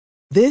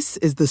This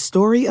is the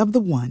story of the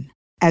one.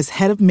 As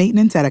head of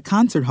maintenance at a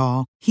concert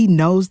hall, he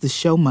knows the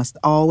show must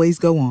always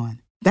go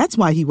on. That's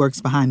why he works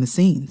behind the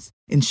scenes,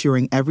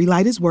 ensuring every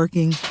light is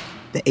working,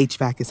 the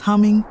HVAC is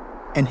humming,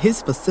 and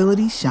his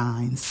facility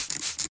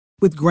shines.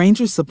 With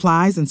Grainger's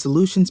supplies and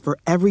solutions for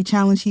every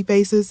challenge he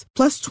faces,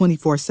 plus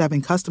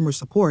 24/7 customer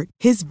support,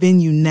 his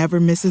venue never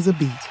misses a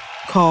beat.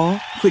 Call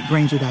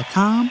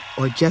quickgrainger.com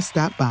or just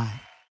stop by.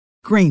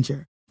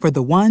 Grainger, for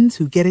the ones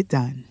who get it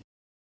done.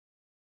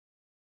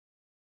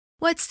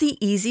 What's the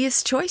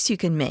easiest choice you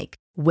can make?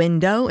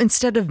 Window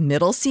instead of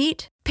middle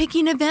seat?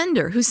 Picking a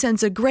vendor who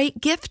sends a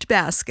great gift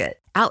basket?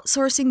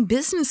 Outsourcing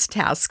business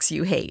tasks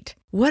you hate?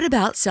 What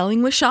about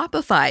selling with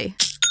Shopify?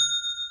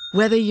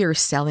 Whether you're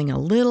selling a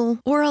little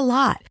or a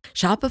lot,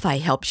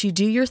 Shopify helps you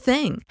do your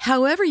thing,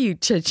 however you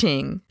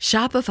cha-ching.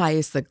 Shopify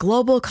is the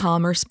global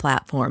commerce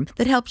platform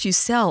that helps you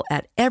sell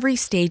at every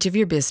stage of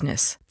your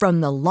business.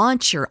 From the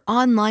launch your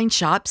online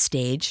shop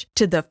stage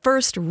to the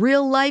first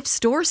real-life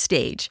store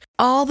stage,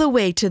 all the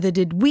way to the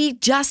did we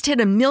just hit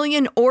a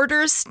million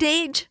orders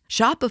stage.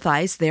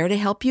 Shopify's there to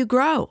help you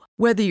grow.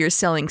 Whether you're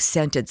selling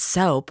scented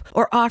soap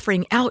or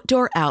offering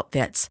outdoor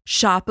outfits,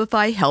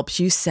 Shopify helps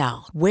you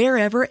sell.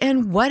 Wherever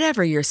and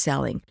whatever you're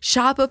selling,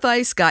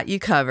 Shopify's got you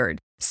covered.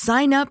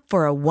 Sign up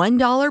for a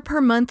 $1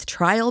 per month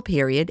trial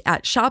period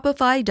at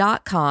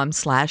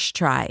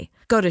shopify.com/try.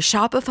 Go to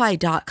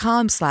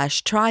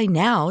shopify.com/try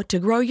now to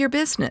grow your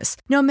business,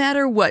 no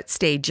matter what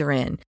stage you're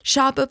in.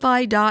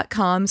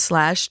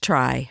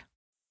 Shopify.com/try.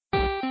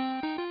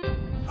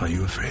 Are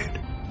you afraid?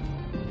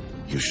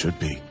 You should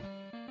be.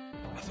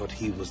 I thought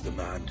he was the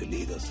man to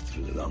lead us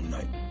through the long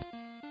night.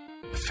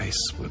 A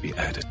face will be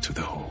added to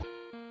the whole.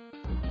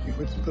 You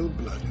would spill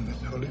blood in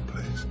this holy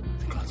place.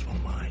 The gods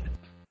won't mind.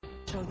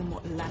 Show them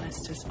what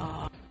Lannisters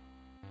are.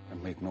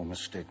 And make no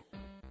mistake,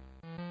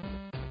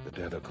 the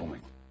dead are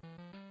coming.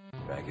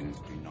 Dragons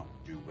do not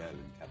do well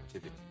in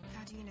captivity.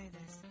 How do you know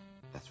this?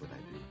 That's what I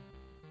do.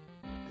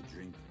 I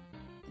drink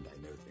and I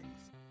know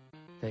things.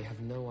 They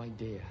have no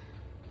idea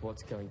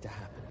what's going to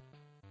happen.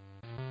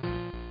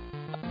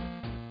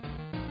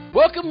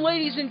 Welcome,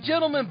 ladies and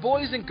gentlemen,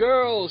 boys and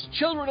girls,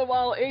 children of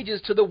all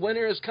ages, to the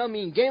Winter is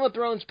Coming Game of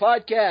Thrones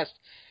podcast.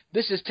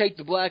 This is Take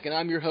the Black, and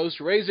I'm your host,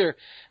 Razor,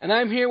 and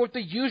I'm here with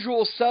the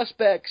usual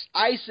suspects,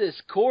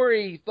 Isis,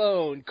 Corey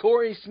Phone,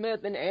 Corey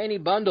Smith, and Annie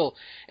Bundle,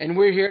 and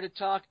we're here to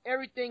talk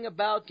everything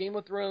about Game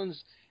of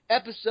Thrones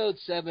Episode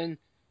 7,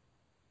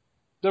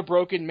 The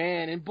Broken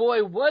Man. And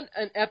boy, what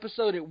an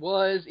episode it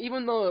was.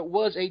 Even though it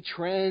was a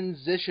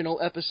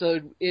transitional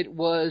episode, it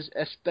was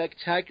a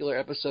spectacular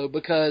episode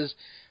because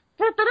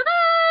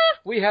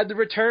we had the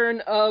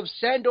return of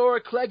Sandor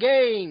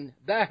Clegane,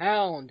 the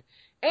Hound.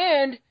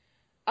 And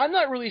I'm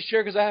not really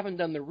sure because I haven't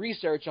done the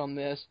research on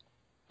this,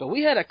 but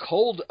we had a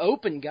cold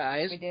open,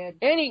 guys. We did.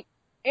 Annie,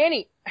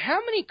 how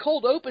many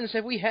cold opens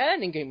have we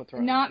had in Game of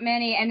Thrones? Not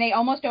many, and they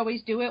almost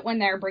always do it when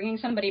they're bringing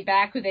somebody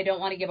back who they don't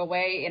want to give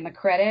away in the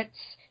credits.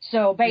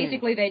 So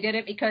basically they did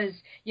it because,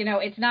 you know,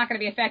 it's not going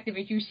to be effective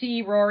if you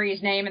see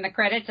Rory's name in the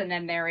credits and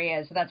then there he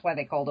is. So that's why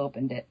they cold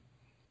opened it.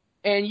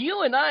 And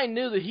you and I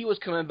knew that he was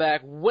coming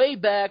back way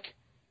back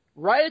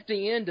right at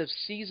the end of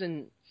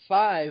Season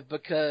 5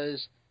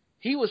 because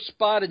he was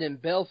spotted in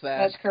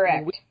Belfast. That's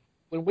correct.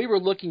 When we were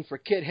looking for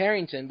Kit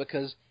Harington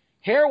because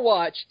Hair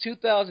Watch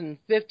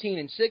 2015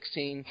 and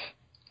 16.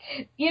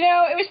 You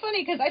know, it was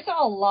funny because I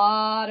saw a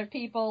lot of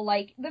people,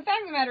 like, the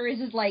fact of the matter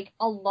is like,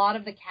 a lot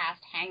of the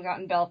cast hangs out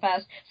in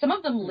Belfast. Some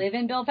of them live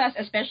in Belfast,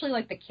 especially,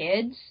 like, the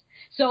kids.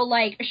 So,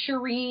 like,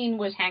 Shireen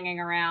was hanging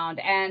around,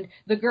 and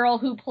the girl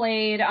who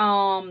played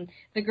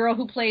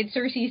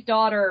Cersei's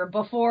daughter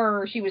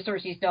before she was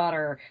Cersei's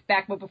daughter,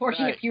 before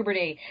she hit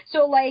puberty.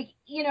 So, like,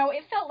 you know,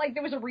 it felt like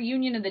there was a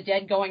reunion of the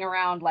dead going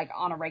around, like,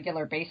 on a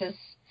regular basis.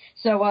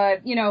 So,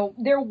 you know,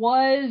 there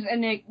was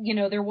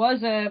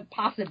a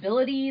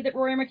possibility that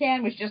Rory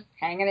McCann was just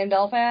hanging in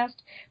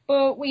Belfast,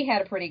 but we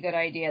had a pretty good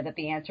idea that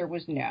the answer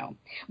was no.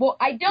 Well,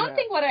 I don't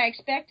think what I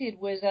expected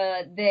was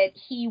that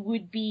he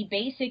would be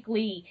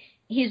basically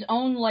his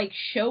own, like,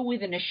 show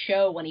within a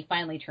show when he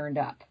finally turned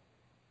up.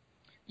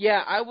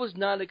 Yeah, I was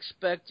not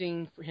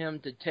expecting for him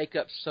to take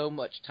up so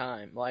much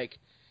time.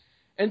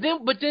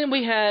 But then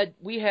we had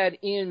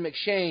Ian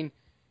McShane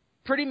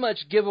pretty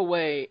much give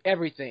away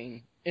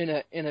everything in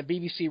a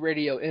BBC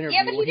radio interview.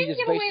 Yeah, but he didn't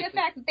give away the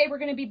fact that they were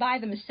going to be by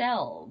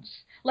themselves.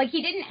 Like,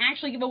 he didn't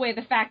actually give away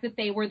the fact that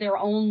they were their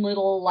own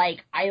little,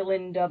 like,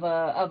 island of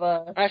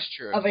a That's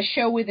true. Of a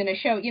show within a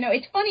show. You know,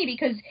 it's funny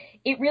because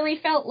it really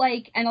felt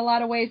like, in a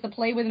lot of ways, the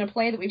play within a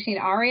play that we've seen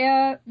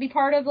Arya be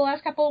part of the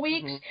last couple of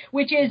weeks,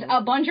 which is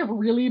a bunch of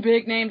really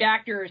big named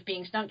actors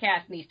being stunt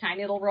cast in these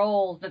tiny little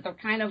roles that they're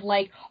kind of,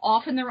 like,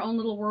 off in their own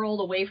little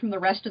world away from the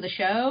rest of the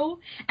show.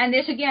 And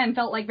this, again,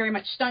 felt like very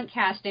much stunt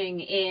casting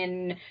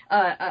in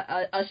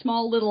a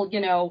small little,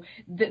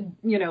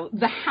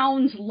 the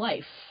Hound's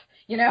life,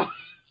 you know?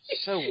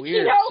 So weird,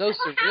 you know, so a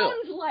surreal.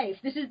 hound's life.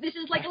 This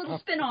is like a little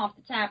spin-off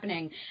that's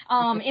happening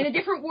in a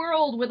different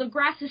world where the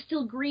grass is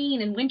still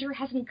green and winter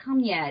hasn't come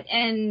yet,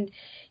 and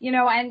you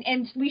know,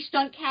 and we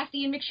stunt cast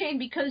Ian McShane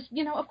because,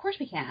 you know, of course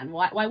we can.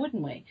 Why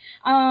wouldn't we?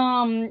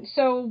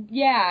 So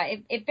yeah,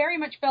 it very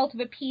much felt of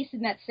a piece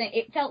in that sense.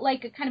 It felt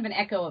like a kind of an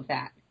echo of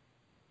that.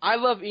 I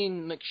love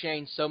Ian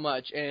McShane so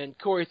much, and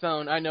Corey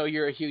Thone, I know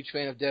you're a huge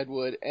fan of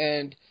Deadwood,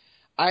 and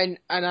I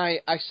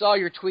saw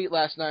your tweet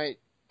last night.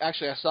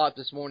 Actually, I saw it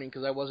this morning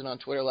because I wasn't on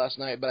Twitter last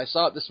night, but I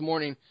saw it this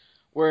morning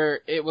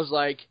where it was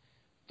like,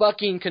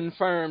 fucking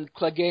confirmed,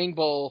 Clegane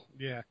Bowl.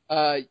 Yeah.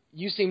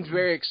 You seemed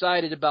very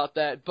excited about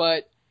that,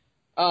 but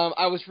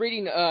I was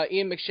reading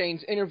Ian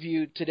McShane's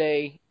interview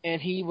today,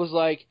 and he was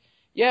like,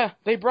 yeah,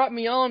 they brought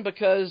me on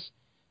because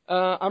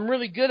I'm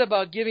really good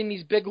about giving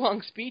these big,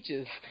 long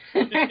speeches.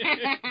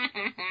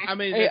 I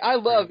mean, hey, I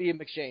love Ian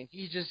McShane.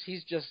 He's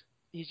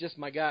just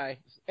my guy.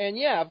 And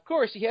yeah, of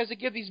course, he has to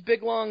give these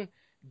big, long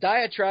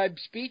diatribe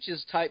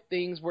speeches type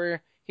things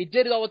where he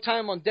did it all the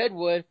time on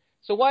Deadwood.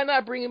 So why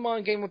not bring him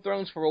on Game of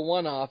Thrones for a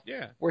one-off?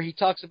 Yeah. Where he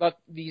talks about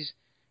these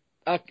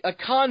a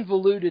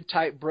convoluted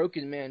type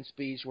Broken Man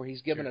speech where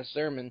he's giving a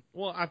sermon.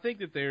 Well, I think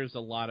that there's a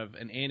lot of,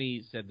 and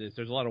Annie said this,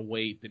 there's a lot of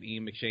weight that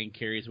Ian McShane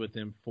carries with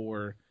him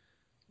for,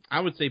 I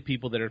would say,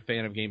 people that are a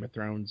fan of Game of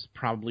Thrones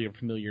probably are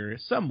familiar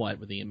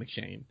somewhat with Ian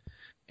McShane.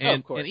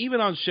 And, and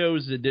even on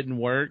shows that didn't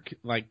work,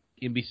 like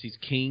NBC's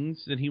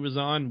Kings that he was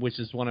on, which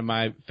is one of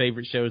my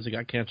favorite shows that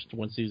got canceled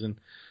one season,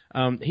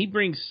 he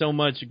brings so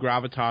much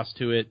gravitas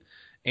to it,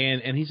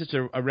 and he's such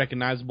a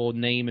recognizable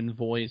name and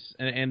voice.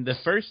 And the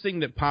first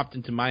thing that popped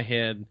into my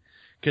head,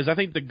 because I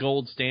think the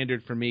gold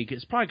standard for me,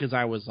 it's probably because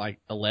I was like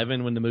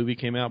 11 when the movie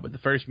came out, but the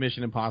first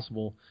Mission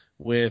Impossible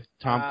with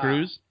Tom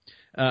Cruise,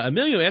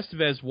 Emilio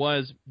Estevez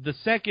was the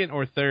second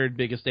or third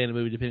biggest stand-up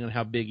movie, depending on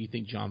how big you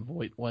think Jon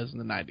Voight was in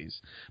the 90s.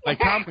 Like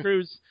Tom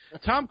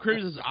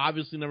Cruise is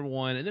obviously number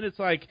one, and then it's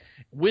like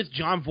with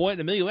Jon Voight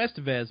and Emilio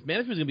Estevez, man,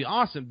 this was gonna be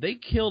awesome. They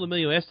killed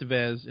Emilio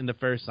Estevez in the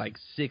first like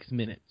 6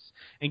 minutes.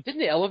 And didn't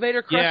the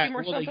elevator crush him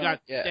or something? He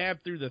got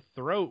stabbed through the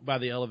throat by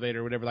the elevator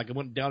or whatever. Like it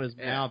went down his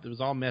mouth. It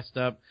was all messed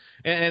up,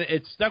 and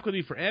it stuck with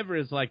me forever.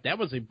 Is like that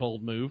was a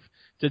bold move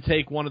to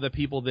take one of the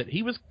people that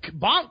he was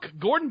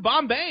Gordon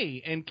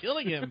Bombay and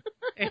killing him.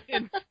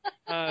 And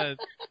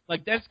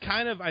like that's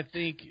kind of, I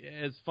think,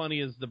 as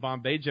funny as the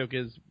Bombay joke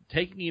is,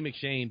 taking Ian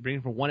McShane, bringing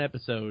him for one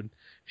episode,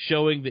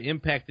 showing the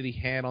impact that he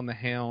had on the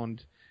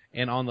Hound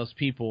and on those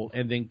people,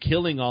 and then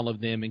killing all of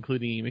them,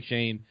 including Ian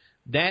McShane.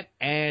 That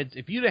adds,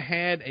 if you'd have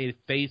had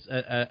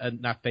a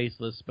not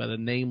faceless, but a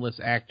nameless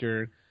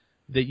actor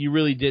that you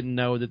really didn't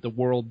know, that the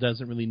world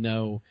doesn't really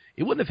know,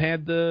 it wouldn't have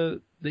had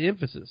the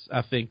emphasis,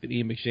 I think, that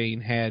Ian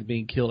McShane had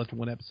being killed after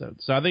one episode.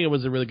 So I think it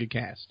was a really good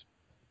cast.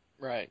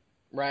 Right.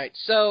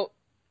 So,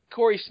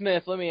 Corey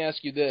Smith, let me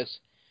ask you this.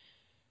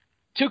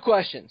 2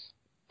 questions.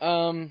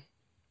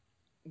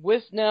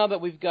 With now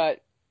that we've got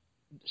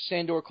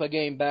Sandor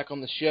Clegane back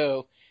on the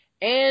show,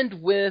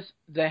 and with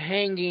the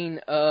hanging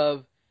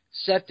of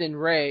Septon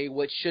Ray,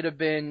 which should have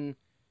been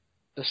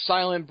the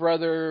Silent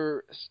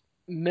Brother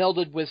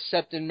melded with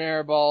Septon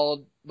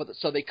Maribald, but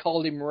so they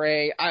called him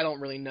Ray. I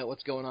don't really know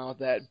what's going on with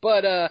that,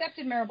 but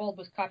Septon Maribald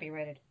was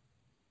copyrighted.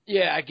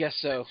 Yeah, I guess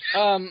so.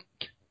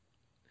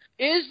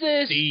 Is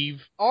this Steve?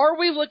 Are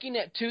we looking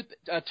at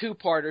a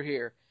two-parter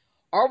here?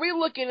 Are we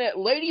looking at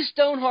Lady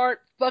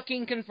Stoneheart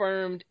fucking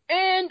confirmed,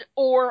 and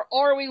or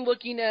are we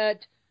looking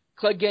at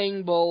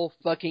Clegane Bowl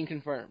fucking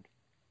confirmed?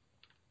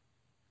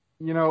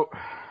 You know,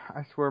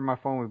 I swear my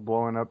phone was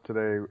blowing up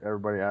today,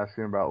 everybody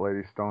asking about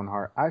Lady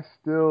Stoneheart. I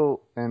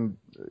still, and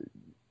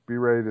be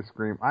ready to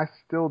scream, I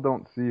still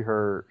don't see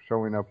her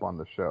showing up on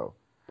the show.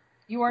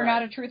 You are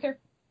not a truther?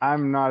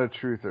 I'm not a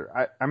truther.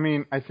 I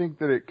mean, I think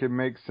that it could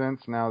make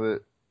sense now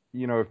that,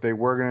 you know, if they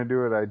were going to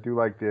do it, I do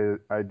like the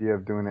idea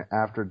of doing it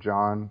after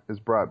Jon is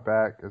brought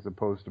back as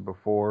opposed to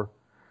before,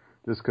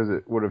 just because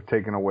it would have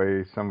taken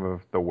away some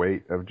of the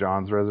weight of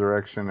Jon's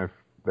resurrection if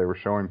they were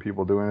showing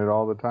people doing it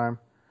all the time.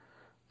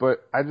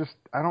 But I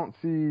don't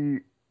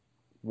see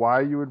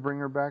why you would bring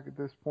her back at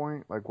this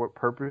point, like what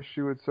purpose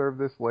she would serve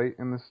this late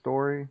in the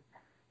story.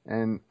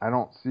 And I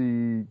don't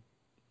see,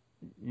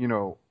 you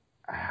know,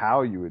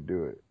 how you would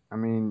do it. I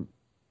mean,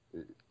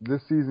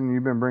 this season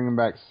you've been bringing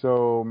back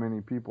so many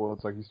people.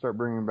 It's like you start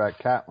bringing back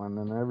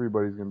Catelyn and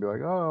everybody's going to be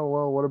like, oh,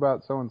 well, what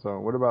about so-and-so?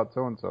 What about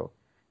so-and-so?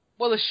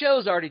 Well, the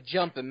show's already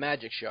jumped the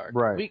Magic Shark.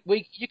 Right.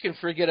 You can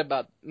forget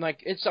about,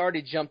 like, it's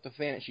already jumped the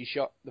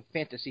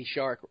Fantasy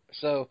Shark.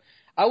 So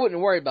I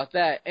wouldn't worry about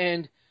that.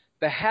 And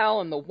the how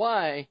and the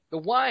why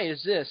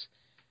is this.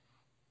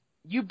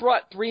 You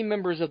brought 3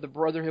 members of the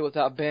Brotherhood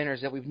Without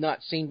Banners that we've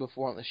not seen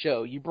before on the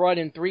show. You brought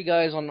in 3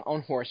 guys on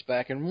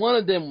horseback, and one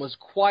of them was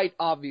quite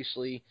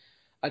obviously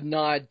a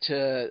nod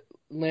to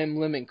Lem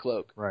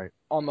Lemoncloak. Right.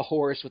 On the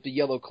horse with the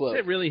yellow cloak.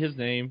 Is that really his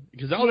name?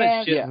 Because all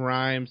that shit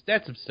rhymes.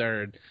 That's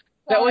absurd.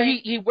 That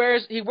way he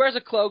wears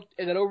a cloak,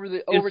 and then over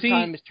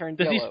time is turned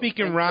does yellow. Does he speak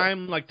in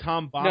rhyme like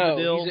Tom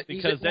Bombadil? No,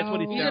 because that's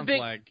what he sounds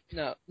like.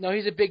 No,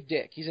 he's a big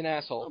dick. He's an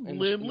asshole.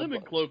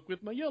 Lemon cloak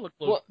with my yellow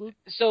cloak. Well,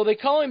 so they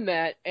call him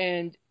that,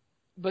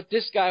 but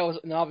this guy was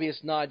an obvious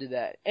nod to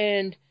that,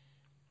 and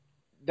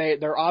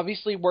they're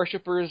obviously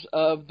worshippers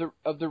of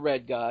the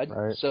Red God.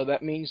 Right. So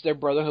that means they're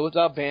Brotherhood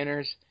Without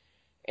Banners.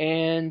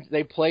 And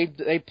they played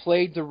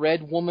the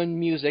Red Woman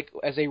music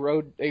as they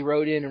rode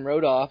in and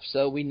rode off,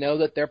 so we know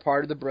that they're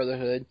part of the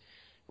Brotherhood.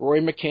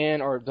 Rory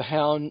McCann, or the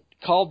Hound,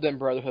 called them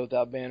Brotherhood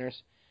Without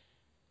Banners.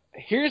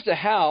 Here's the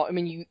how. I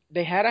mean,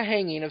 they had a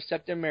hanging of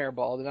Septon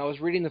Meribald, and I was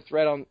reading a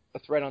thread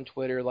on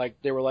Twitter, like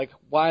they were like,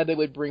 why they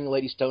would bring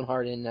Lady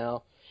Stoneheart in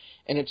now,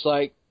 and it's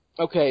like,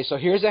 okay, so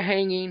here's a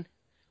hanging.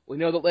 We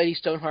know that Lady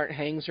Stoneheart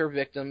hangs her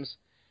victims.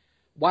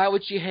 Why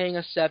would she hang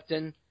a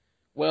Septon?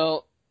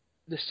 Well,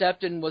 the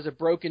Septon was a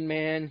broken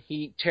man.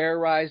 He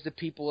terrorized the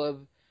people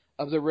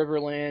of the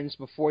Riverlands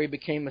before he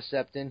became a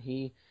Septon.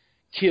 He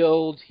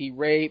killed, he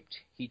raped,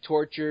 he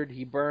tortured,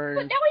 he burned,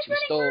 but now he's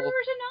stole. running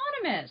Murderers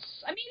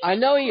Anonymous. I mean, I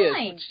know he is.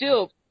 fine. But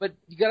still, but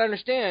you got to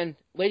understand,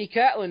 Lady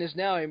Catelyn is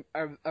now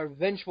a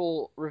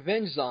vengeful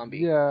revenge zombie.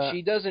 Yeah.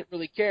 She doesn't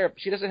really care.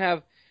 She doesn't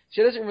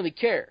really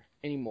care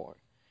anymore.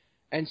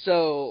 And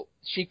so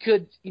she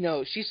could,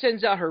 she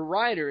sends out her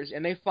riders,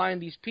 and they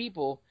find these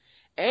people,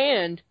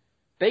 and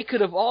they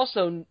could have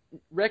also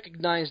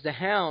recognized the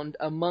Hound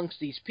amongst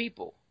these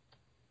people.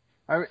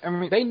 I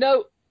mean, they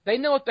know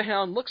what the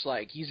Hound looks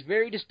like. He's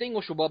very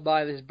distinguishable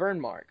by his burn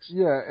marks.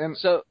 Yeah, and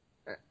so,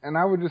 and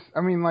I would just,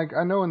 I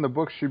know in the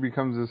book she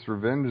becomes this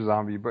revenge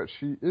zombie, but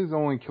she is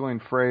only killing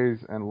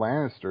Freys and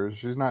Lannisters.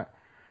 She's not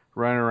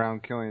running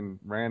around killing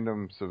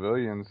random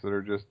civilians that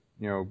are just,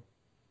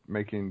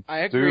 making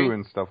stew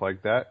and stuff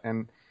like that.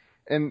 And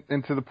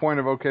to the point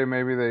of, okay,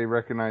 maybe they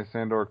recognize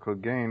Sandor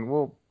Clegane.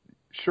 Well,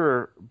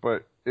 sure,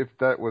 but if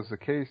that was the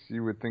case,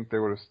 you would think they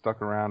would have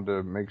stuck around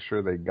to make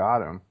sure they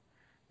got him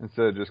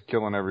instead of just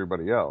killing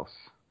everybody else.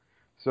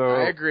 So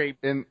I agree.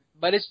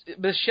 But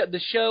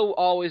the show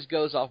always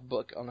goes off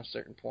book on a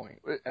certain point.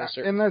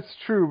 And that's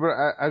true,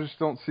 but I just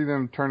don't see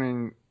them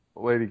turning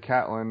Lady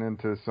Catelyn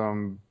into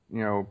some,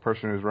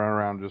 person who's running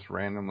around just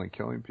randomly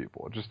killing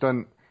people. It just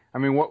doesn't. I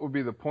mean, what would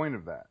be the point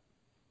of that?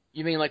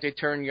 You mean like they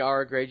turned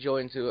Yara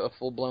Greyjoy into a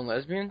full-blown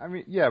lesbian? I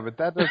mean, yeah, but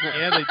that doesn't...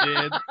 Yeah, they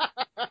did.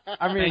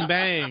 I mean... Bang,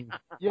 bang.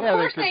 Yeah, of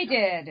course they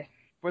did.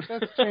 But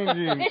that's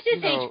changing... This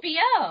is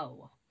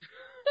HBO.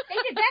 They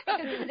did that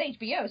because this is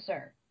HBO,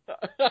 sir.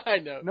 I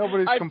know.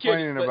 Nobody's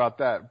complaining kidding, about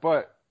that,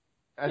 but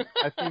I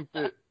think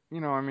that,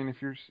 if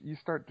you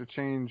start to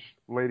change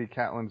Lady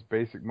Catelyn's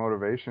basic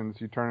motivations,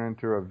 you turn her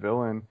into a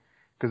villain,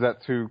 because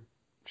that's who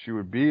she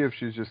would be if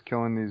she's just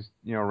killing these,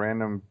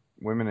 random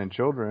women and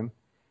children.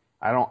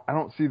 I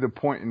don't see the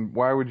point in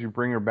why would you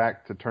bring her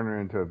back to turn her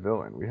into a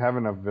villain. We have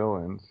enough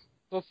villains.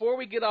 Before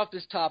we get off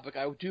this topic,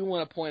 I do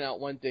want to point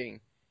out one thing.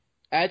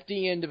 At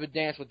the end of A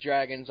Dance with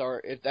Dragons, or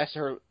if that's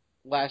her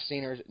last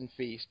scene or in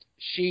Feast,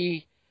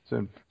 she's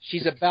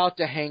about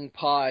to hang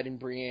Pod and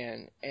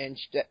Brienne, and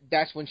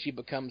that's when she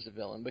becomes a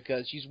villain,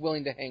 because she's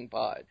willing to hang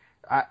Pod.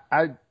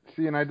 I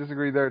see, and I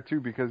disagree there too,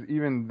 because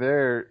even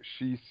there,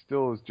 she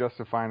still is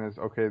justifying as,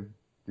 okay,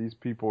 these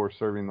people are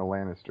serving the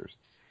Lannisters.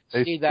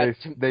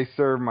 They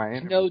serve my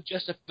enemy.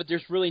 But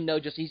there's really no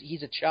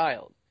he's a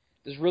child.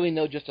 There's really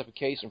no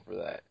justification for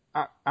that.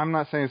 I'm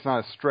not saying it's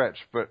not a stretch,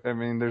 but I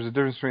mean, there's a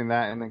difference between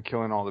that and then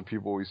killing all the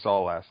people we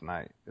saw last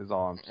night. Is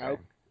all I'm saying.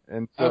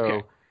 And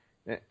so,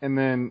 and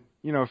then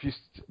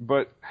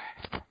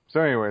so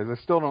anyways,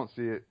 I still don't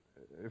see it.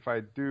 If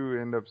I do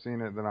end up seeing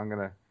it, then I'm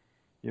gonna,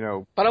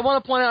 But I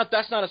want to point out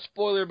that's not a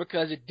spoiler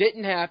because it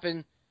didn't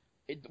happen.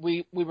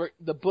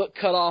 The book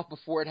cut off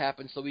before it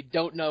happened, so we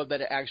don't know that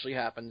it actually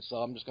happened. So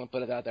I'm just going to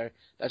put it out there.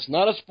 That's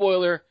not a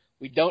spoiler.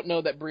 We don't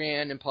know that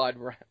Brienne and Pod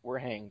were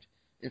hanged.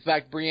 In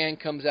fact, Brienne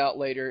comes out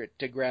later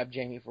to grab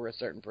Jaime for a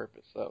certain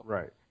purpose. So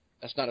right,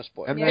 that's not a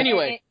spoiler. Yeah,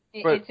 anyway,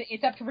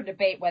 it's up for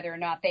debate whether or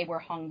not they were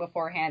hung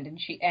beforehand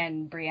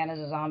and Brienne is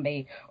a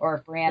zombie, or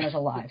if Brienne is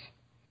alive.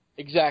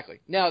 Exactly.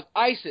 Now,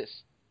 Isis,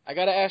 I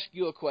got to ask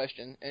you a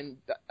question, and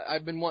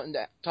I've been wanting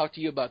to talk to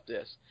you about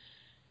this.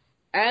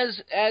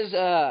 As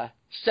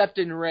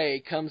Septon Ray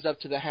comes up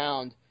to the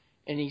Hound,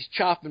 and he's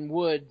chopping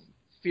wood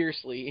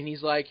fiercely, and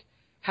he's like,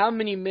 how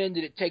many men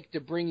did it take to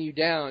bring you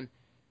down?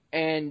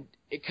 And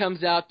it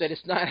comes out that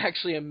it's not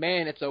actually a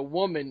man, it's a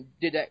woman.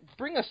 Did that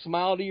bring a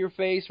smile to your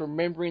face,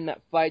 remembering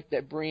that fight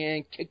that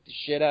Brienne kicked the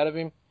shit out of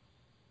him?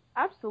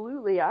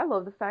 Absolutely. I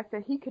love the fact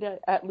that he could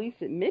at least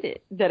admit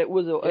it, that it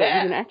was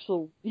an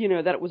actual,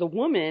 that it was a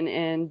woman,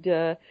 and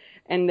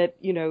that,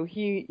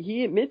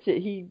 he admits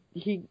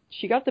it.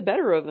 She got the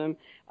better of him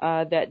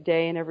that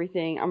day and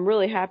everything. I'm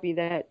really happy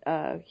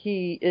that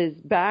he is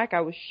back.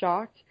 I was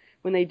shocked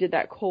when they did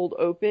that cold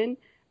open,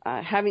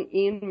 having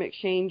Ian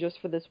McShane just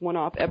for this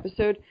one-off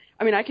episode.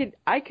 I mean,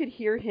 I could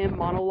hear him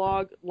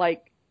monologue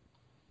like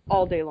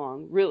all day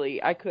long.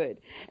 Really, I could.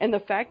 And the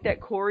fact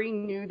that Corey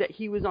knew that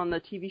he was on the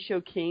TV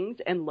show Kings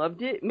and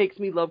loved it makes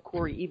me love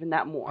Corey even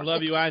that more. I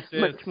love you, Isis.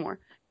 Much more.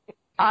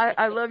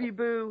 I love you,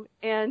 Boo.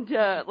 And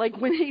like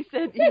when he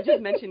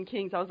just mentioned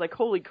Kings, I was like,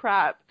 holy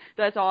crap,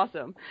 that's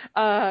awesome.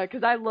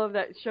 Because I love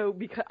that show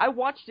because I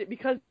watched it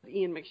because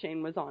Ian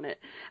McShane was on it,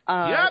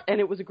 and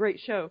it was a great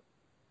show.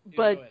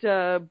 But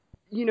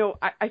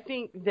I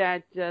think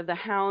that the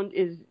Hound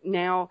is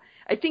now.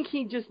 I think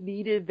he just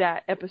needed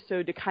that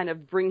episode to kind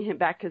of bring him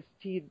back because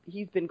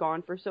he's been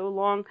gone for so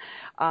long.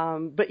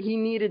 But he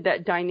needed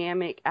that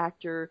dynamic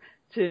actor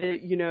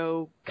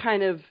to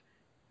kind of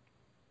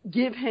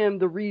give him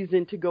the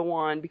reason to go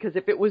on, because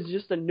if it was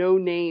just a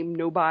no-name,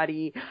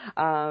 nobody,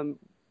 I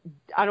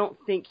don't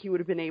think he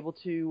would have been able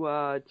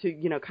to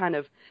kind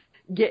of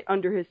get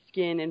under his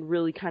skin and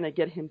really kind of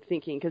get him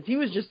thinking, because he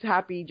was just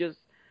happy just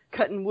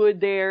cutting wood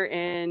there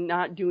and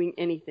not doing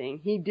anything.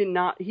 He didn't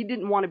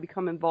want to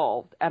become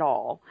involved at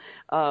all.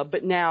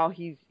 But now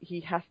he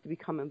has to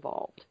become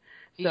involved.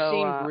 He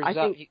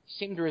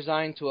seemed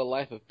resigned to a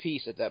life of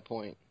peace at that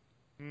point.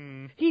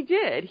 He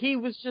did. He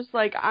was just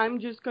like,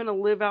 I'm just going to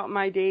live out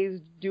my days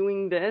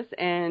doing this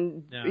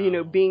and,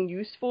 being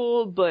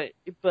useful, but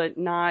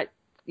not,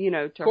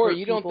 to Corey, hurt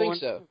you don't people. think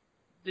so?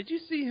 Did you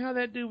see how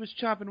that dude was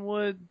chopping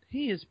wood?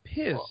 He is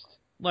pissed.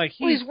 Like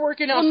he's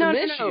working out some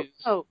issues.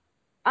 No.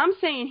 I'm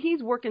saying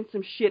he's working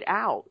some shit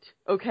out,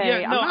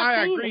 okay? Yeah, no,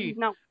 I agree.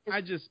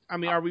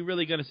 Are we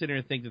really going to sit here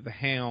and think that the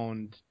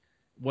Hound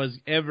was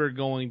ever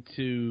going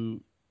to,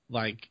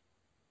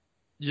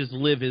 just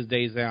live his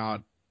days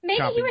out?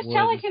 Maybe he was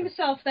telling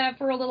himself that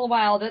for a little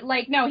while, that,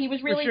 no, he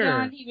was really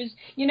done. He was,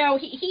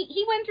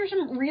 he went through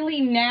some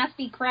really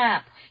nasty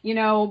crap,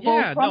 both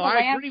from the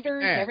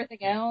Lancers,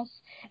 everything else.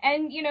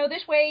 And,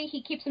 this way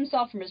he keeps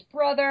himself from his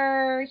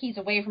brother, he's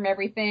away from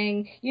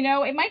everything.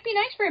 It might be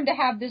nice for him to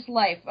have this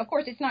life. Of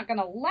course, it's not going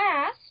to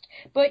last,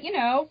 but,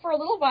 for a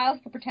little while he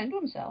can pretend to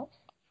himself.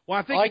 Well,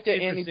 I think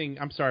it's interesting.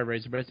 I'm sorry,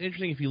 Razor, but it's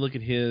interesting if you look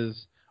at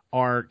his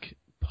arc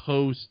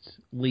post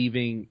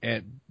leaving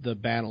at the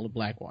Battle of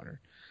Blackwater.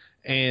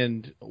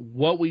 And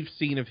what we've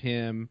seen of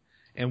him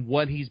and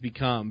what he's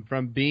become,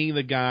 from being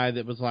the guy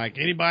that was like,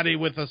 anybody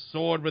with a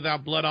sword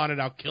without blood on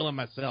it, I'll kill him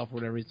myself, or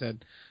whatever he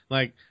said.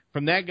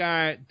 From that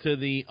guy to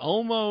the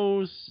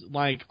almost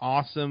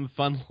awesome,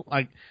 fun,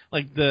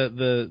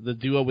 the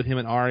duo with him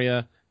and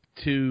Arya,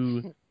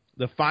 to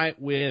the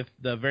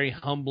very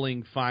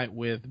humbling fight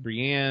with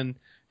Brienne,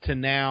 to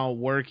now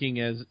working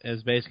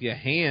as basically a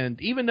hand.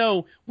 Even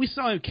though we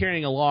saw him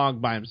carrying a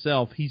log by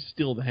himself, he's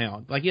still the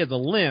Hound. He has a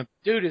limp.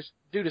 Dude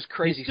is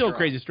crazy. He's still strong.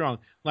 Crazy strong.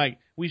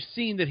 We've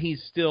seen that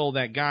he's still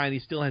that guy, and he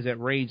still has that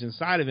rage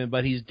inside of him,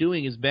 but he's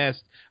doing his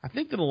best. I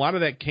think that a lot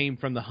of that came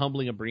from the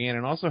humbling of Brienne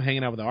and also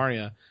hanging out with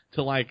Arya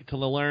to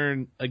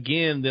learn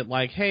again that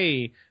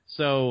hey,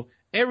 so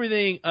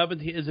everything up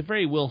until is a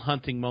very Will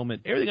Hunting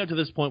moment. Everything up to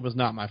this point was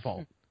not my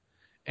fault.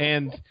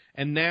 And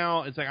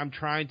now it's I'm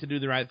trying to do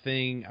the right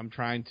thing. I'm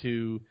trying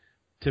to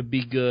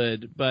be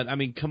good. But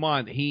come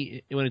on,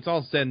 when it's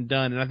all said and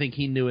done, and I think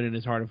he knew it in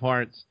his heart of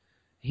hearts,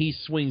 he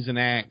swings an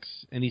axe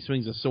and he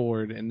swings a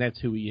sword, and that's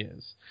who he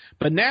is.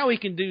 But now he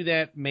can do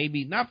that,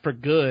 maybe not for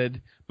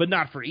good, but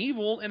not for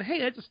evil. And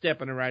hey, that's a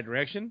step in the right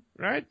direction,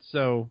 right?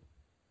 So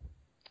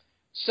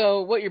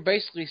what you're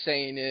basically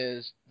saying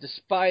is,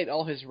 despite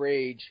all his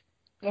rage,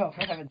 oh,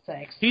 for heaven's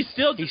sakes, he's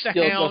still just a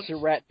hound. A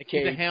rat in a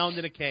cage. He's a hound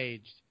in a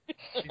cage.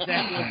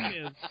 Exactly what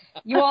it is.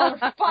 You all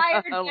are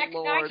fired back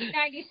in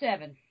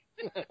 1997.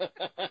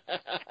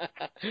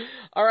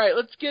 All right,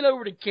 let's get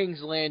over to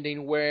King's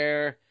Landing,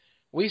 where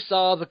we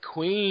saw the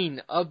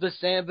Queen of the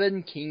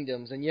Seven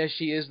Kingdoms, and yes,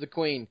 she is the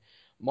Queen,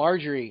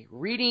 Margaery,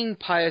 reading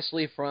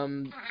piously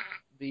from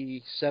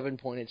the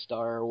Seven-Pointed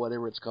Star, or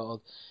whatever it's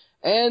called,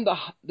 and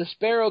the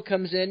Sparrow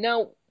comes in.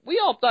 Now, we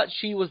all thought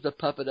she was the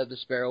puppet of the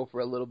Sparrow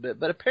for a little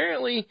bit, but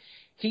apparently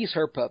he's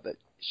her puppet.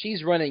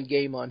 She's running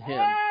game on him.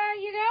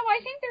 I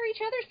think they're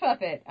each other's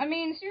puppet.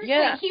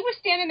 Seriously, he was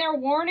standing there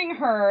warning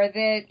her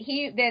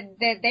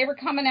that they were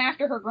coming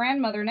after her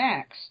grandmother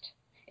next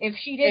if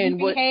she didn't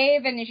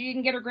behave and she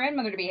didn't get her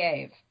grandmother to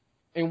behave.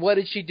 And what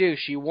did she do?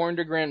 She warned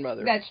her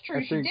grandmother. That's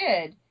true, she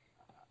did.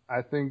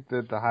 I think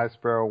that the High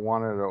Sparrow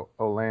wanted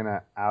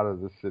Olenna out of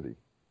the city.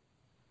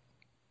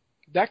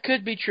 That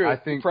could be true. I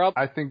think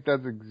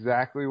that's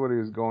exactly what he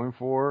was going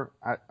for.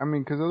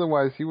 Because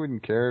otherwise he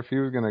wouldn't care if he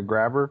was going to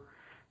grab her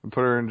and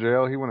put her in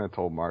jail. He wouldn't have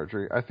told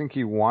Margaery. I think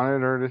he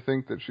wanted her to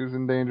think that she was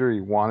in danger. He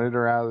wanted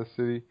her out of the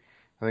city.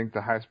 I think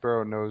the High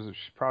Sparrow knows that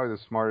she's probably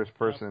the smartest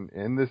person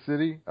in the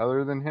city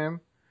other than him.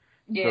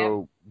 Yeah.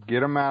 So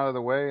get him out of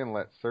the way and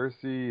let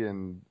Cersei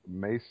and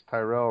Mace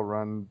Tyrell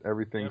run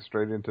everything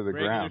straight into the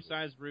ground.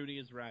 Regular-sized Rudy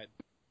is right.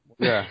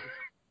 Yeah.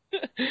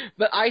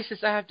 But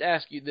Isis, I have to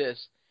ask you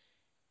this.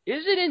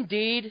 Is it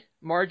indeed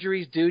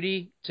Margaery's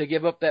duty to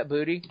give up that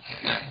booty?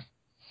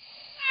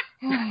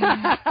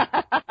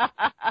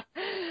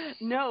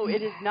 No,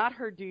 it is not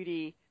her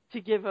duty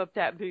to give up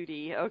that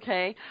booty,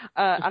 okay?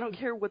 I don't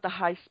care what the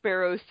High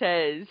Sparrow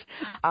says.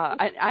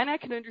 And I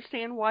can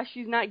understand why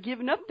she's not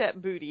giving up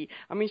that booty.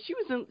 She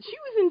was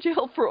in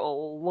jail for a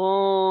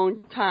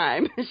long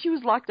time. She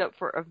was locked up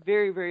for a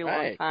very, very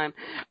long time.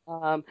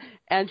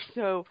 And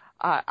so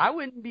I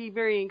wouldn't be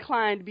very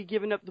inclined to be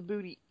giving up the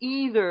booty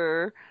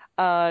either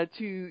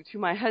to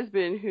my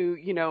husband, who,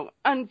 you know,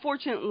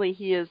 unfortunately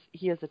he is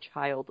a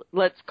child.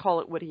 Let's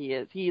call it what he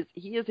is. He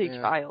is a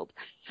child.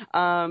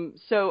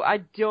 So I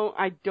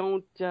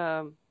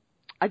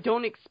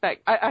don't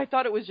expect. I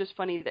thought it was just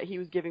funny that he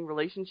was giving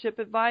relationship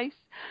advice,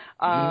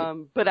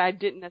 but I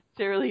didn't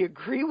necessarily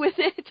agree with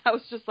it. I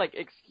was just like,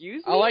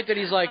 excuse me. I like that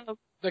he's like,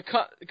 the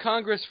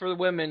Congress for the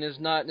women is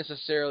not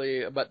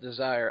necessarily about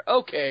desire.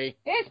 Okay.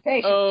 It's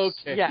patience.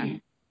 Okay. Yeah.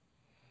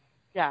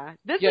 Yeah.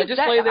 Just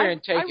lay there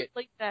and take it.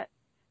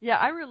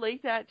 I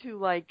relate that to,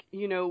 like,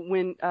 you know,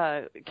 when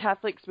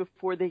Catholics,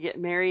 before they get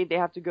married, they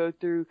have to go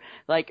through,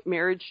 like,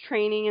 marriage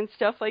training and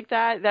stuff like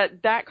that.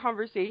 That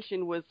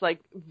conversation was, like,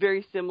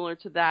 very similar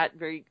to that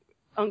very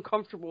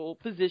uncomfortable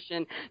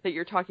position that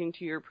you're talking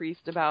to your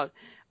priest about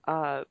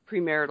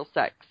premarital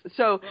sex.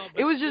 So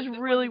it was just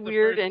really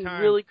weird and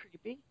really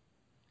creepy.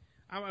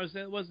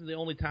 It wasn't the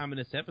only time in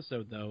this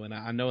episode, though, and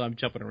I know I'm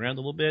jumping around a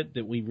little bit,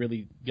 that we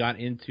really got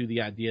into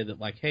the idea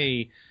that, like,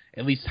 hey,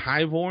 at least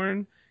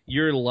Highborn,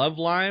 your love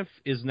life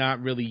is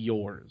not really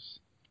yours.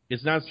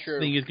 It's not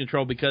something you can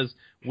control, because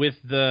with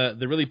the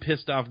really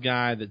pissed off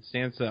guy that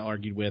Sansa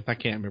argued with, I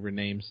can't remember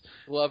names.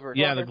 Glover.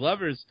 Yeah, the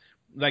Glovers,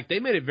 like, they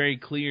made it very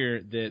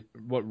clear that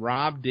what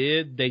Robb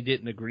did, they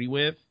didn't agree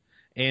with,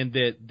 and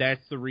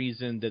that's the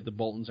reason that the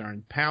Boltons are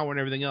in power and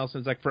everything else. And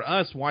it's like, for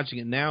us watching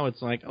it now,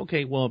 it's like,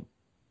 okay, well,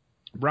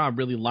 Robb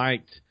really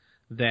liked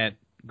that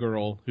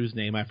girl whose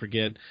name I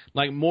forget,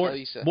 like more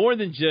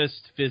than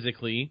just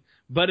physically,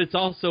 but it's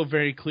also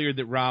very clear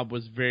that Robb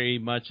was very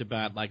much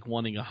about, like,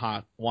 wanting a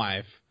hot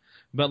wife.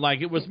 But,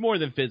 like, it was more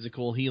than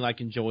physical. He,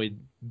 like, enjoyed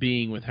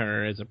being with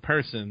her as a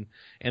person,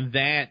 and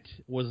that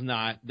was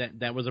not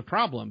that was a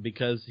problem,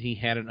 because he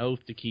had an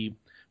oath to keep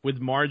with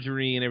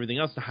Marjorie and everything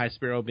else. The High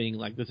Sparrow being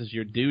like, this is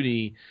your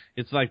duty.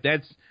 It's like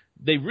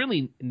they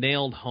really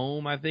nailed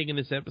home, I think, in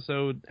this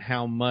episode,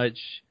 how much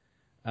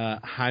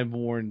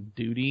highborn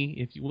duty,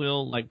 if you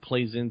will, like,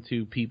 plays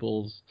into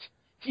people's.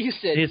 You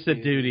said it's a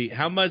duty.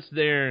 How much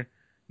their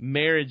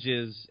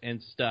marriages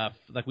and stuff,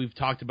 like we've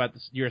talked about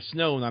this, you're a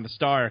Snow, not a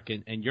Stark,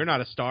 and you're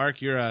not a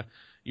Stark, you're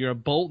a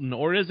Bolton,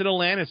 or is it a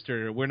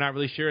Lannister? We're not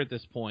really sure at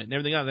this point. And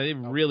everything else, they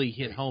really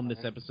hit home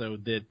this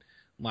episode that,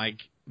 like,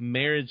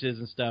 marriages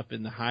and stuff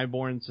in the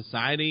highborn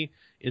society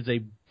is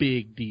a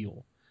big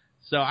deal.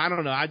 So I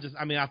don't know. I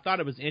thought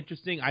it was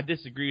interesting. I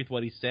disagree with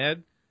what he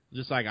said,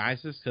 just like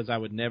Isis, because I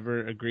would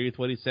never agree with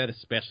what he said,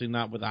 especially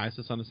not with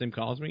Isis on the same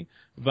call as me.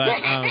 But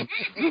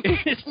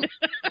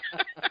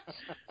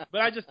but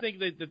I just think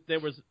that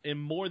there was, in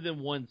more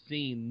than one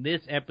scene,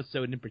 this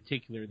episode in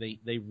particular,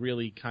 they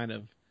really kind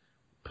of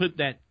put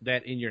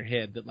that in your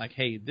head that, like,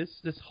 hey, this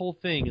whole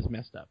thing is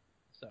messed up.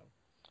 So,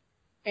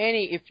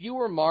 Annie, if you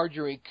were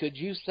Marjorie, could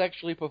you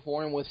sexually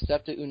perform with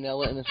Septa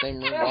Unella in the same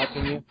room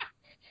watching you?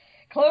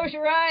 Close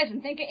your eyes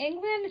and think of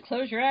England.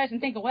 Close your eyes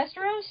and think of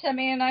Westeros. I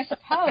mean, I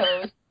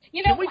suppose.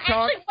 You know, what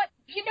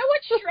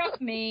struck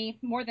me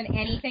more than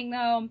anything,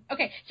 though?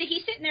 Okay, so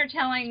he's sitting there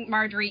telling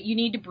Marjorie, you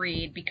need to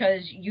breed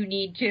because you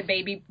need to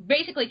baby.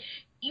 Basically,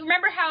 you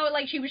remember how,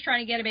 like, she was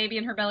trying to get a baby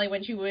in her belly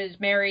when she was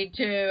married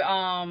to,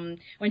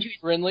 when she was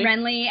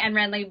Renly, and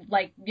Renly,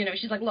 like, you know,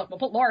 she's like, look, we'll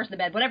put Loras in the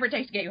bed, whatever it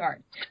takes to get you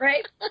hard,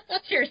 right?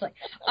 Seriously.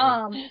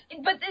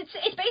 But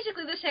it's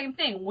basically the same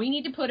thing. We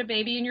need to put a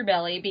baby in your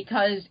belly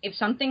because if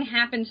something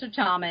happens to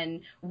Tommen,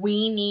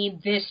 we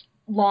need this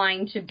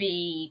line to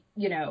be,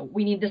 you know,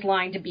 we need this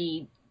line to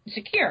be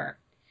secure.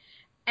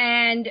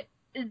 And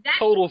that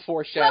total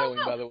foreshadowing,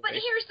 by the way. But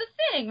here's the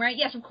thing, right?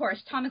 Yes, of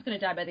course, Tom is going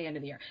to die by the end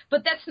of the year.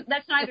 But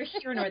that's neither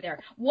here nor there.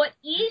 What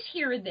is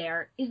here or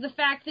there is the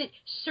fact that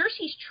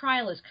Cersei's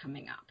trial is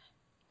coming up.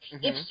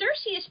 Mm-hmm. If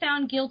Cersei is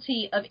found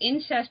guilty of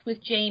incest with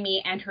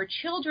Jaime and her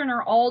children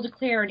are all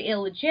declared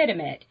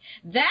illegitimate,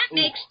 that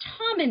makes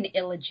Tommen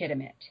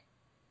illegitimate.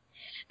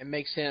 It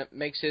makes his...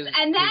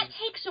 And that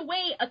takes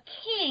away a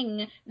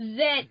king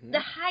that the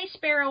High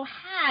Sparrow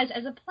has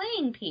as a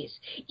playing piece.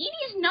 It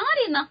is not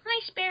in the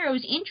High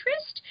Sparrow's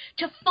interest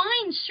to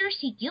find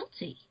Cersei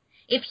guilty.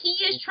 If he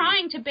is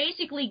trying to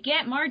basically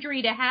get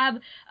Marjorie to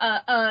have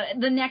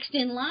the next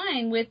in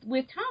line with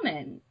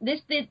Tommen,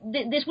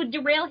 this would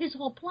derail his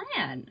whole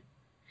plan.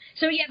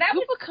 So yeah,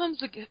 who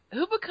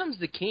becomes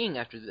the king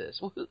after this?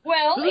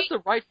 Well, who's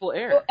the rightful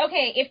heir?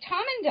 Okay, if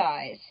Tommen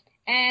dies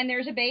and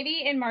there's a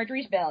baby in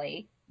Marjorie's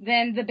belly,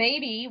 then the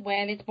baby,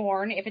 when it's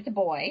born, if it's a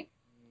boy,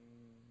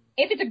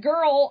 if it's a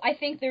girl, I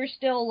think there's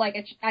still like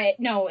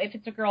no, if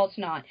it's a girl, it's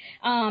not.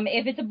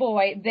 If it's a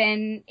boy,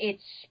 then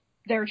it's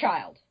their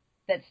child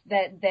that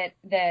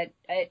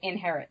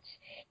inherits.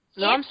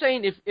 No, I'm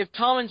saying if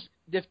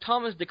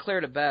Tommen's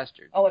declared a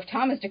bastard. Oh, if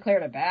Tom is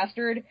declared a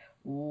bastard,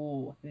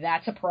 ooh,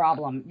 that's a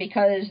problem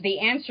because the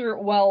answer,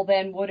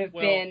 then would have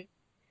been.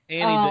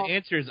 Annie, the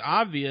answer is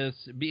obvious.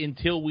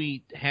 Until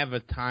we have a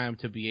time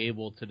to be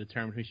able to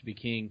determine who should be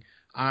king,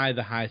 I,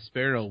 the High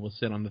Sparrow, will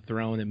sit on the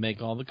throne and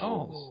make all the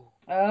calls.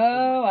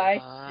 Oh,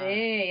 I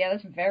see. Yeah,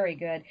 that's very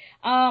good.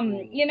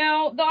 You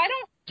know, though I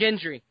don't...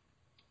 Gendry.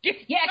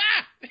 Yes.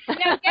 No,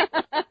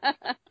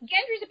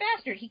 Gendry's a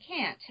bastard. He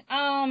can't.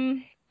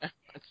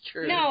 That's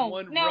true.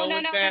 No.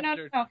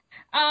 Bastard.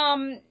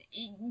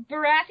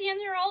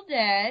 Baratheons are all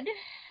dead.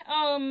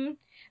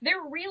 There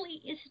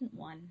really isn't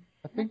one.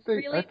 I think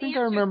I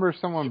remember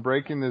someone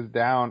breaking this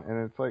down,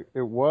 and it's like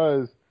it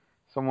was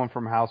someone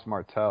from House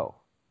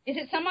Martell. Is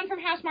it someone from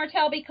House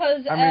Martell?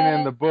 Because I mean,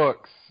 in the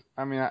books.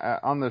 I mean,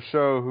 on the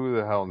show, who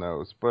the hell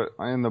knows? But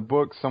in the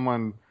book,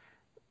 someone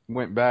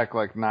went back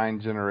like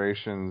 9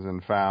 generations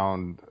and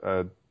found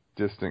a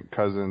distant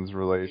cousin's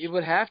relation. It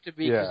would have to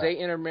be because they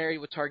intermarried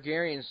with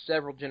Targaryens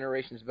several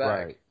generations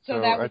back. Right.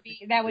 So that would be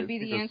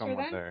the answer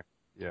then. There.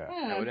 Yeah,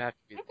 that would have to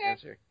be the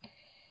answer.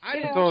 I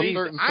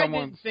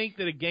didn't think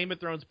that a Game of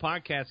Thrones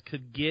podcast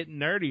could get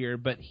nerdier,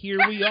 but here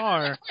we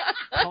are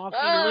talking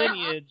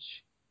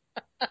lineage.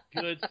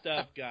 Good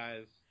stuff,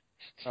 guys.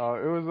 Oh,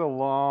 it was a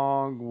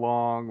long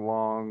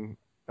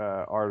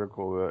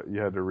article that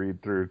you had to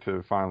read through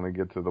to finally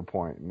get to the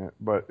point.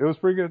 But it was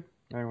pretty good.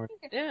 Anyway.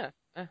 Yeah.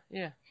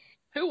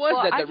 Who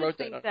was that wrote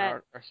that on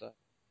our site?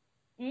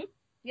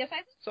 Yes,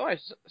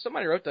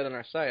 somebody wrote that on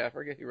our site. I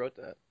forget who wrote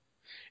that.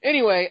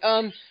 Anyway,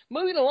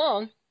 moving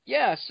along.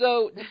 Yeah,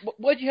 so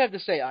what did you have to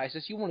say,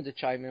 Isis? You wanted to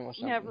chime in with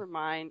something. Never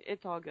mind.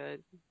 It's all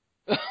good.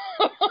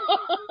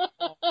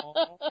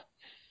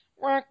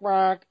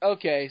 Rock.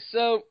 Okay,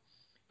 so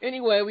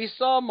anyway, we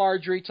saw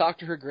Marjorie talk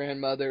to her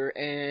grandmother,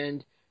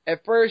 and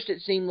at first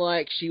it seemed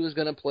like she was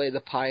going to play the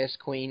pious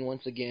queen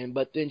once again,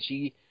 but then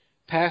she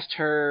passed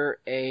her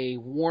a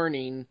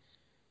warning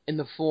in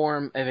the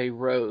form of a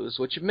rose,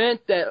 which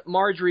meant that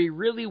Marjorie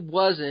really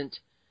wasn't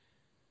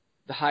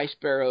the High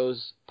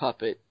Sparrow's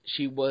puppet.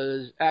 She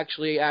was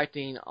actually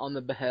acting on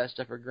the behest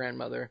of her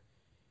grandmother,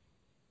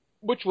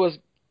 which was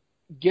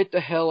get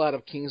the hell out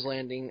of King's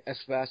Landing as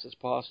fast as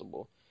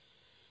possible.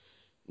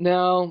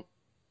 Now,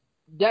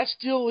 that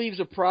still leaves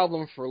a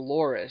problem for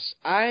Loras.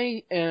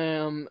 I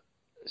am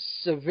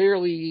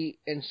severely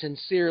and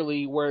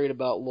sincerely worried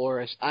about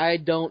Loras. I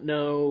don't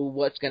know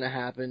what's going to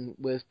happen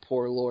with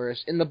poor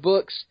Loras. In the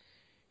books,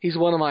 he's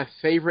one of my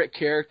favorite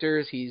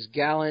characters. He's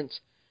gallant.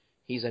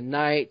 He's a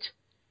knight.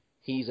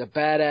 He's a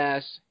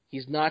badass.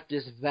 He's not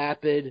this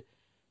vapid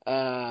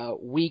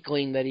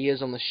weakling that he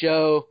is on the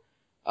show.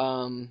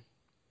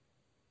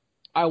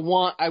 I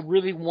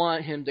really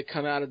want him to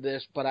come out of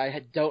this, but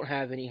I don't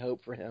have any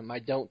hope for him. I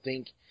don't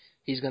think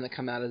he's going to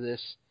come out of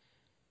this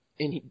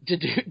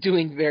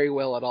doing very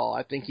well at all.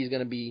 I think he's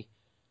going to be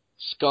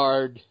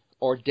scarred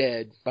or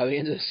dead by the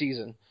end of the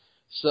season.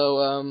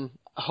 So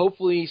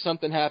hopefully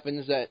something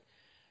happens that...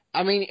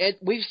 I mean,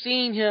 we've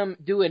seen him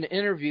do an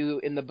interview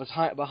in the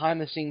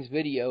behind-the-scenes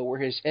video where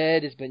his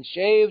head has been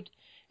shaved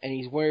and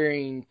he's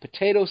wearing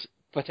potato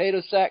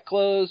sack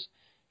clothes.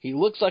 He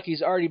looks like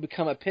he's already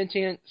become a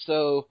penitent,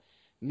 so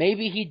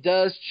maybe he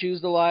does choose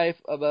the life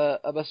of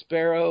a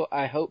sparrow.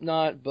 I hope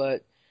not,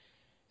 but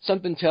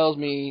something tells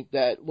me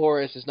that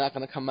Loras is not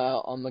going to come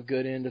out on the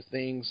good end of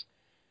things.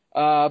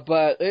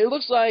 But it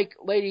looks like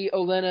Lady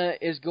Olenna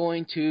is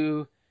going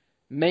to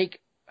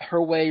make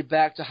her way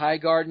back to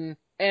Highgarden.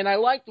 And I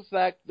like the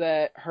fact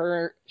that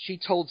she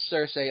told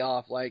Cersei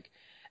off. Like,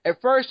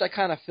 at first I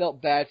kind of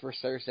felt bad for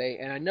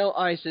Cersei, and I know,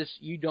 Isis,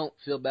 you don't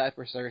feel bad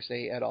for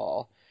Cersei at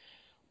all.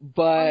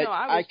 But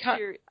I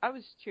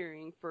was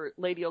cheering for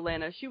Lady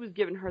Olenna. She was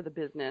giving her the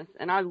business,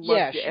 and I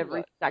loved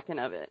every second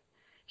of it.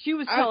 She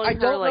was telling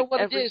her like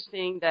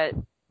everything that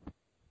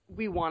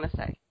we want to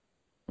say.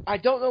 I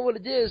don't know what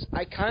it is.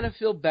 I kind of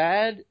feel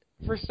bad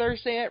for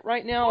Cersei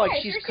right now. Yeah,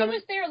 like she's Cersei coming.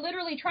 Was there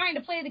literally trying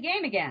to play the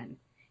game again.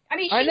 I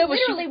mean, she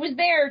literally was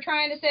there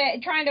trying to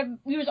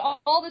use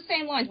all the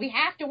same lines. We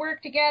have to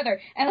work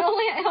together. And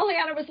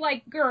Olenna was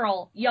like,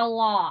 girl, you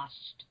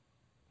lost.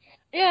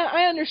 Yeah,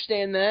 I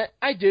understand that.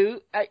 I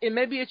do. And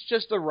maybe it's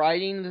just the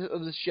writing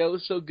of the show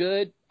is so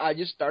good, I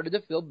just started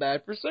to feel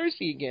bad for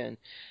Cersei again.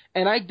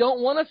 And I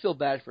don't want to feel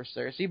bad for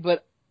Cersei,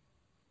 but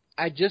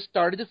I just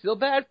started to feel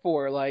bad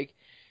for her. Like,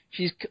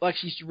 she's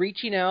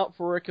reaching out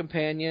for a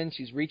companion.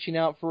 She's reaching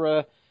out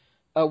for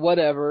a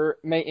whatever,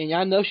 and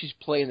I know she's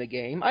playing the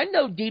game. I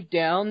know deep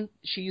down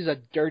she's a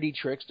dirty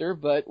trickster,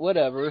 but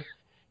whatever.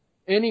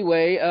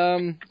 Anyway,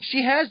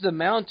 she has the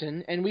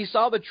mountain, and we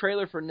saw the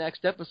trailer for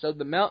next episode.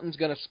 The mountain's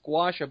going to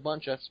squash a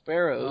bunch of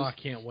sparrows. Oh, I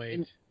can't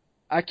wait.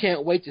 I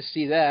can't wait to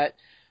see that.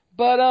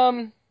 But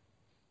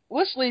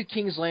let's leave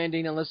King's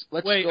Landing and let's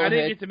wait. Go I didn't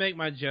ahead. get to make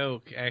my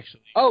joke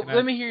actually. Oh,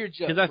 let me hear your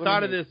joke. Because I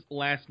thought of this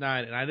last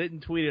night, and I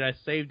didn't tweet it. I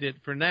saved it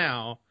for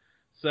now.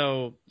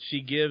 So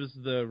she gives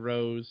the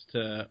rose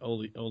to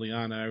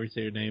Olenna, I always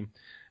say her name,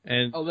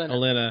 and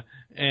Olenna.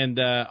 And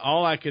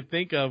all I could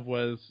think of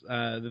was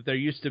that there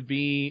used to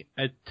be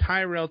a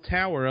Tyrell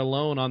Tower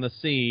alone on the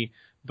sea,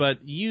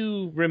 but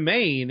you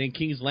remain in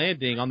King's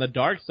Landing on the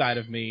dark side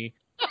of me.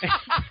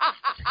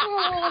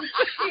 Oh,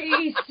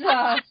 Jesus.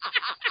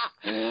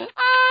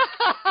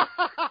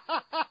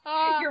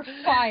 You're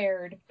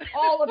fired.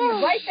 All of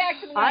you, right back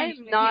to the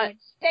line.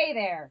 Stay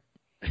there.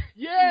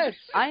 Yes,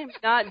 I am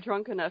not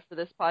drunk enough for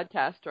this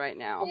podcast right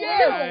now.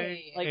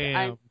 Yay!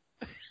 Like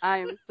I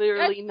am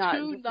clearly not.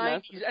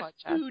 That's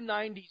two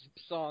 90s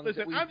songs.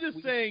 Listen, I'm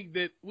just saying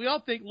that we all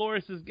think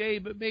Loris is gay,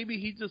 but maybe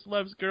he just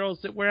loves girls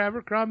that wear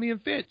Abercrombie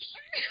and Fitch.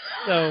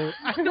 So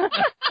I don't know.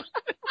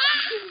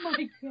 Oh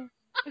my god.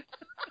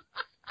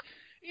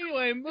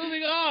 Anyway,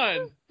 moving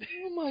on.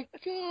 Oh my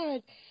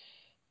god.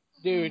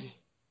 Dude,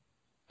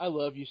 I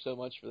love you so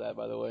much for that,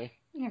 by the way.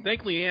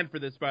 Thank Leanne for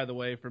this, by the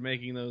way, for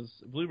making those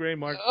blueberry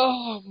marks.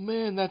 Oh,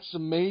 man, that's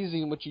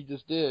amazing what you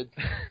just did.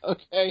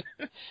 Okay.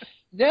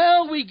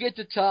 Now we get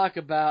to talk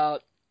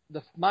about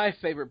my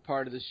favorite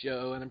part of the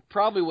show, and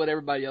probably what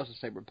everybody else's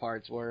favorite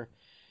parts were.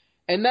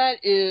 And that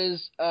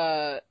is,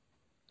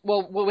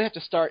 well, we have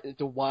to start at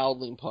the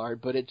wildling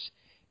part, but it's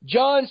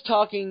Jon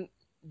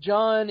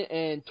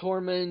and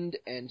Tormund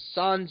and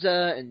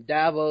Sansa and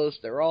Davos,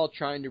 they're all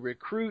trying to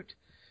recruit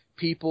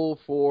people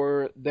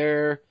for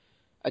their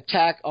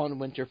attack on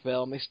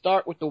Winterfell. And they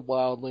start with the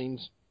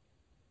wildlings.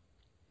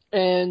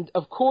 And,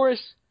 of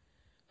course,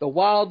 the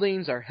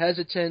wildlings are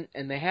hesitant,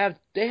 and they have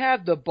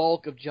the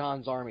bulk of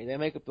Jon's army. They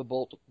make up the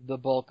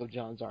bulk of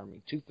Jon's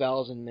army,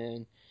 2,000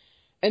 men.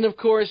 And, of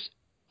course,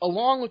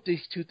 along with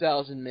these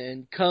 2,000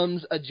 men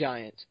comes a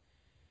giant.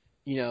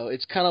 You know,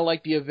 it's kind of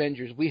like the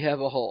Avengers. We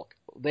have a Hulk.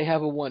 They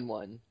have a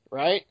 1-1,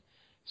 right?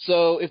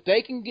 So if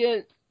they can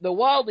get the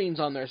wildlings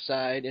on their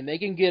side and they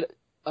can get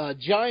a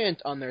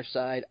giant on their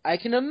side, I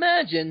can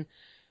imagine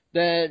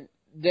that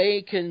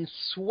they can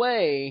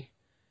sway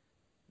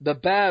the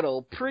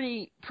battle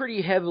pretty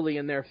heavily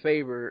in their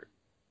favor.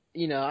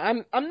 You know,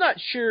 I'm not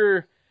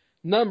sure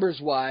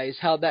numbers-wise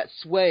how that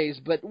sways,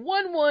 but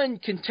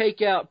 1-1 can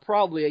take out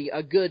probably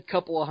a good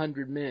couple of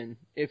hundred men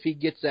if he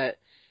gets a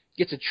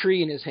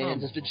tree in his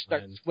hands and just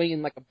starts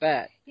swinging like a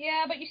bat.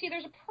 Yeah, but you see,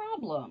 there's a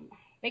problem.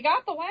 They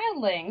got the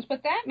wildlings,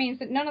 but that means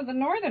that none of the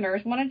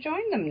Northerners want to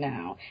join them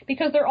now,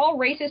 because they're all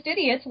racist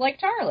idiots like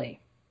Tarly.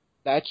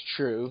 That's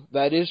true.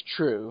 That is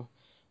true.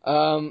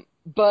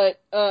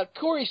 But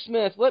Corey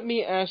Smith, let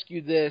me ask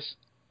you this.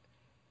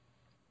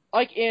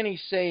 Like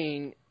Annie's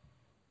saying,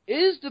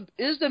 is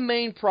the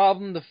main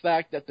problem the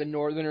fact that the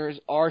Northerners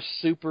are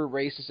super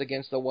racist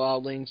against the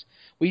wildlings?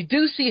 We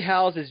do see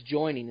houses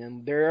joining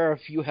them. There are a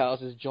few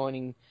houses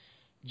joining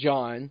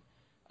Jon.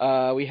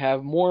 We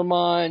have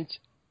Mormont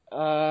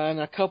and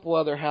a couple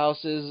other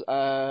houses.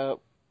 I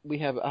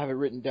have it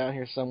written down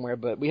here somewhere,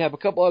 but we have a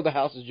couple other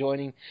houses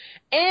joining.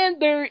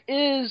 And there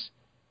is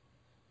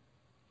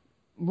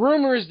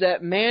rumors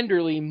that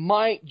Manderly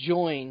might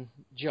join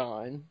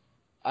Jon.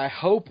 I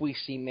hope we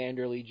see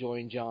Manderly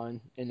join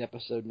Jon in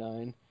episode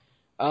 9.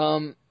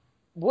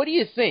 What do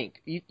you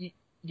think? Do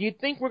you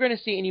think we're going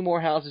to see any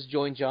more houses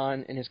join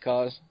Jon in his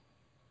cause?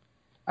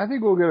 I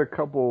think we'll get a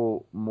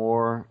couple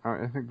more.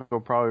 I think they'll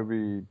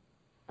probably be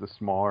the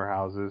smaller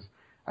houses.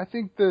 I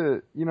think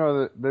there's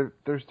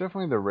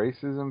definitely the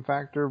racism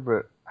factor,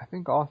 but I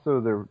think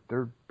also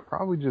they're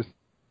probably just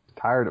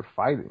tired of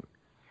fighting.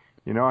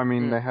 You know, I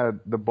mean, they had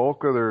the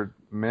bulk of their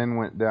men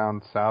went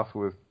down south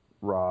with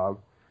Robb.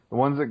 The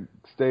ones that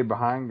stayed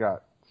behind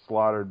got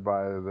slaughtered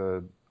by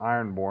the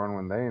Ironborn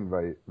when they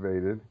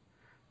invaded.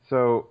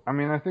 So, I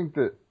mean, I think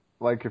that,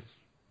 like, if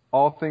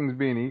all things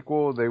being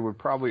equal, they would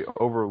probably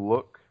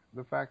overlook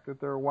the fact that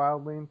they're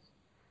wildlings.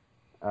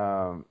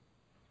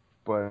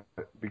 But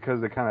because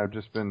they kind of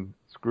just been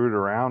screwed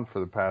around for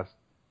the past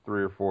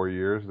 3 or 4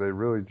 years, they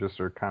really just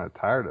are kind of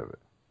tired of it.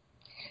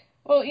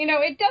 Well, you know,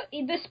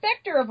 the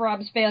specter of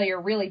Robb's failure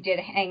really did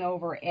hang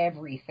over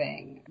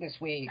everything this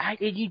week.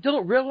 You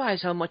don't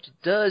realize how much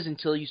it does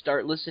until you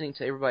start listening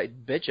to everybody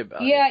bitch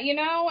about it. Yeah, you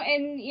know,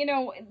 and, you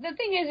know, the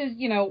thing is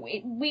you know,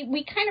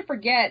 we kind of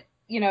forget,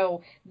 you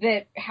know,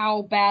 that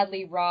how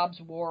badly Robb's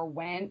war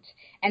went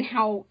and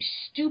how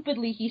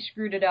stupidly he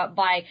screwed it up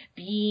by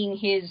being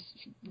his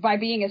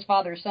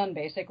father's son,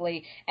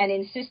 basically, and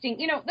insisting,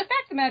 you know, the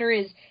fact of the matter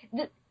is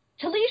that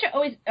Talisa,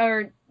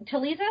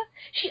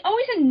 she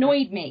always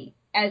annoyed me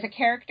as a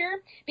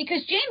character,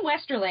 because Jane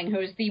Westerling,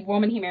 who's the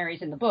woman he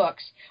marries in the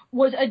books,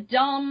 was a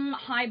dumb,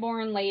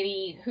 highborn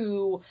lady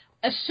who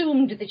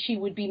assumed that she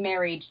would be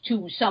married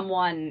to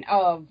someone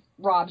of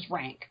Robb's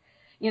rank,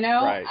 you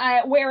know?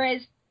 Right.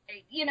 Whereas,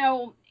 you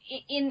know,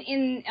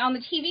 on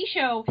the TV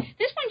show,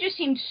 this one just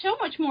seemed so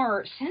much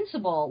more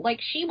sensible. Like,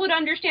 she would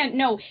understand,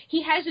 no,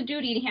 he has a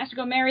duty and he has to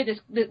go marry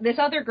this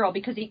other girl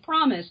because he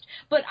promised,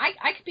 but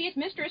I could be his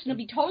mistress and it'd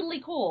be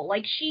totally cool.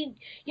 Like, she,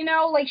 you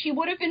know, like, she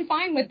would have been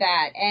fine with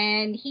that,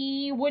 and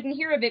he wouldn't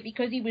hear of it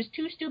because he was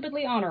too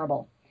stupidly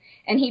honorable.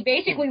 And he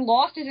basically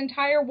lost his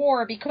entire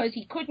war because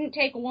he couldn't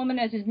take a woman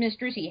as his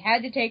mistress. He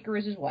had to take her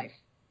as his wife.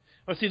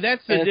 Well, see,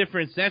 that's the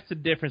difference. That's the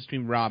difference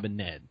between Robb and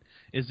Ned.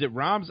 Is that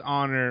Robb's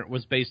honor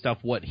was based off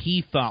what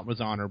he thought was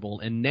honorable,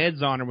 and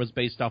Ned's honor was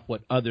based off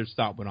what others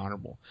thought was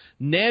honorable.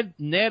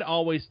 Ned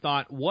always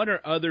thought, what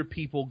are other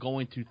people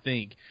going to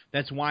think?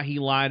 That's why he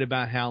lied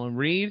about Howland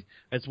Reed.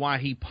 That's why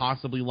he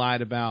possibly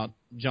lied about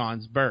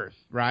Jon's birth,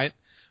 right?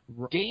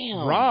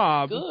 Damn,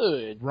 Robb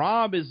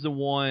is the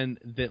one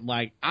that,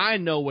 like, I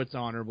know what's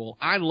honorable.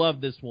 I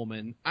love this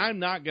woman. I'm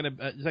not going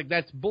to it's like,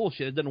 that's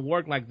bullshit. It doesn't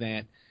work like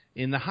that.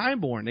 in the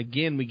Highborn.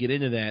 Again, we get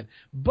into that.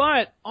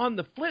 But on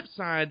the flip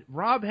side,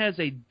 Robb has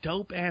a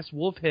dope-ass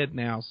wolf head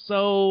now.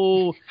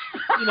 So,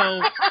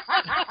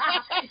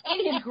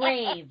 in his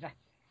grave.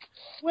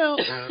 Well,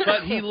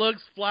 but he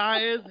looks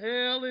fly as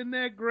hell in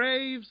that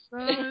grave,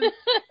 son.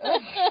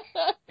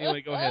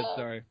 Anyway, go ahead.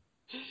 Sorry.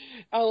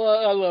 I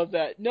love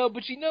that. No,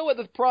 but you know what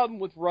the problem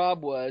with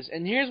Robb was,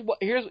 and here's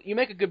you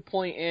make a good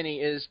point, Annie,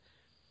 is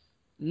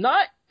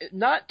not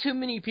too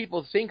many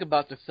people think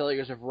about the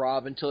failures of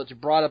Robb until it's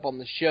brought up on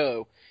the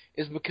show,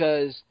 is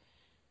because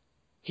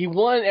he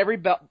won every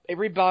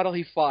battle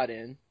he fought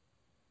in.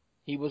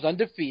 He was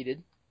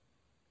undefeated.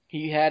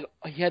 He had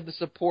the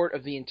support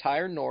of the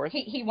entire North.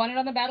 He won it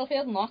on the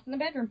battlefield and lost in the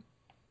bedroom.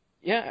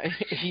 Yeah,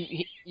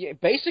 he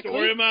basically.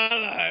 Story of my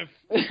life.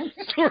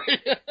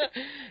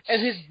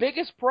 And his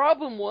biggest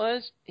problem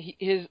was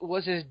his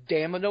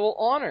damnable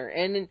honor.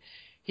 And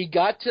he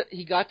got to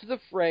the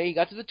fray. He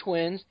got to the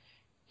twins.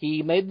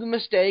 He made the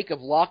mistake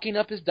of locking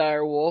up his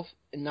direwolf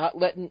and not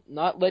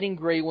letting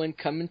Greywind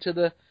come into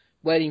the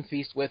wedding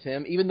feast with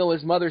him, even though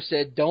his mother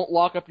said, "Don't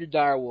lock up your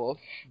direwolf.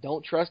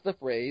 Don't trust the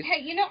phrase."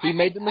 Hey,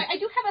 I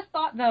do have a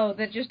thought though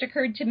that just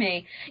occurred to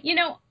me.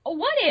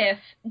 What if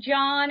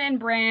Jon and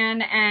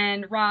Bran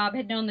and Robb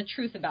had known the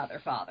truth about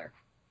their father,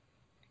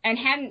 and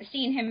hadn't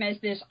seen him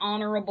as this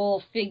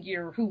honorable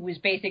figure who was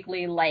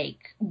basically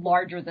like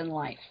larger than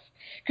life?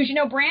 Because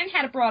Bran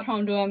had it brought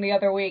home to him the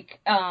other week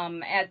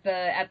at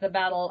the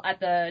battle at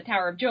the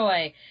Tower of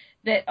Joy.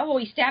 That,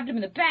 he stabbed him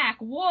in the back.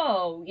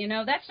 Whoa,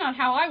 that's not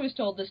how I was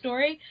told the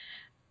story.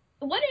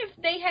 What if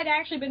they had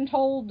actually been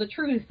told the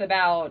truth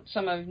about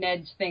some of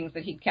Ned's things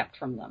that he'd kept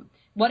from them?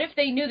 What if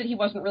they knew that he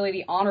wasn't really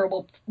the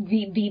honorable,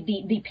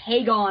 the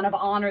pagan of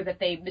honor that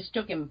they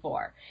mistook him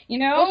for?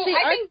 Well, see,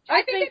 I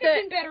think they'd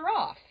have been better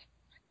off.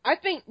 I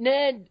think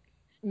Ned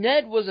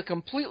was a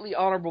completely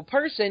honorable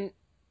person.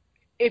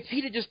 If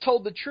he'd have just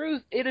told the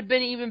truth, it'd have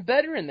been even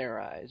better in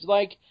their eyes.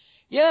 Like,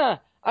 yeah,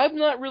 I'm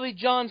not really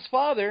Jon's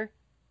father,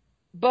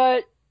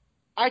 but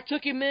I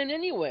took him in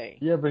anyway.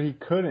 Yeah, but he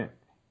couldn't.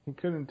 He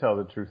couldn't tell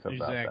the truth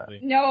about that.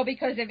 No,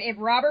 because if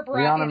Robert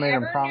Baratheon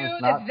ever knew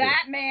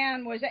that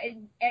man was...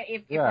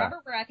 If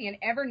Robert Baratheon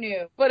ever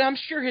knew... But I'm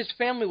sure his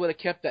family would have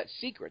kept that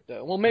secret,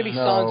 though. Well, maybe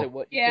Sansa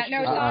would. Yeah, no,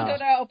 Sansa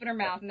would have opened her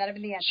mouth, and that would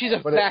have been the end. She's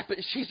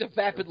a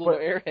vapid little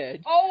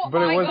airhead. Oh,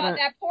 my God,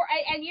 that poor...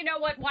 And you know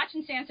what?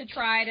 Watching Sansa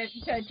try to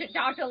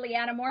talk to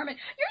Lyanna Mormont,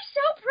 you're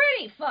so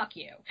pretty, fuck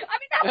you. I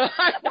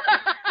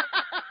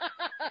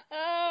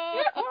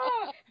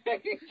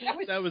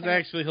mean, that was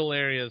actually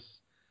hilarious.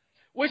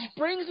 Which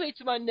brings me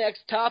to my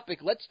next topic.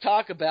 Let's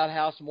talk about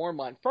House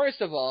Mormont.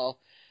 First of all,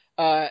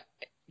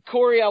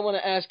 Corey, I want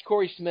to ask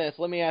Corey Smith.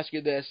 Let me ask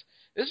you this.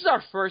 This is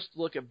our first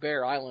look at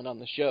Bear Island on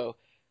the show.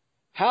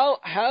 How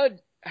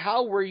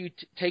were you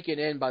taken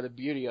in by the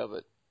beauty of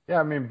it? Yeah,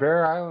 I mean,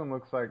 Bear Island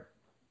looks like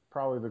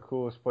probably the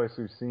coolest place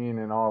we've seen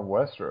in all of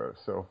Westeros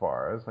so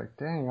far. I was like,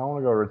 dang, I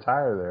want to go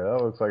retire there.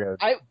 That looks like a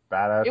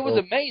badass. It was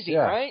amazing,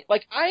 right?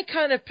 Like, I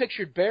kind of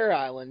pictured Bear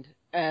Island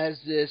as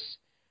this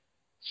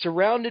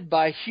surrounded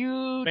by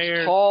huge,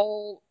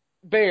 tall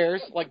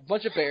bears, like a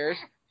bunch of bears,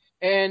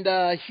 and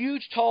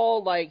huge,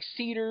 tall, like,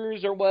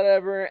 cedars or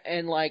whatever,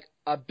 and, like,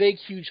 a big,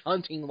 huge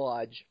hunting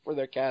lodge for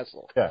their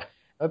castle. Yeah,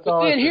 that's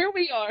all. And here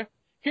we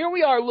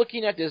are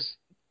looking at this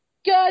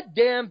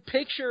goddamn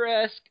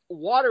picturesque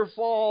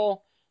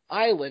waterfall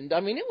island. I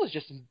mean, it was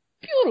just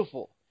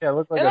beautiful. Yeah, it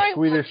looked like a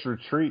Swedish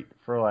retreat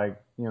for,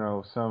 like,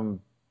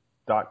 some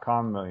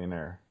 .com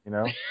millionaire,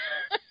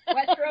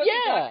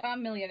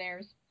 Westeros.com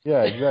millionaires.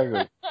 Yeah,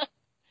 exactly.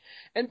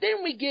 And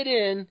then we get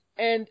in,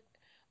 and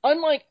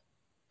unlike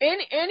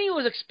Annie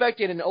was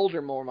expecting an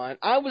older Mormont,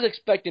 I was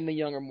expecting the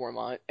younger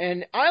Mormont,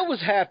 and I was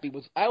happy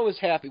with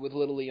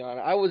little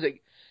Lyanna. I was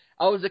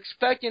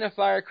expecting a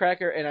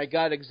firecracker, and I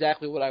got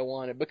exactly what I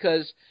wanted,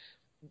 because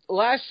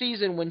last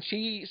season when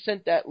she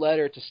sent that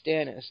letter to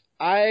Stannis,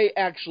 I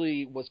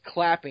actually was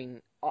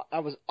clapping. I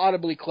was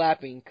audibly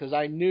clapping because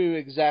I knew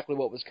exactly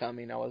what was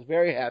coming. I was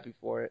very happy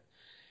for it.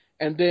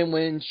 And then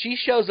when she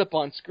shows up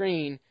on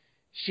screen,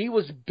 she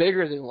was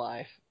bigger than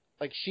life.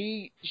 Like,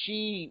 she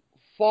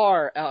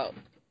far out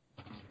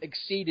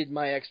exceeded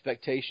my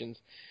expectations.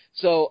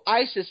 So,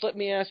 Isis, let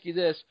me ask you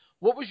this.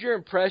 What was your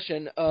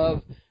impression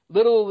of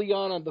little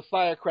Lyanna the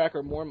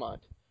Firecracker Mormont?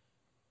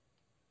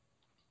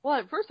 Well,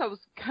 at first I was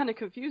kind of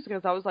confused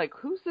because I was like,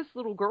 who's this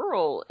little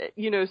girl,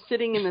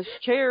 sitting in this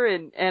chair?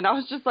 And I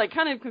was just like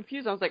kind of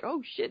confused. I was like,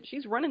 oh, shit,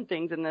 she's running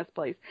things in this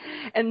place.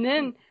 And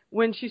then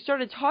when she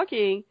started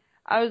talking,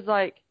 I was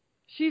like,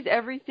 she's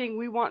everything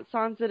we want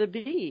Sansa to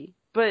be,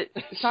 but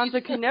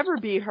Sansa could never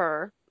be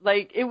her.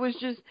 Like, she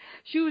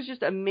was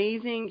just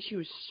amazing. She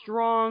was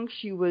strong.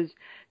 She was,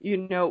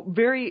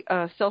 very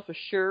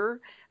self-assured.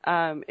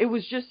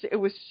 It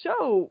was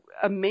so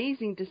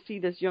amazing to see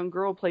this young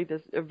girl play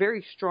a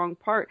very strong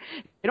part.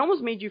 It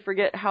almost made you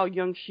forget how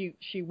young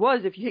she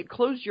was. If you had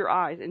closed your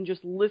eyes and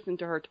just listened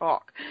to her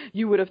talk,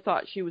 you would have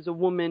thought she was a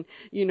woman,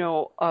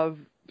 of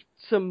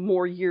some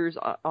more years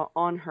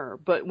on her.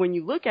 But when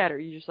you look at her,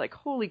 you're just like,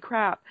 holy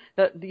crap,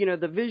 that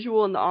the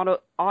visual and the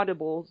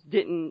audibles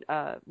didn't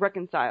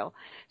reconcile.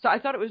 So I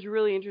thought it was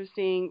really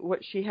interesting what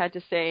she had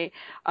to say.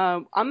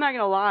 I'm not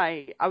gonna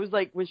lie, I was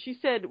like, when she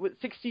said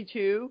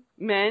 62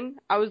 men,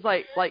 I was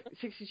like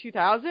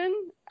 62,000.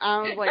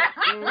 I was like,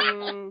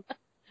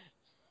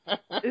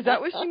 is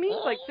that what she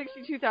means? Like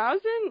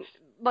 62,000?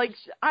 Like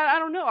I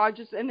don't know.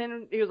 And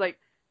then it was like,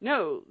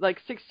 no, like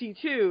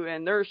 62,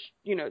 and they're,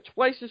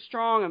 twice as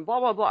strong, and blah,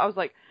 blah, blah. I was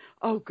like,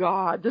 oh,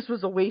 God, this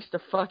was a waste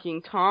of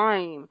fucking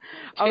time.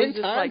 10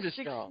 times as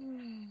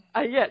strong.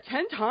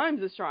 10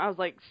 times as strong. I was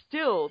like,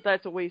 still,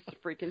 that's a waste of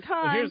freaking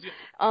time.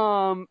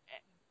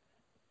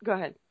 Go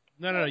ahead.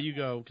 No, you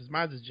go, because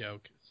mine's a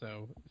joke,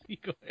 so you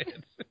go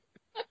ahead.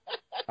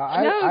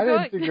 I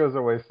didn't think it was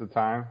a waste of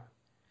time.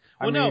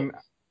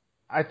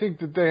 I think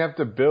that they have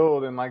to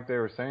build, and like they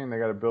were saying, they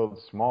got to build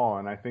small,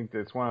 and I think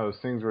that it's one of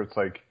those things where it's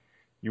like,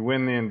 you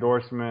win the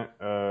endorsement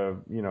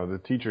of,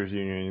 the teachers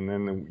union,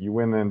 and then you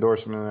win the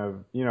endorsement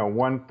of,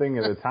 one thing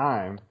at a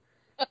time.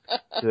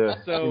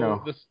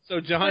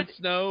 So Jon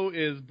Snow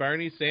is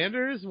Bernie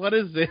Sanders? What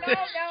is this? No,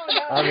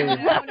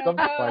 something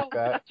like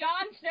that.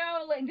 Jon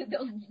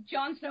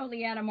Snow,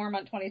 Lyanna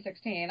Mormont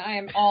 2016. I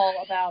am all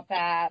about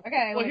that.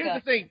 Okay. Well, here's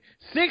the thing.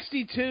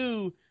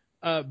 62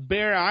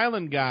 Bear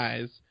Island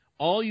guys.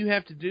 All you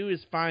have to do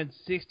is find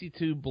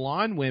 62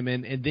 blonde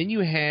women, and then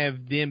you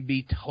have them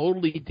be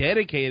totally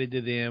dedicated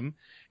to them,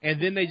 and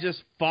then they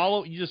just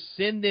follow. You just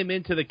send them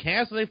into the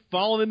castle. They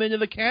follow them into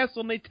the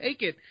castle, and they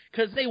take it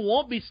because they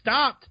won't be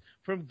stopped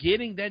from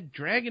getting that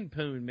dragon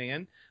poon,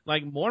 man.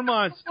 Like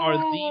Mormonts are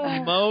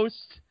the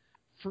most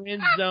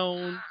friend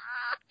zoned.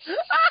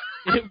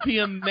 It'd be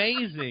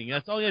amazing.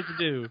 That's all you have to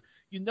do.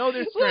 You know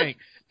their strengths.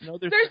 There's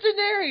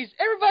Daenerys.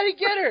 Everybody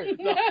get her.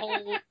 The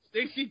whole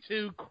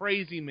 62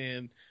 crazy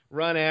men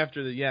run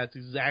after the. Yeah, it's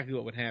exactly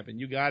what would happen.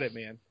 You got it,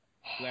 man.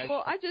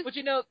 Well, that's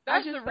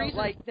the reason.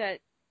 Like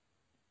that.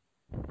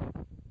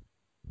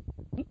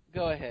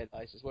 Go ahead,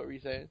 Isis. What were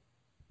you saying?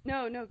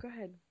 No, go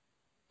ahead.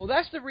 Well,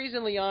 that's the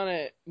reason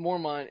Lyanna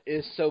Mormont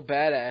is so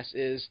badass.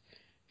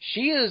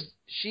 She's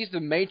the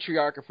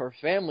matriarch of her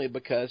family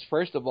because,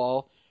 first of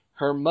all,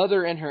 her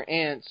mother and her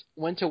aunts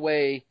went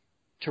away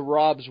to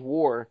Robb's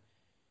war,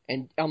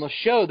 and on the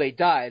show they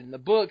died. In the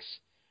books,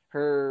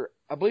 I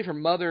believe her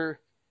mother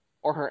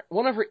or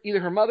either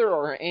her mother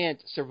or her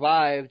aunt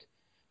survived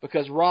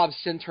because Robb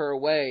sent her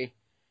away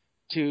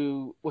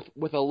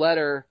with a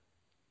letter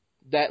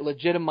that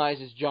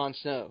legitimizes Jon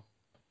Snow.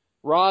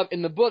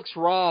 In the books,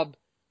 Robb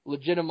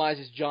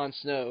legitimizes Jon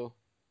Snow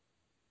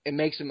and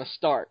makes him a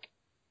Stark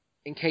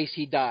in case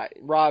he died.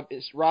 Robb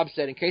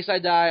said, in case I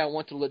die, I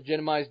want to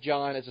legitimize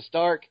Jon as a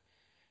Stark,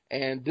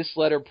 and this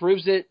letter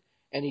proves it,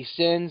 and he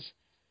sends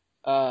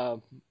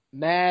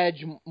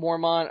Madge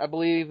Mormont, I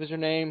believe is her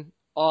name,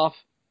 off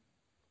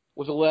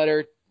with a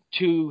letter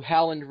to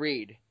Howland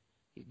Reed.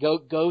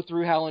 Go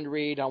through Howland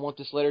Reed. I want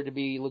this letter to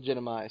be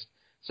legitimized.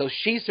 So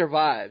she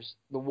survives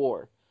the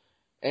war,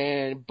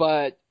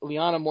 but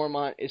Lyanna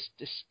Mormont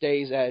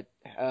stays at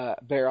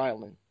Bear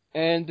Island.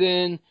 And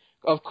then,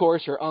 of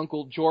course, her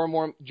uncle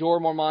Jorah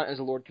Mormont is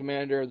the Lord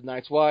Commander of the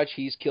Night's Watch.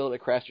 He's killed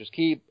at Craster's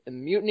Keep in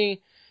the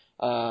mutiny.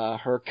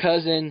 Her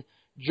cousin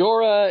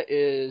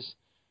Jorah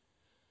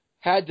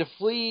had to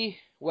flee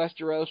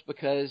Westeros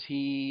because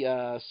he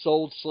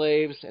sold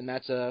slaves, and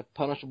that's a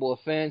punishable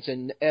offense,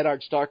 and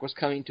Eddard Stark was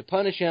coming to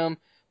punish him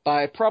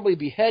by probably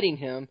beheading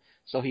him,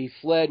 so he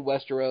fled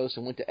Westeros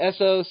and went to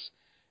Essos.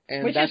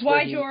 And which is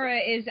why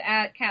Jorah is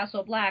at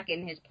Castle Black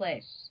in his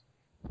place.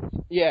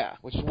 Yeah,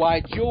 which is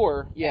why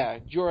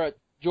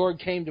Jorah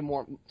came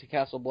to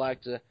Castle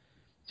Black to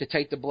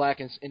take the Black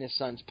in his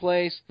son's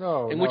place.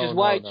 Which is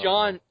why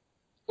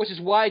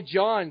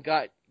Jon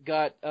got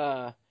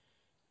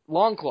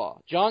Longclaw.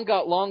 Jon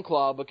got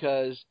Longclaw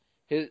because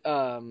it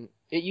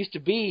used to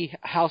be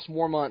House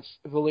Mormont's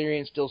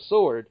Valyrian steel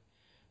sword,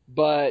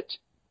 but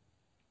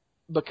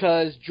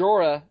because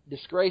Jorah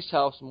disgraced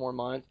House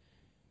Mormont,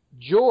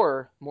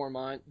 Jorah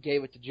Mormont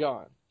gave it to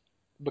Jon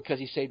because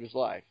he saved his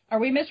life. Are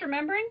we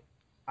misremembering?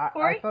 I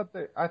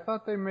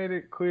thought they made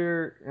it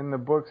clear in the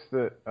books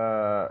that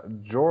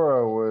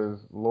Jorah was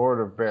Lord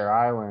of Bear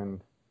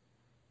Island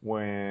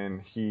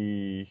when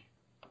he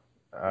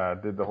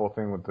did the whole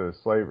thing with the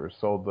slavers,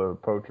 sold the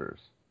poachers.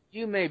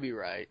 You may be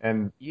right.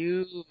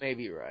 You may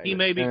be right. He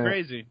may be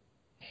crazy.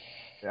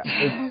 Yeah,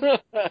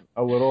 it's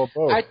a little of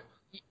both.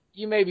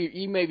 You may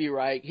be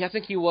right. I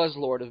think he was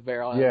Lord of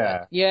Bear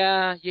Island.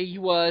 Yeah, he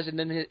was, and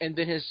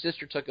then his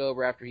sister took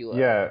over after he left.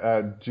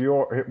 Yeah,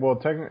 well,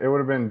 technically, it would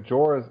have been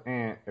Jorah's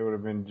aunt. It would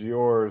have been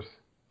Gior's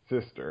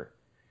sister.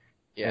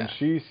 Yeah,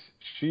 and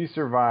she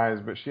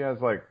survives, but she has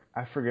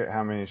I forget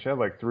how many. She had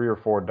 3 or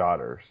 4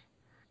 daughters.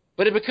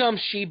 But it becomes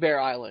She-Bear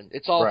Island.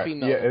 It's all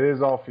female. Yeah, it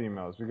is all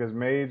females because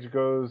Mage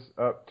goes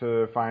up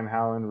to find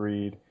Howland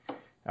Reed.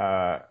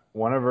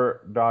 One of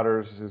her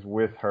daughters is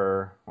with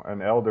her,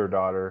 an elder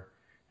daughter,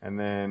 and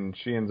then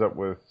she ends up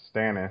with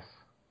Stannis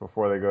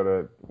before they go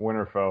to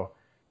Winterfell.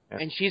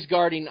 And she's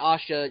guarding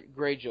Asha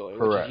Greyjoy, which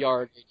Correct. is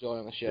Yara Greyjoy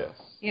on the show.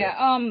 Yes.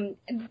 Yeah,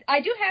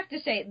 I do have to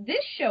say,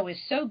 this show is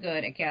so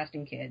good at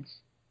casting kids.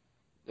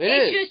 It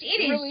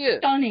It really is is.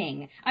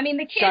 stunning. I mean,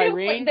 the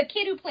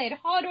kid who played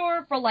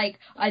Hodor for like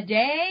a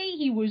day,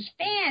 he was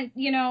when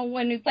he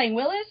was playing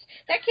Willis,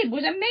 that kid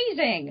was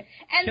amazing.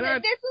 And this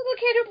little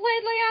kid who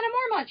played Lyanna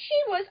Mormont, she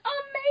was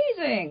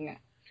amazing.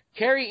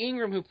 Carrie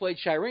Ingram, who played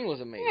Shireen,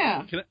 was amazing.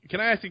 Yeah. Can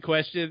I ask a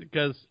question?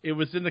 Because it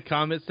was in the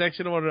comment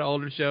section of one of the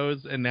older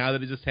shows, and now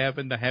that it just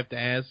happened, I have to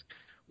ask.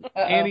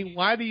 Annie,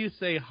 why do you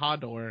say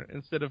Hodor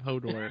instead of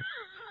Hodor?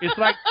 It's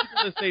like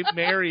people that say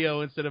Mario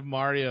instead of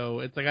Mario.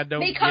 It's like I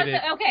don't get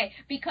it.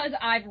 Because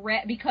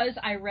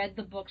I read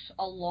the books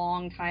a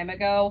long time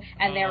ago,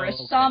 and there are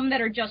some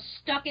that are just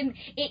stuck in.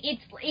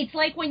 It's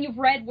like when you've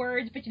read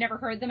words but you never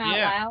heard them out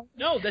loud.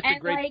 No, that's a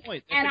great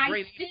point. That's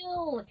I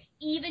still,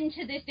 even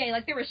to this day,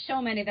 like there were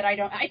so many that I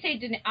don't.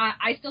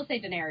 I still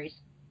say Daenerys.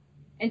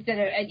 Instead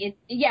of,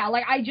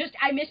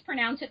 I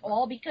mispronounce it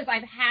all because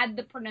I've had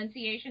the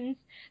pronunciations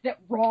that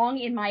wrong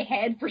in my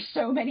head for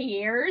so many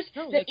years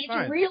that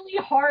it's really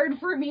hard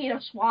for me to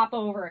swap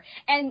over.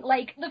 And,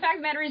 like, the fact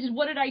of the matter is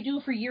what did I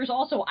do for years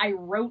also? I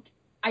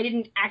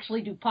didn't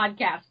actually do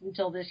podcasts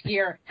until this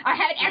year. I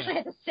had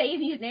had to say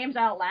these names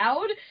out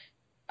loud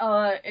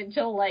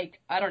until, like,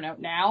 I don't know,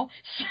 now.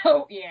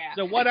 So, yeah.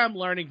 So what I'm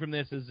learning from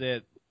this is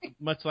that,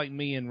 much like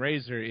me and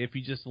Razor, if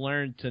you just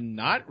learn to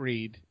not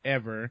read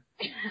ever,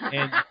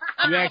 and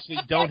you actually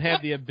don't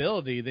have the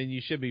ability, then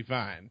you should be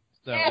fine.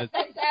 So yes,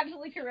 that's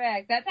absolutely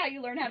correct. That's how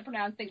you learn how to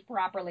pronounce things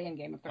properly in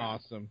Game of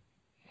Thrones. Awesome.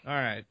 All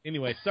right.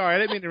 Anyway, sorry, I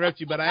didn't mean to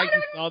interrupt you, but I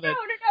actually saw that.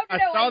 I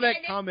saw that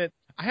comment.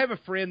 I have a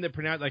friend that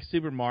pronounced like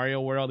Super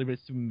Mario World,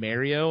 it's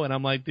Mario, and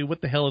I'm like, dude,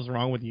 what the hell is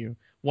wrong with you?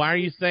 Why are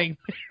you saying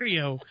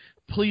Mario?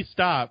 Please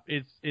stop.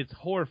 It's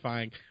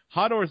horrifying.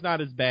 Hodor's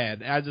not as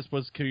bad. I just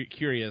was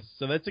curious.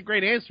 So that's a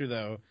great answer,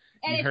 though.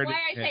 And it's why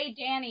I say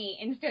Dany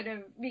instead of,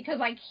 because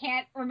I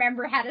can't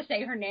remember how to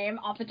say her name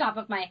off the top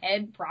of my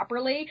head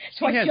properly,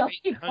 so I just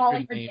keep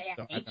calling her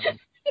Dany.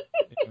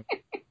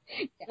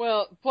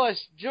 Well, plus,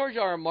 George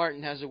R. R.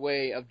 Martin has a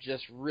way of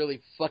just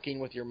really fucking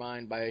with your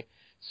mind by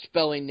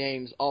spelling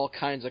names all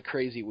kinds of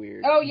crazy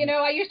weird. Oh,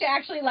 I used to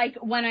actually, like,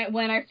 when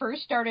I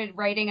first started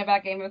writing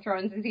about Game of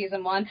Thrones in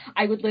season 1,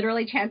 I would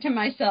literally chant to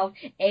myself,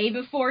 A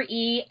before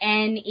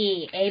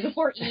E-N-E, A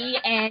before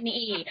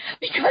E-N-E,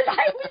 because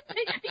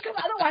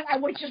otherwise I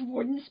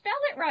wouldn't spell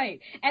it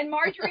right. And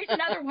Marjorie's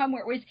another one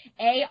where it was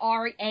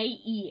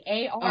A-R-A-E,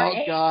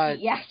 A-R-A-E. Oh, God.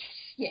 Yes.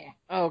 Yeah.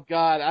 Oh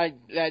God,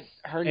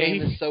 her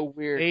name is so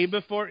weird. A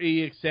before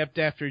E, except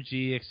after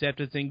G, except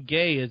it's in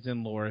gay as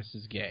in Loras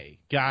is gay.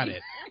 Got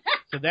it.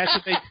 So that's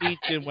what they teach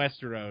in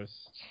Westeros.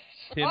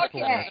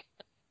 Okay.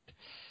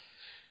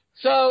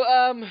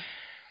 So,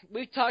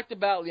 we've talked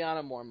about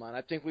Lyanna Mormont.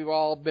 I think we've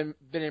all been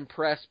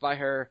impressed by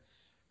her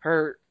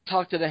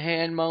talk to the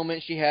hand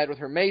moment she had with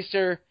her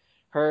maester,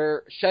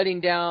 her shutting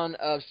down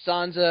of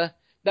Sansa.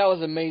 That was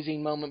an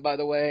amazing moment, by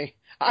the way.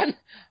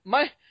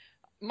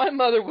 My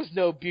mother was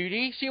no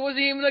beauty. She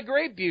wasn't even a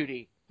great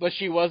beauty, but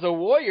she was a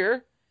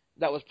warrior.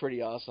 That was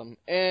pretty awesome.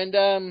 And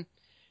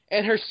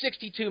her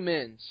 62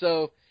 men.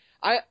 So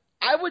I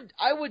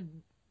would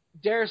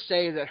dare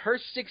say that her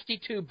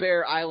 62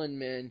 Bear Island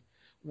men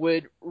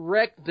would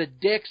wreck the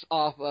dicks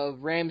off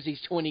of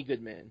Ramsay's 20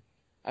 good men.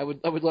 I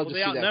would love to see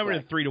that. They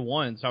outnumbered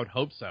 3-1, so I would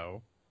hope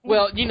so.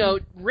 Well,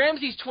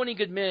 Ramsay's 20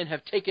 good men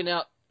have taken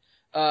out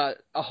a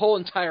whole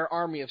entire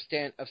army of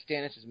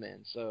Stannis'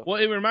 men. So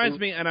it reminds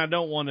me, and I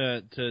don't want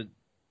to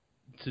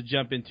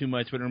jump in too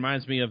much, but it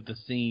reminds me of the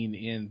scene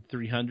in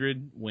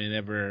 300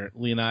 whenever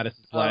Leonidas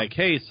is like,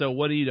 "Hey, so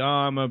what do you? Oh,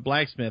 I'm a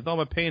blacksmith. Oh, I'm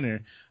a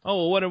painter.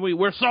 Oh, what are we?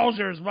 We're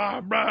soldiers.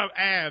 Blah, blah,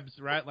 abs,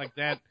 right? Like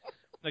that."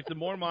 Like the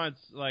Mormonts,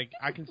 like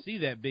I can see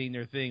that being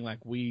their thing. Like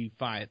we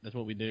fight. That's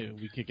what we do.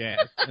 We kick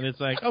ass, and it's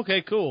like,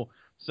 okay, cool.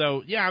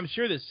 So yeah, I'm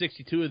sure that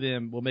 62 of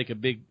them will make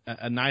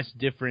a nice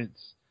difference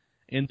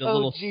in the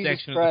little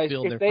section of the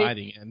field they're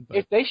fighting in.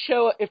 But.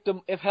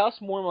 If House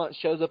Mormont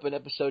shows up in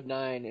episode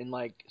 9 in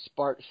like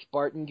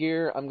Spartan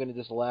gear, I'm gonna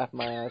just laugh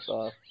my ass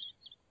off.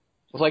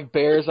 With like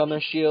bears on their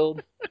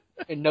shield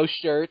and no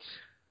shirts.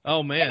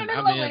 Oh man, in the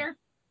middle of winter.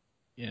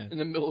 Yeah. In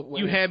the middle of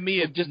winter. You have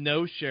me at just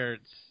no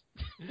shirts.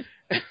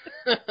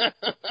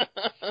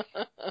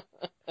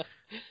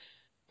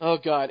 Oh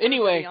God.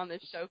 Anyway, on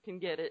this show can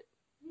get it.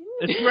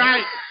 That's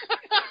right.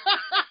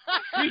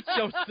 Treat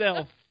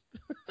yourself.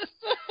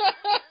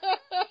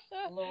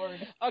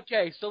 Lord.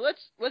 Okay, so let's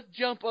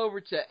jump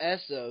over to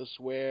Essos,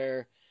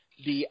 where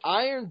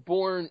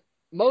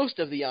most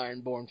of the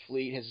Ironborn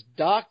fleet has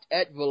docked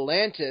at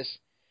Volantis,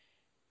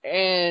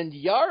 and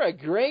Yara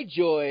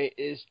Greyjoy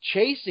is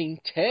chasing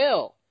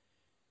Tell.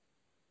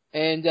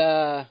 And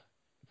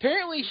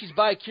apparently she's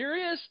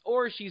bi-curious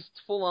or she's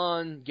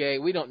full-on gay.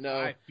 We don't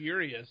know.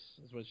 Bi-furious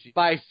is what she.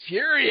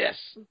 Bi-furious.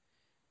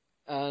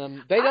 I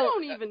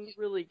don't even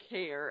really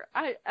care.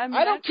 I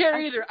don't care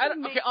either.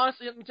 Okay,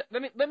 honestly,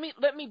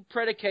 let me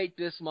predicate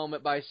this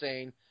moment by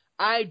saying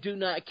I do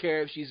not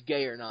care if she's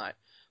gay or not.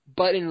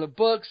 But in the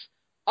books,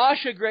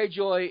 Asha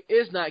Greyjoy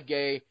is not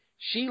gay.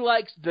 She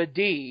likes the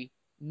D,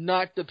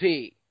 not the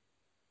P.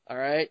 All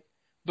right?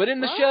 But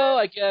in the show,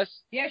 I guess...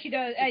 Yeah, she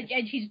does.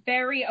 And she's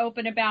very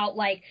open about,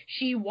 like,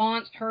 she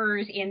wants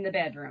hers in the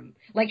bedroom.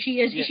 Like,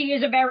 she's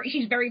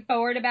very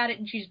forward about it,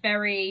 and she's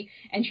very,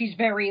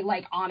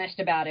 like, honest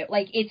about it.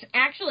 Like, it's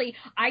actually,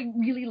 I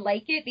really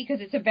like it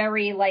because it's a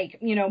very, like,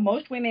 you know,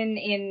 most women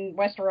in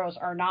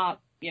Westeros are not,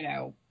 you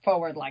know,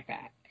 forward like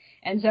that.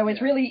 And so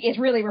it's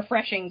really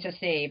refreshing to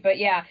see. But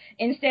yeah,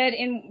 instead,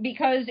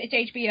 because it's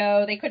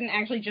HBO, they couldn't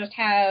actually just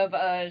have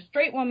a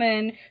straight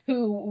woman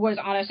who was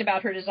honest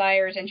about her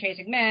desires and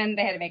chasing men.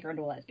 They had to make her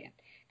into a lesbian.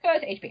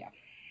 Because HBO.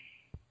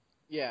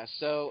 Yeah,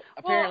 so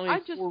apparently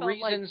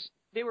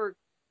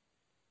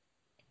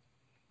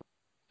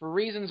for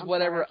reasons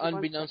whatever,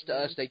 unbeknownst to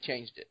us, they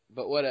changed it.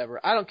 But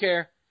whatever. I don't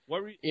care. I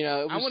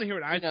want to hear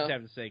what Isis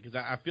has to say, because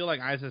I feel like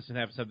Isis would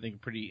have something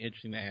pretty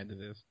interesting to add to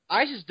this.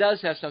 Isis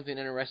does have something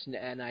interesting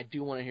to add, and I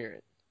do want to hear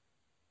it.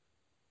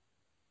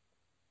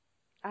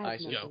 I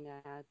have nothing to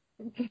add.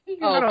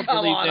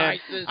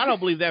 I don't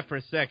believe that for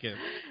a second.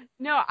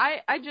 No,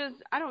 I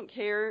don't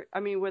care.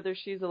 I mean, whether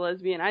she's a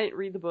lesbian, I didn't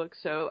read the book,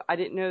 so I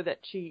didn't know that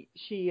she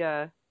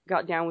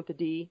got down with the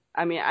D.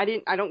 I mean,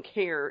 I don't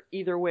care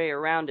either way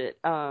around it.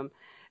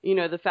 You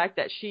know, the fact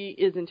that she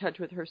is in touch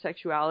with her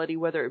sexuality,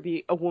 whether it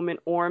be a woman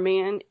or a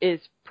man,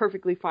 is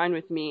perfectly fine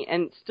with me.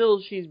 And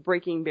still, she's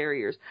breaking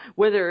barriers,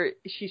 whether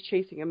she's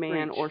chasing a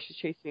man or she's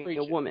chasing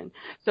a woman.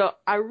 So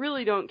I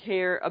really don't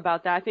care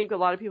about that. I think a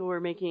lot of people were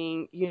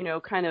making, you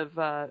know, kind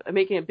of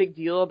making a big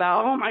deal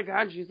about, oh my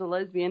God, she's a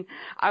lesbian.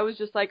 I was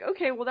just like,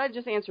 okay, well, that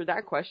just answered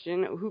that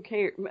question. Who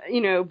cares?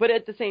 You know, but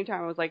at the same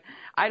time, I was like,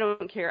 I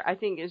don't care. I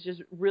think it's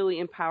just really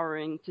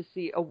empowering to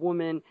see a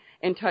woman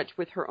in touch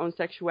with her own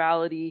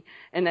sexuality,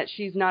 and that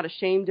she's not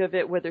ashamed of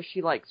it, whether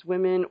she likes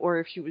women or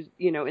if she was,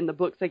 you know, in the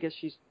books, I guess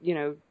she's, you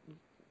know,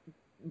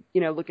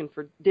 looking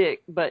for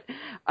dick. But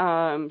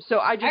so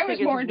I just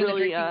think more it's into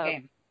really the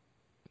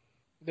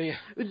game.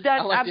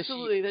 That's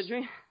absolutely the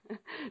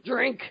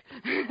drink,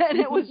 and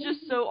it was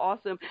just so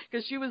awesome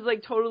because she was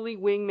like totally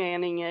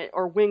wingmanning it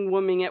or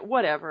wingwomaning it,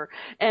 whatever,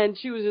 and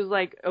she was just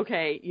like,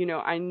 okay, you know,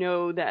 I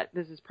know that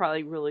this is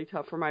probably really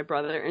tough for my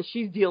brother, and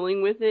she's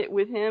dealing with it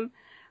with him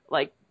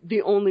like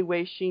the only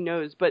way she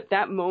knows. But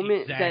that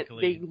moment that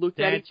they looked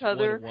at each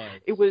other,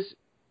 it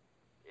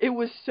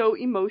was so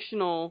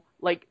emotional.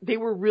 Like, they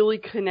were really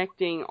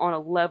connecting on a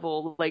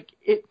level, like,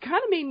 it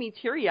kind of made me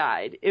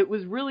teary-eyed. It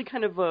was really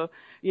kind of a,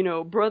 you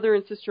know, brother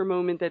and sister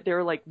moment that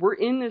they're like, we're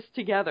in this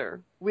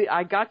together.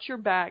 I got your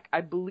back.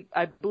 I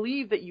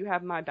believe that you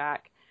have my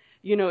back.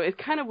 You know, it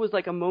kind of was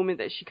like a moment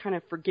that she kind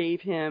of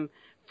forgave him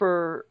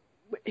for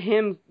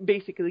him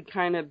basically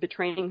kind of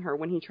betraying her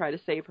when he tried to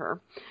save her.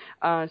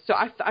 So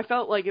I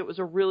felt like it was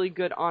a really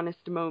good, honest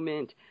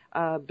moment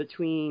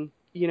between,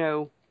 you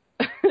know,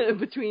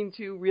 between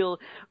two real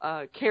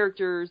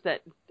characters,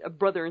 that a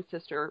brother and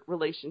sister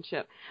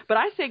relationship. But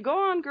I say,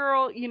 go on,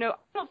 girl. You know,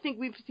 I don't think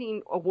we've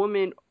seen a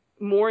woman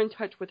more in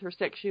touch with her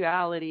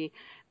sexuality.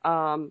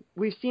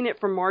 We've seen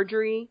it from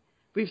Marjorie.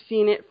 We've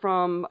seen it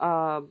from,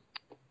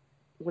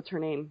 what's her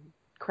name?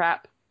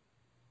 Crap.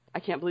 I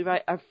can't believe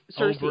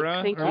Cersei.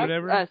 Oberyn, thank or you.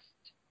 whatever.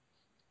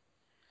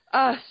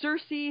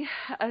 Cersei,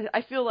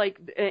 I feel like,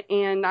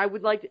 and I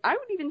would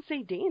even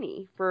say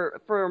Dany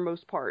for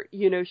most part.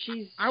 You know,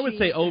 I would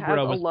say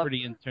Oberyn was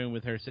pretty in tune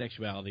with her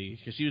sexuality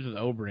because she was with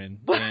Oberyn,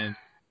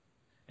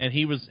 and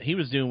he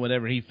was doing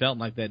whatever he felt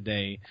like that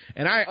day.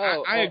 And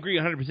I agree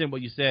 100%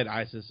 what you said,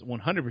 Isis,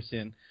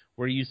 100%,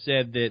 where you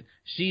said that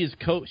she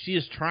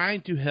is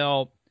trying to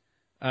help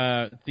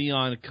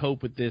Theon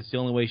cope with this the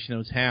only way she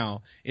knows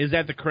how. Is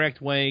that the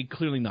correct way?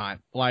 Clearly not.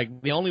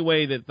 Like, the only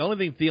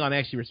thing Theon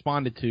actually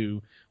responded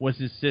to was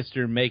his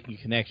sister making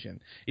a connection.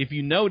 If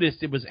you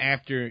noticed, it was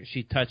after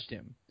she touched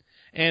him.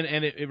 And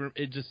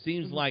it just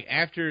seems like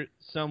after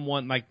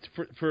someone, like,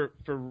 for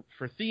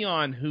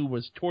Theon, who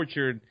was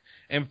tortured,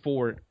 and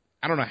for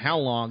I don't know how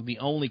long, the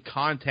only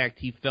contact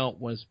he felt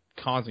was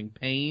causing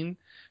pain,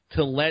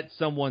 to let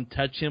someone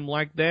touch him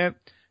like that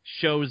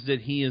shows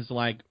that he is,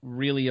 like,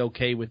 really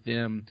okay with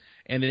them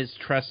and is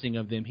trusting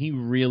of them. He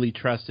really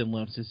trusts and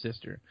loves his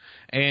sister.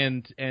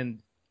 And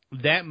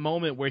that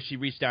moment where she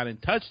reached out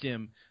and touched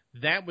him,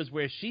 that was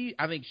where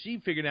I think she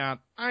figured out,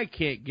 I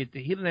can't get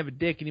he doesn't have a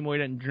dick anymore, he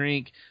doesn't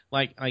drink,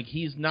 like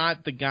he's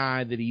not the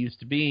guy that he used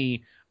to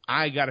be.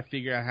 I got to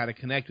figure out how to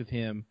connect with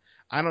him.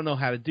 I don't know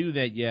how to do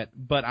that yet,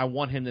 but I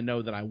want him to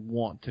know that I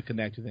want to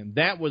connect with him.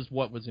 That was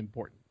what was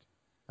important,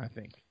 I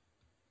think.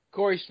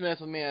 Corey Smith,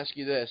 let me ask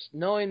you this.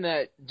 Knowing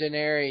that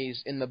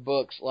Daenerys in the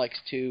books likes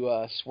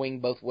to swing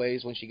both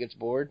ways when she gets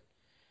bored,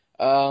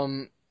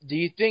 do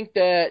you think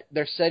that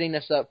they're setting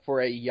us up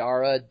for a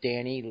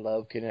Yara-Dany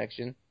love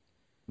connection?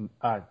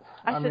 I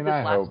said mean, this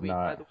I last hope week,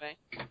 not. by the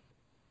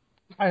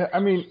way. I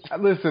mean,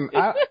 listen,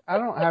 I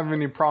don't have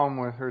any problem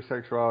with her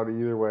sexuality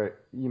either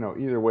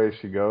way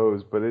she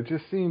goes, but it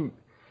just seems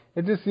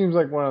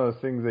like one of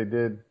those things they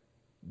did,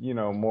 you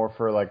know, more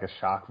for like a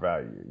shock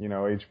value, you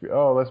know,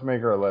 HBO, let's make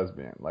her a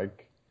lesbian.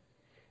 Like,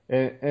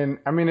 and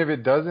I mean, if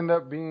it does end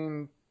up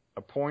being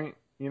a point,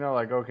 you know,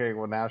 like, okay,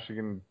 well now she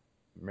can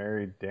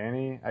married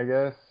Danny, I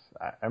guess.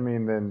 I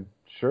mean, then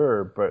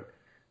sure, but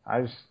I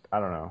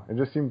don't know. It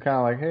just seemed kind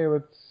of like, hey,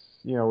 let's,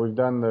 we've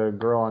done the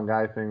girl on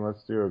guy thing.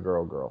 Let's do a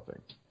girl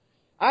thing.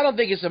 I don't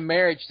think it's a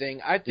marriage thing.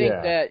 I think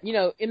that,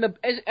 in the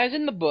as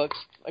in the books,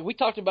 like we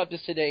talked about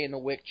this today in the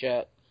Wick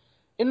chat.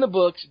 In the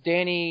books,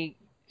 Danny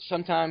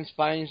sometimes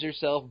finds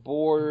herself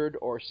bored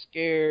or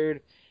scared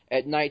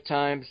at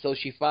nighttime, so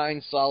she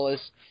finds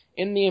solace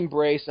in the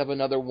embrace of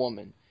another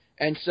woman.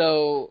 And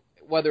so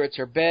whether it's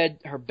her bed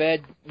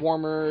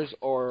warmers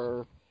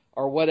or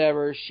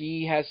whatever,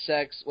 she has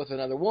sex with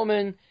another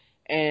woman.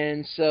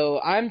 And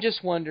so I'm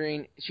just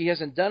wondering, she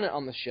hasn't done it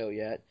on the show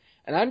yet,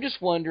 and I'm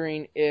just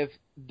wondering if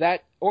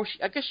that,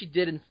 I guess she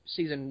did in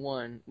season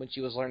 1 when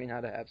she was learning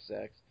how to have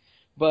sex.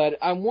 But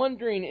I'm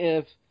wondering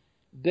if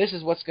this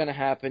is what's going to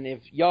happen,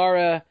 if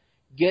Yara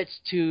gets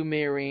to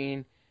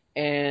Meereen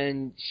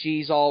and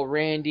she's all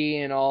randy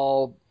and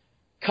all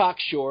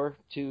cocksure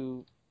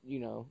to,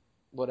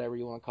 whatever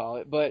you want to call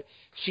it. But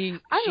she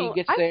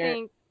gets there.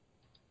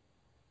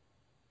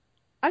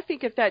 I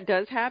think if that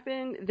does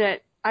happen,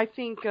 that I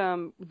think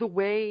the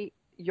way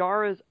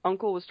Yara's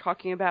uncle was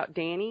talking about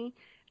Danny,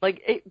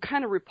 like, it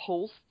kind of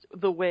repulsed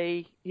the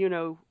way,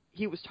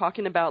 he was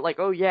talking about, like,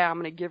 oh yeah, I'm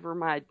going to give her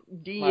my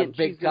D and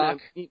big she's going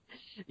to,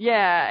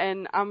 yeah,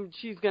 and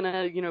she's going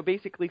to,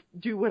 basically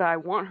do what I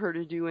want her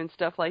to do and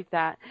stuff like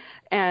that.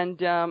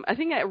 And I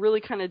think that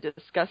really kind of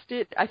discussed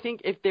it. I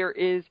think if there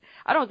is,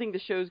 I don't think the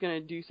show's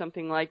going to do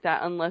something like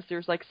that unless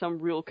there's like some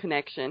real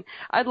connection.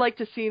 I'd like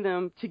to see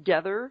them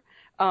together,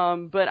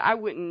 but I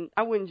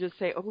wouldn't just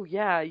say, oh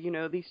yeah,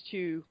 these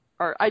two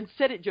are. I'd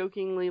said it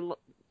jokingly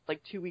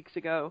like 2 weeks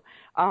ago,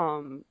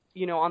 on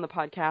the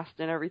podcast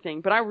and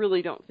everything. But I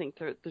really don't think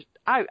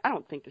I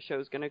don't think the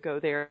show's going to go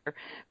there.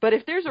 But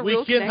if there's a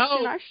real connection,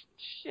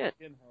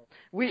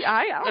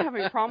 I don't have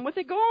any problem with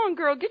it. Go on,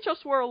 girl, get your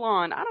swirl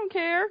on. I don't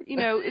care.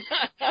 It's,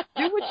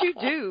 do what you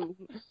do.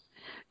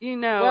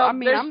 Well, I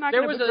mean, I'm not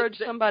going to begrudge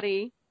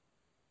somebody.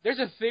 There's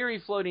a theory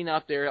floating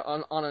out there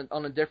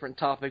on a different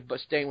topic,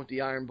 but staying with the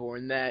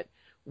Ironborn, that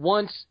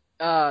once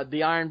the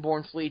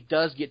Ironborn fleet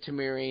does get to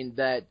Meereen,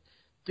 that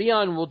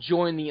Theon will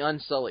join the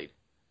Unsullied.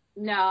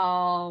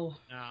 No.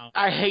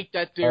 I hate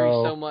that theory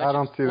so much. I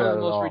don't see that at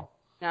all.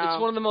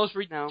 It's one of the most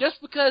just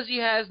because he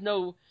has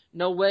no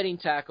wedding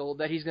tackle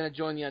that he's going to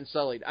join the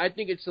Unsullied. I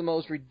think it's the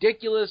most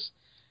ridiculous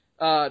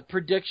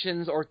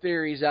predictions or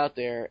theories out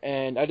there,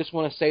 and I just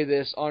want to say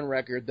this on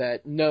record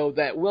that no,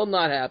 that will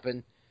not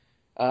happen.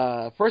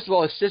 First of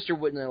all, his sister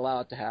wouldn't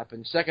allow it to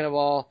happen. Second of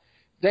all,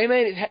 they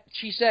made it.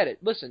 She said it.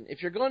 Listen,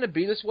 if you're going to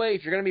be this way,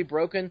 if you're going to be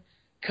broken,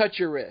 cut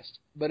your wrist.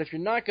 But if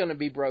you're not going to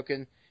be broken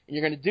and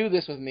you're going to do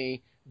this with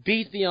me,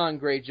 be Theon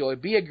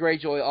Greyjoy. Be a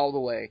Greyjoy all the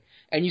way.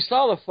 And you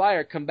saw the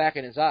fire come back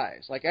in his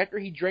eyes. Like, after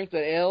he drank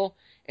that ale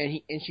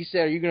and she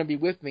said, are you going to be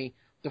with me?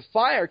 The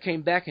fire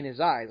came back in his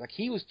eyes. Like,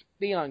 he was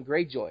Theon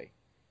Greyjoy.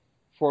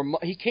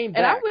 He came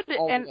back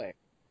all the way.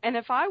 And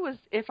if I was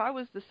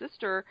the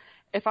sister,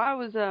 if I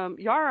was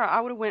Yara,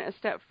 I would have went a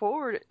step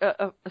forward,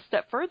 a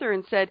step further,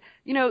 and said,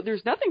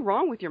 there's nothing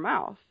wrong with your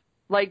mouth.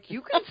 Like,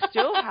 you can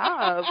still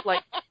have,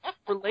 like,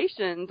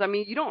 relations. I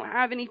mean, you don't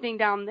have anything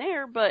down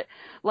there, but,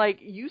 like,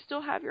 you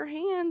still have your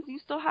hands. You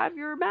still have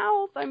your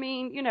mouth. I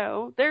mean,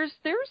 there's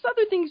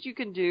other things you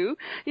can do.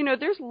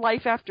 There's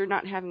life after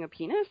not having a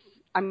penis.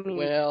 I mean,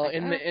 well,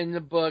 in the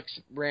books,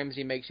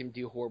 Ramsay makes him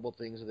do horrible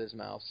things with his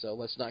mouth, so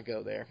let's not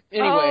go there.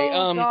 Anyway,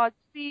 God,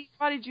 see,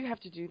 why did you have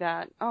to do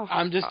that? Oh,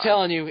 I'm just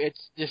telling you,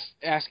 it's just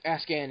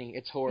ask Annie.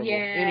 It's horrible. Yeah,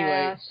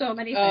 anyway, so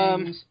many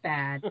things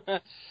bad.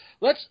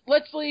 Let's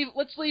leave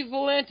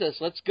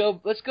Volantis. Let's go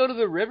to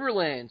the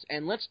Riverlands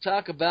and let's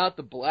talk about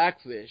the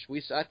Blackfish.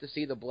 We got to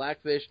see the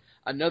Blackfish.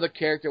 Another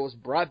character was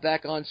brought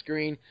back on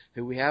screen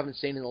who we haven't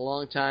seen in a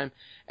long time.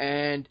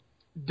 And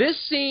this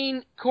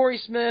scene, Corey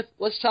Smith,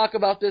 let's talk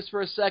about this for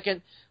a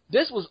second.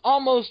 This was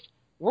almost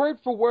word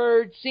for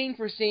word, scene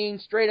for scene,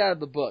 straight out of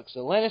the books.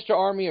 The Lannister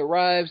army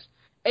arrives,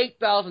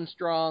 8,000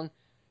 strong,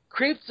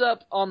 creeps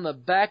up on the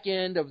back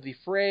end of the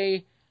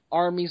Frey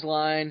army's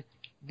line,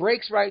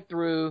 breaks right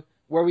through,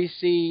 where we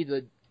see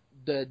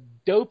the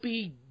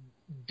dopey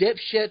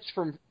dipshits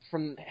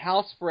from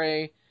House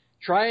Frey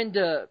trying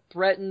to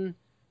threaten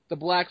the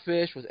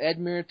Blackfish with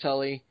Edmure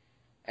Tully,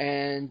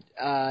 and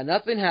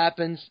nothing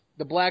happens.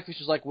 The Blackfish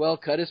is like, well,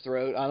 cut his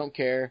throat, I don't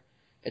care.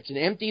 It's an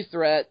empty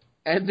threat.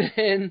 And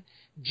then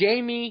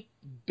Jaime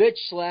bitch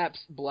slaps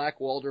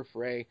Black Walder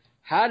Frey.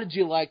 How did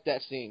you like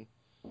that scene?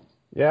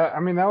 Yeah, I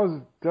mean, that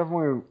was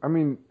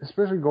definitely,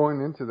 especially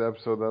going into the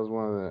episode, that was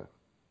one of the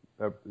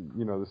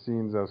the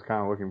scenes I was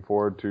kind of looking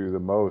forward to the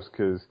most,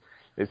 because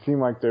it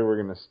seemed like they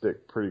were going to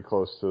stick pretty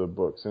close to the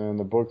books. And in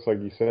the books, like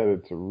you said,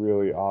 it's a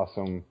really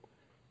awesome,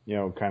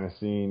 kind of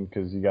scene,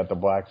 because you got the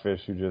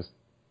Blackfish who just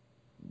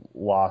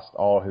lost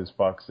all his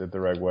fucks at the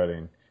Red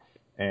Wedding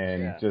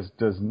and just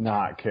does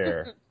not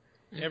care.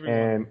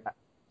 Everyone.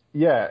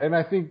 And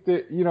I think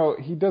that,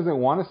 he doesn't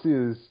want to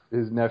see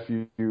his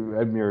nephew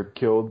Edmure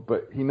killed,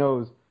 but he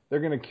knows they're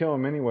going to kill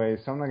him anyway,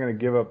 so I'm not going to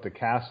give up the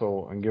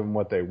castle and give them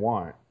what they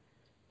want.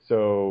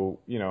 So,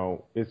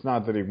 it's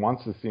not that he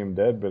wants to see him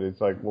dead, but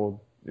it's like,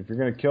 well, if you're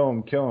going to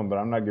kill him, but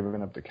I'm not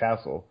giving up the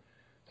castle.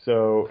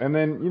 So, and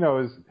then,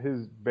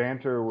 his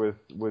banter with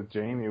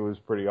Jaime was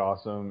pretty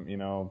awesome.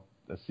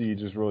 The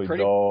siege is really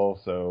dull,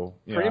 so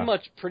yeah.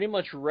 Pretty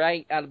much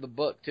right out of the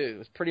book too. It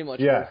was pretty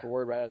much word for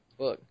word right out of the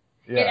book.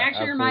 Yeah, it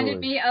actually reminded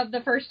me of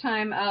the first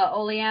time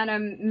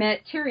Olenna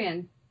met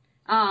Tyrion.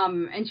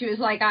 And she was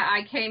like,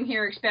 I came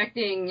here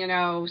expecting,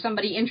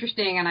 somebody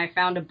interesting, and I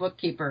found a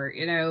bookkeeper.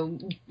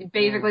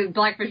 Basically,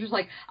 Blackfish was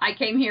like, I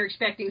came here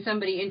expecting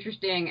somebody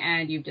interesting,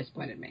 and you've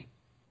disappointed me.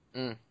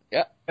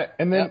 Yep.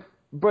 And then,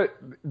 but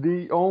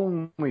the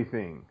only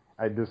thing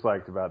I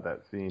disliked about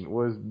that scene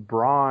was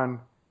Bronn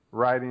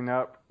riding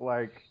up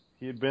like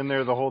he had been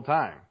there the whole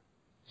time.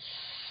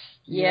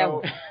 Yeah.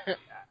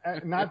 I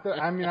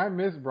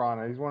miss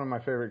Bronn. He's one of my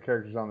favorite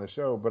characters on the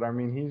show, but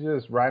he's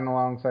just riding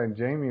alongside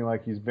Jaime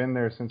like he's been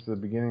there since the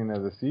beginning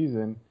of the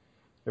season.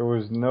 There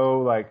was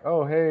no like,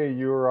 oh, hey,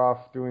 you were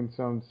off doing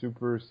some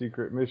super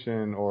secret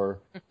mission or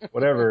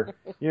whatever.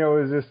 It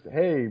was just,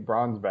 hey,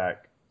 Bronn's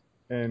back.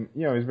 And,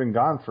 he's been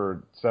gone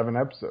for 7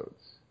 episodes.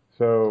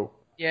 So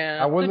yeah.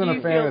 I wasn't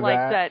a fan of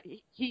that.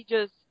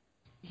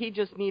 He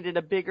just needed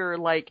a bigger,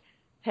 like,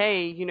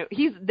 hey,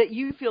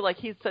 you feel like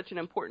he's such an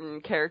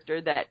important character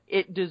that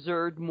it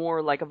deserved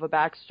more like of a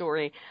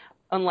backstory,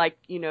 unlike,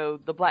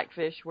 the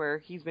Blackfish where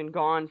he's been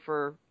gone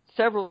for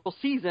several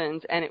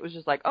seasons and it was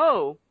just like,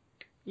 oh,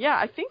 yeah,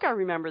 I think I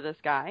remember this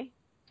guy.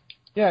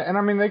 Yeah,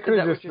 and they could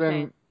have just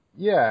been,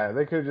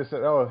 they could have just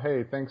said, oh,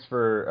 hey, thanks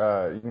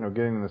for,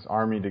 getting this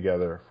army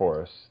together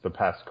for us the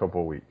past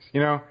couple of weeks.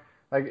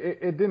 Like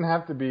it didn't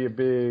have to be a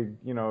big,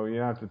 you don't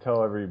have to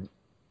tell every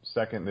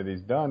second that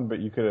he's done, but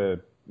you could have,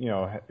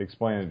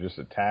 explained it just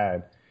a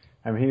tad.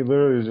 He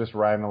literally was just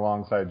riding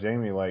alongside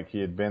Jaime like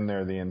he had been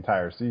there the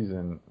entire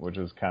season, which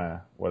was kind of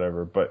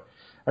whatever. But,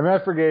 I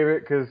forgave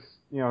it because,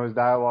 his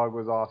dialogue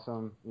was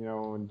awesome.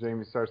 When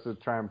Jaime starts to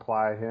try and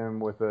ply him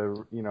with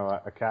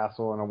a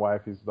castle and a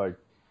wife, he's like,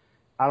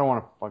 I don't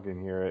want to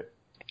fucking hear it.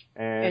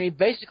 And he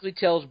basically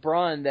tells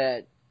Bronn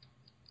that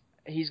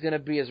he's going to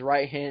be his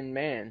right-hand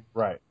man.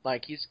 Right.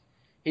 Like, he's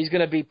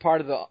going to be part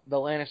of the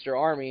Lannister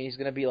army. He's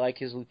going to be like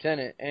his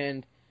lieutenant.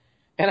 And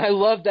I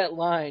love that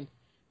line.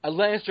 A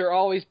Lannister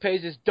always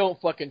pays his don't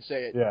fucking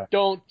say it. Yeah.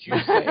 Don't you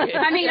say it.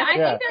 I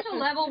think there's a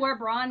level where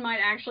Bronn might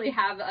actually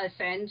have a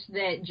sense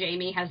that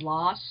Jaime has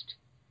lost.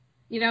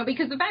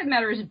 Because the fact of the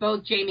matter is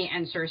both Jaime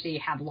and Cersei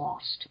have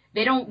lost.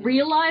 They don't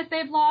realize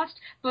they've lost,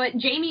 but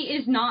Jaime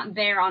is not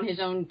there on his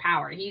own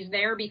power. He's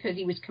there because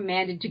he was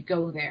commanded to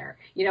go there.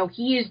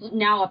 He is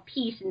now a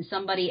piece in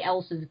somebody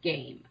else's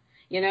game.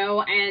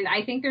 And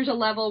I think there's a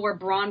level where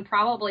Bronn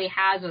probably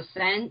has a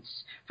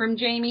sense from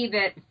Jaime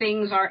that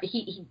things are,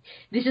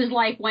 this is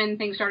like when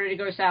things started to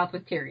go south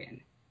with Tyrion.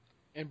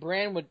 And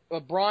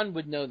Bronn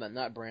would know that,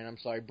 not Bran, I'm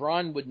sorry.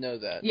 Bronn would know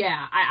that.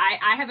 Yeah,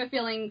 I have a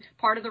feeling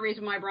part of the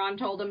reason why Bronn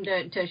told him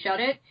to shut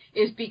it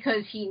is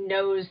because he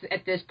knows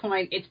at this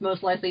point it's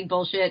most likely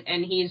bullshit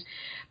and he's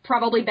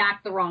probably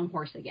backed the wrong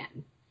horse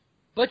again.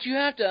 But you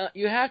have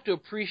to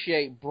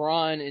appreciate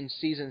Bronn in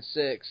season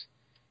 6.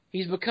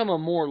 He's become a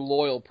more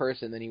loyal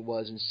person than he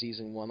was in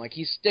season 1. Like,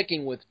 he's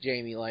sticking with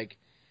Jaime.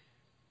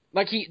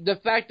 The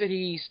fact that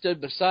he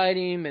stood beside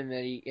him and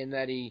that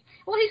he.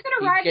 Well, he's going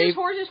to ride his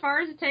horse as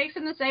far as it takes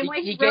in the same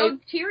way he rode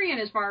Tyrion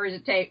as far as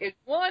it takes.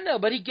 Well, I know,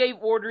 but he gave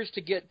orders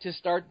to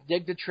start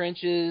dig the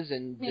trenches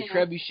and the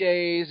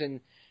trebuchets and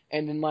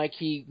then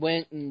he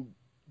went and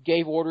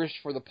gave orders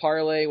for the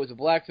parlay with the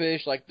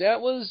Blackfish.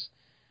 That was.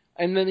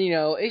 And then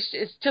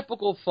it's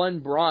typical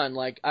fun Bronn.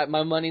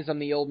 My money's on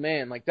the old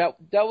man. That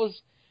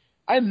was.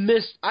 I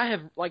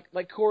have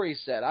like Corey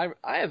said,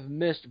 I have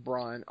missed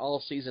Bronn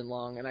all season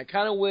long, and I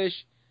kind of wish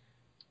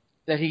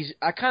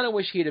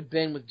he'd have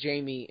been with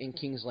Jaime in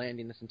King's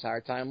Landing this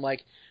entire time.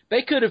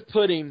 They could have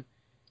put him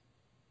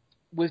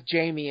with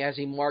Jaime as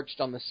he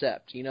marched on the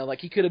Sept.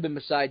 He could have been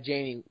beside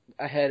Jaime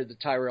ahead of the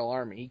Tyrell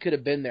army. He could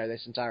have been there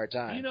this entire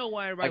time. You know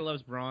why everybody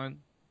loves Bronn?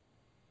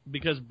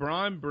 Because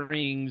Bronn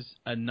brings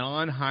a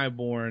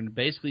non-highborn,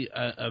 basically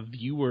a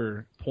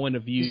viewer point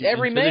of view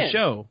into the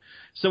show.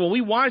 So when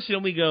we watch it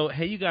and we go,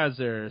 hey, you guys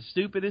are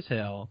stupid as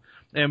hell,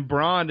 and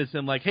Bronn is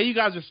him like, hey, you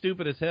guys are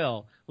stupid as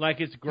hell.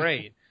 It's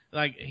great.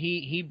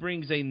 He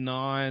brings a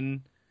I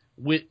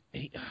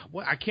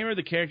can't remember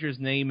the character's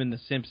name in The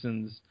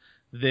Simpsons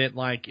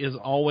that is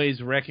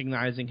always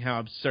recognizing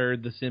how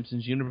absurd the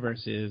Simpsons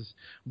universe is.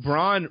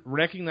 Bronn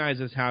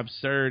recognizes how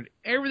absurd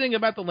everything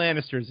about the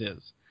Lannisters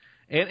is.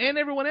 And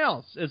everyone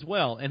else as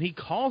well, and he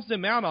calls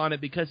them out on it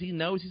because he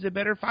knows he's a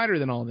better fighter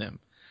than all of them,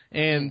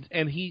 and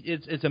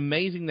it's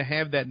amazing to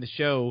have that in the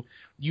show.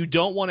 You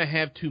don't want to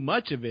have too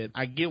much of it.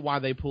 I get why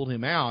they pulled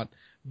him out,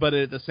 but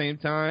at the same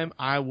time,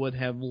 I would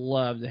have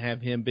loved to have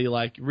him be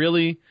like,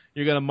 really,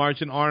 you're going to march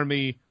an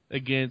army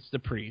against the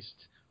priest?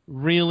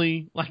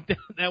 Really?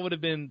 That would have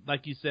been,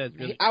 like you said.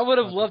 Really I would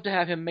have loved to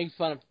have him make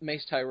fun of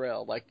Mace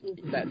Tyrell,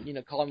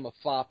 that, call him a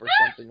fop or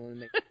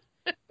something.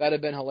 That'd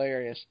have been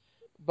hilarious.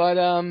 But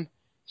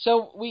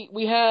So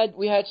we had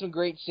some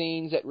great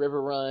scenes at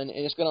River Run,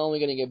 and it's only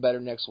going to get better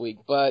next week.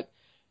 But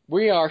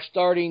we are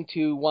starting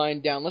to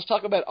wind down. Let's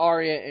talk about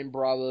Arya and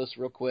Braavos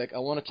real quick. I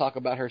want to talk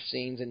about her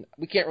scenes, and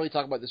we can't really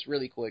talk about this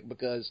really quick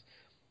because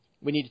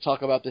we need to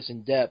talk about this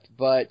in depth.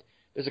 But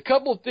there's a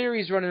couple of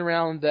theories running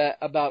around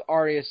about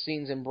Arya's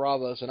scenes in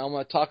Braavos, and I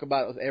want to talk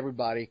about it with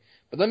everybody.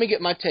 But let me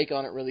get my take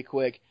on it really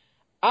quick.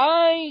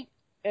 I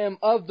am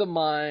of the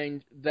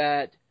mind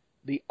that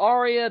the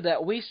Arya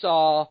that we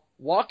saw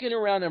walking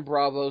around in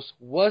Braavos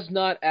was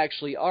not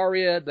actually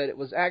Arya, that it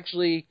was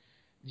actually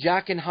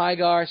Jaqen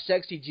H'ghar,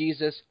 Sexy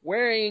Jesus,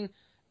 wearing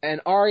an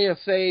Arya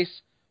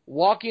face,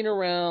 walking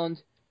around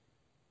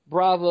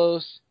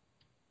Braavos,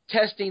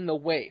 testing the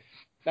waif.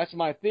 That's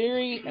my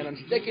theory, and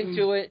I'm sticking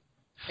to it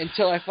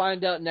until I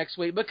find out next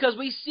week. Because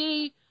we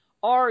see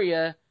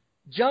Arya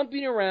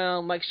jumping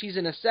around like she's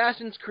in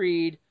Assassin's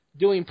Creed,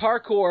 doing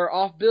parkour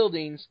off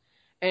buildings,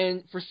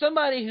 and for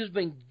somebody who's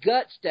been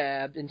gut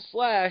stabbed and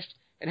slashed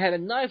and had a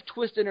knife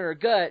twisted in her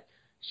gut,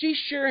 she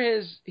sure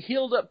has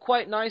healed up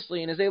quite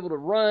nicely and is able to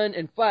run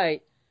and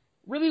fight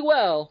really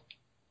well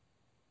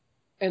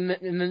in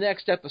the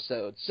next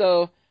episode.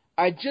 So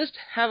I just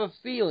have a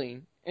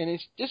feeling, and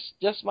it's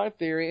just my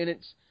theory, and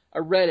it's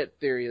a Reddit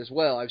theory as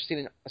well. I've seen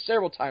it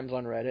several times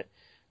on Reddit,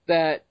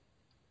 that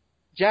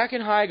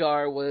Jaqen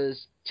H'ghar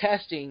was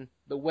testing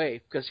the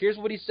waif. Because here's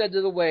what he said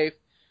to the waif: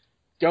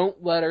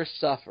 don't let her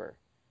suffer.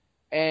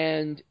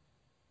 And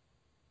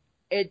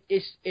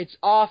it's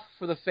off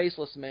for the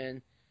Faceless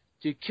Man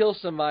to kill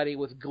somebody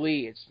with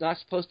glee. It's not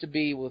supposed to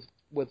be with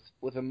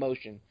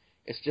emotion.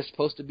 It's just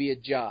supposed to be a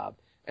job.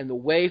 And the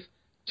waif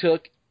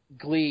took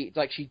glee,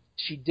 like she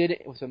did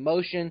it with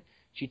emotion.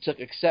 She took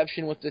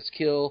exception with this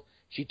kill.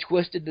 She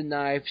twisted the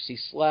knife. She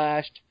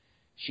slashed.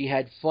 She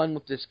had fun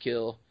with this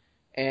kill.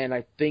 And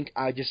I think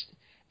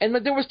and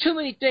there was too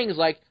many things,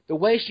 like the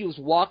way she was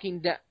walking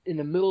down in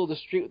the middle of the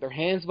street with her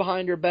hands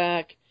behind her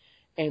back,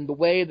 and the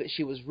way that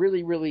she was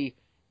really, really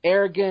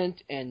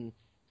arrogant, and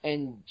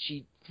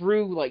she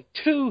threw like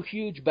 2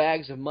 huge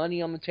bags of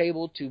money on the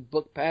table to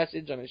book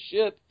passage on a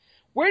ship.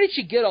 Where did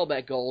she get all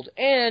that gold?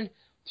 And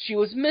she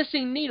was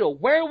missing Needle.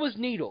 Where was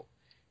Needle?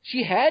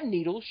 She had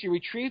Needle. She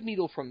retrieved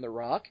Needle from the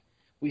rock.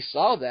 We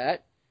saw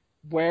that.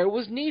 Where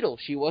was Needle?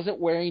 She wasn't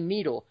wearing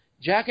Needle.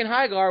 Jaqen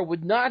H'ghar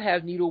would not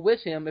have Needle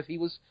with him if he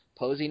was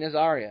posing as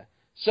Arya.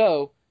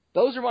 So,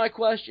 those are my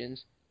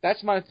questions.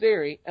 That's my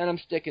theory, and I'm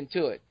sticking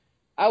to it.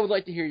 I would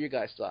like to hear your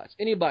guys' thoughts.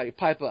 Anybody,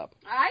 pipe up.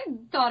 I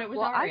thought it was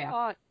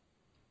Arya.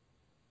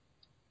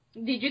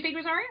 Did you think it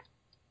was Arya?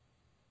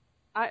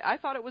 I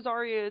thought it was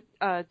Arya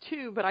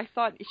too, but I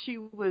thought she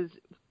was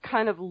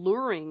kind of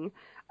luring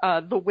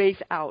the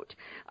waif out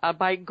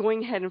by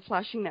going ahead and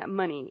flashing that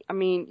money. I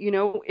mean,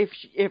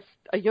 if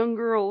a young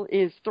girl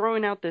is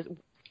throwing out this,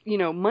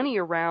 money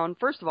around,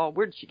 first of all,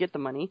 where did she get the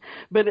money?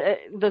 But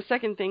the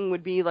second thing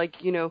would be like,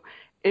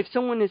 if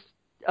someone is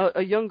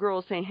a young girl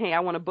is saying, hey, I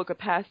want to book a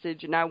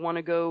passage and I want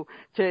to go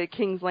to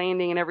King's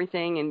Landing and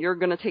everything, and you're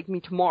going to take me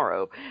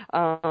tomorrow,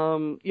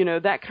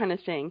 that kind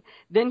of thing.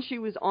 Then she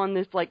was on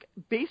this, like,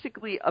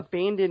 basically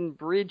abandoned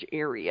bridge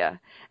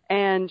area,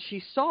 and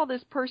she saw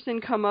this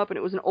person come up, and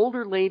it was an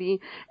older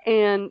lady,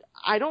 and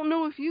I don't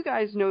know if you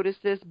guys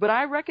noticed this, but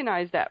I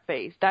recognized that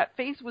face. That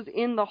face was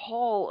in the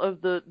hall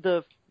of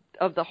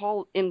the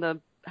hall in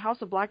the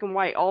House of Black and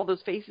White, all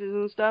those faces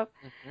and stuff.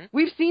 Mm-hmm.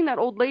 We've seen that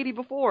old lady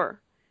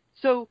before.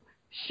 So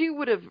she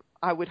would have,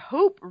 I would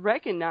hope,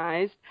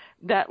 recognized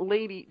that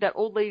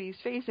old lady's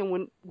face,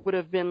 and would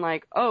have been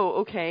like,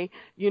 oh, okay,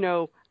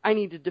 I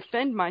need to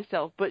defend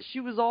myself. But she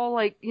was all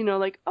like,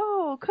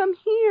 oh, come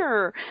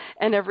here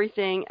and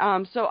everything.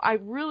 So I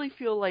really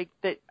feel like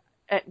that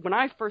when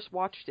I first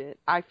watched it,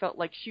 I felt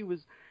like she was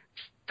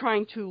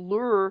trying to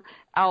lure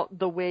out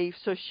the waif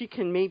so she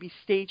can maybe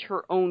stage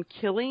her own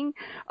killing.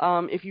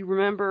 If you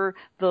remember,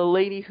 the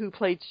lady who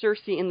played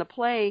Cersei in the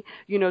play,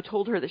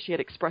 told her that she had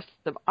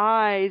expressive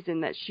eyes,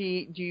 and that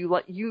you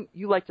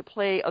like to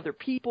play other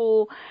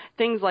people,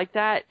 things like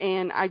that.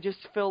 And I just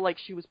feel like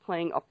she was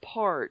playing a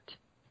part,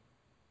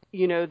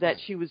 that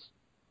she was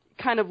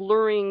kind of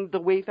luring the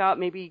waif out,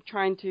 maybe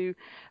trying to,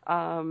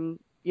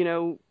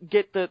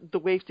 get the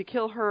waif to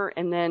kill her,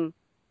 and then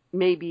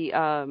maybe,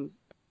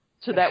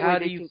 so that way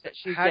they think that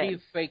she's dead.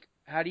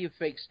 How do you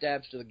fake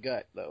stabs to the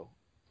gut, though?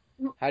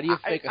 How do you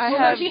fake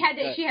she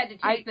had to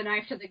take the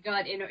knife to the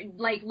gut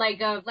like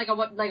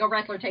a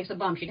wrestler takes a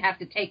bump. She'd have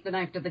to take the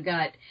knife to the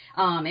gut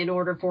in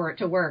order for it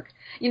to work.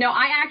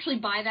 I actually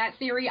buy that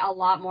theory a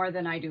lot more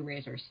than I do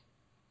Razor's.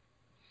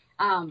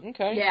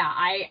 Okay. Yeah,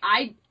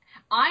 I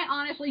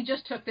honestly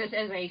just took this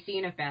as a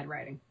scene of bad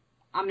writing.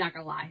 I'm not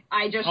gonna lie.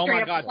 I just oh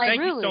straight my God, up like,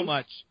 thank you so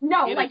much.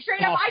 No, It like is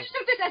straight up, awful.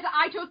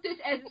 I took this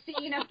as a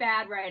scene of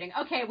bad writing.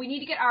 Okay, we need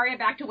to get Arya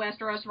back to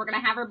Westeros. We're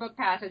gonna have her book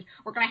passage.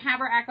 We're gonna have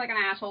her act like an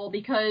asshole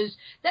because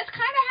that's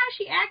kind of how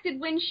she acted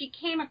when she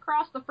came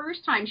across the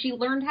first time. She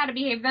learned how to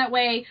behave that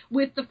way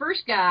with the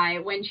first guy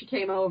when she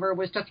came over,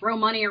 was to throw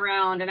money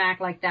around and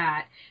act like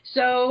that.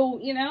 So,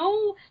 you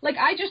know, like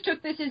I just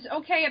took this as,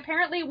 okay,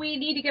 apparently we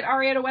need to get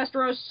Arya to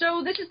Westeros,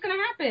 so this is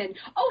gonna happen.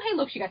 Oh, hey,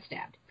 look, she got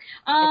stabbed.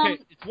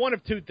 Okay, it's one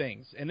of two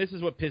things, and this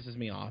is what pisses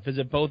me off, is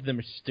that both of them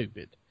are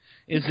stupid.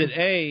 Is that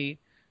A,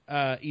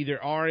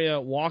 either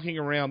Arya walking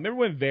around, remember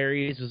when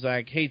Varys was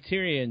like, hey,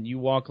 Tyrion, you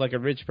walk like a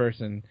rich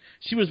person?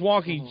 She was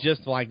walking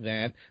just like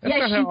that. That's yes,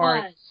 not she how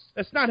was.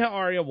 That's not how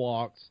Arya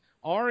walks.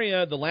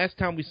 Arya, the last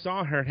time we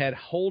saw her, had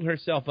holed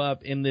herself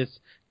up in this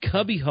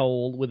cubby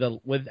hole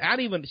without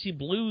even, she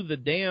blew the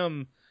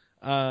damn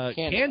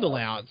candle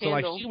out. So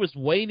like she was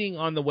waiting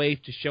on the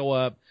wave to show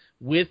up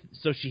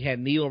so she had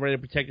Needle ready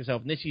to protect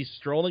herself. And then she's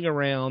strolling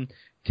around,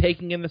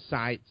 taking in the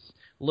sights,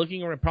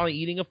 looking around, probably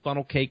eating a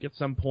funnel cake at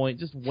some point,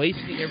 just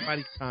wasting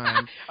everybody's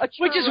time.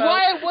 Which is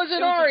why it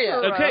wasn't Arya.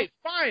 Okay,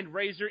 fine,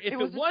 Razor. If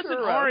it wasn't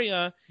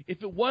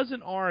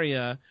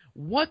Arya,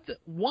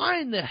 why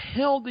in the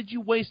hell did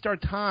you waste our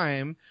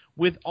time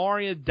with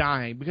Arya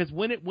dying? Because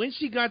when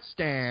she got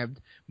stabbed,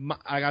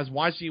 I was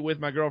watching it with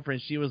my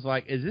girlfriend. She was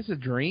like, "Is this a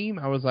dream?"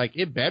 I was like,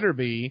 "It better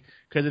be,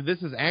 because if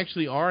this is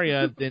actually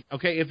Arya, then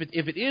okay. If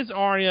it is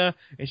Arya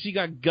and she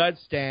got gut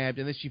stabbed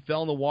and then she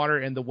fell in the water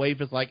and the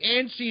waif is like,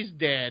 and she's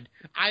dead,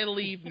 I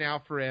leave now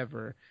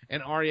forever."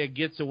 And Arya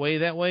gets away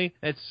that way.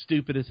 That's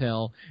stupid as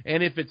hell.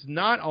 And if it's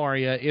not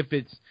Arya, if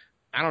it's,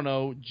 I don't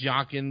know,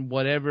 Jockin,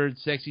 whatever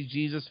sexy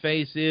Jesus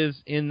face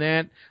is in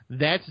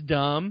that's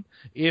dumb.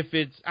 If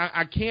it's,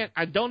 I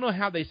don't know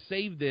how they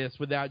save this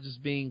without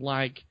just being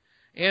like,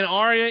 and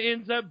Arya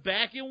ends up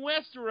back in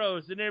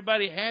Westeros, and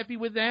everybody happy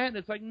with that? And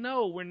it's like,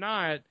 no, we're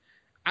not.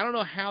 I don't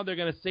know how they're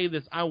going to save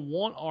this. I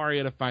want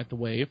Arya to fight the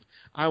waif.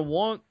 I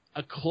want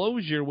a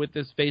closure with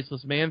this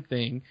faceless man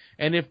thing.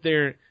 And if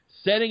they're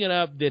setting it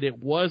up that it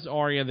was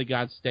Arya that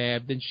got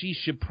stabbed, then she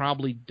should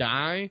probably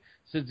die,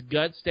 since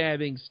gut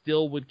stabbing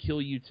still would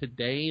kill you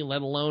today,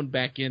 let alone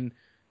back in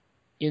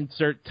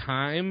insert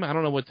time. I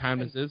don't know what time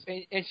this is.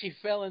 And she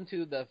fell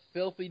into the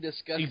filthy,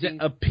 disgusting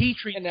a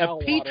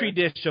petri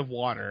dish of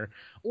water.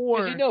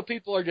 Or you know,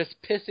 people are just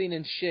pissing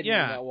and shitting in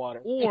that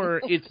water. Or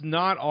it's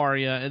not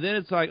Arya, and then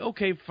it's like,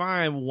 okay,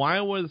 fine.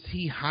 Why was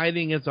he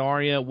hiding as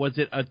Arya? Was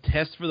it a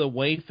test for the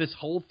waif? This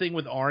whole thing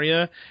with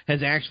Arya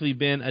has actually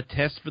been a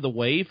test for the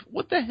waif.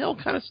 What the hell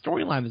kind of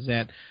storyline is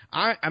that?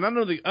 I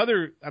know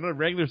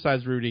regular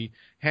size Rudy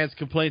has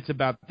complaints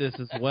about this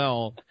as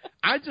well.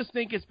 I just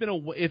think it's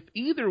been if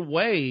either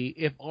way,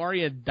 if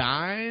Arya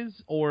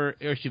dies or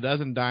she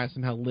doesn't die,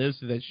 somehow lives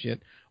through that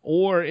shit,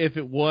 or if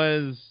it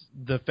was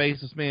the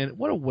faceless man,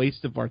 what a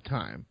waste of our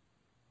time.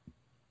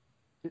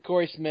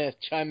 Corey Smith,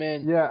 chime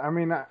in. Yeah, I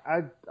mean,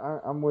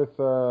 I'm with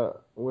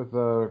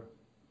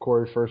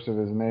Corey first of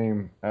his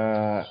name.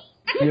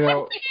 You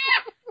know,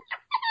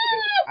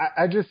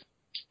 I just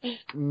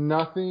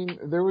nothing.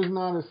 There was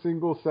not a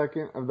single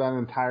second of that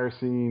entire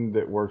scene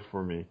that worked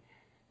for me.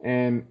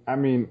 And I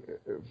mean,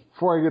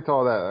 before I get to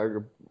all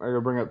that, I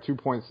gotta bring up 2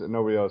 points that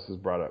nobody else has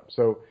brought up.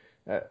 So,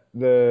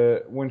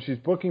 when she's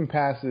booking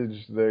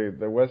passage, the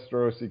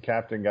Westerosi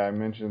captain guy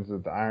mentions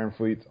that the Iron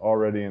Fleet's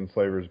already in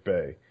Slaver's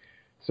Bay.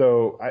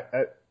 So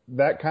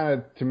that kind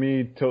of, to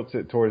me, tilts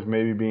it towards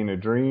maybe being a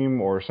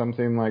dream or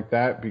something like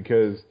that,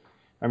 because,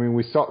 I mean,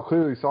 we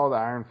clearly saw the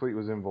Iron Fleet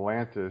was in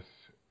Volantis,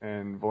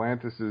 and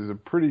Volantis is a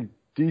pretty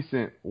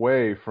decent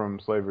way from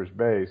Slaver's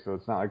Bay, so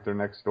it's not like they're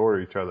next door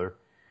to each other.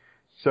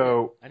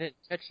 So I didn't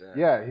catch that.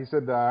 Yeah, he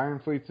said the Iron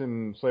Fleet's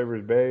in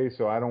Slaver's Bay,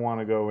 so I don't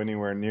want to go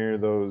anywhere near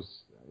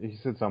those. He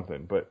said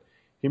something, but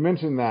he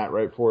mentioned that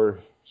right before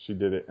she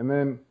did it. And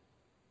then,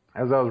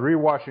 as I was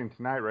rewatching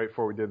tonight, right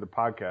before we did the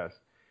podcast,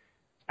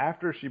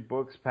 after she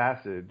books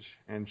passage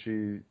and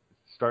she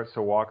starts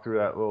to walk through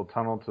that little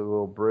tunnel to the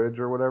little bridge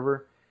or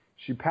whatever,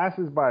 she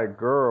passes by a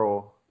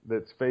girl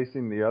that's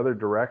facing the other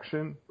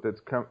direction,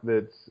 that's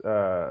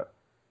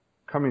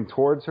coming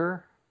towards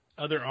her.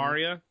 Other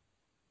Arya?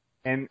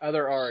 And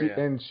other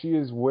Arya. She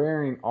is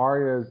wearing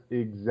Arya's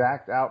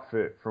exact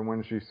outfit from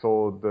when she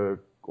sold the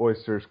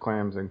oysters,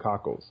 clams, and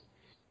cockles.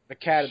 The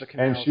cat of the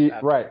canal.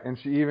 And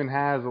she even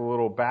has a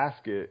little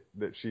basket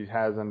that she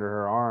has under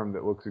her arm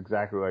that looks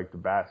exactly like the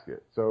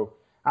basket. So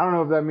I don't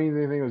know if that means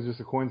anything. It was just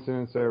a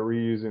coincidence that they're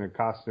reusing a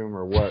costume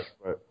or what.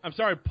 But I'm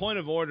sorry, point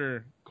of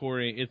order,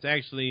 Corey. It's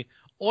actually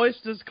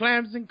oysters,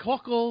 clams, and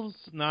cockles,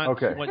 not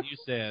what you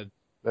said.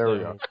 There we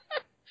go.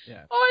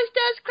 Yeah.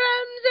 Oysters,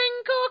 clams,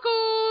 and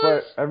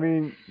cockles. But, I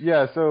mean,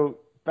 yeah, so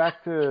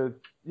back to,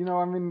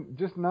 I mean,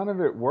 just none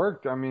of it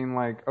worked. I mean,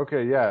 like,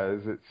 okay, yeah,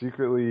 is it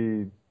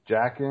secretly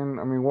jacking?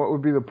 I mean, what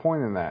would be the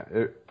point in that?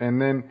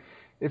 And then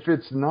if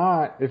it's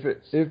not,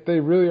 if they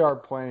really are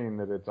playing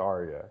that it's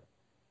Arya,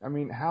 I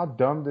mean, how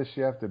dumb does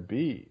she have to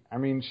be? I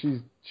mean,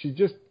 she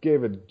just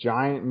gave a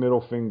giant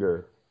middle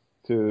finger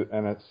to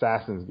an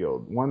assassin's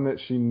guild, one that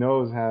she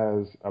knows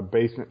has a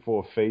basement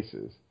full of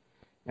faces.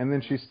 And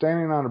then she's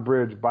standing on a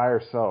bridge by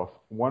herself.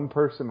 One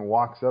person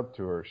walks up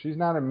to her. She's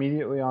not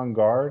immediately on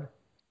guard.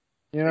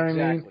 You know what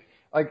I mean?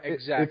 Like,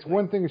 it's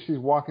one thing if she's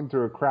walking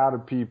through a crowd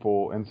of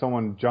people and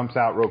someone jumps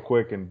out real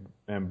quick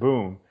and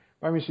boom.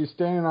 I mean, she's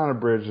standing on a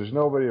bridge. There's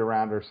nobody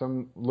around her.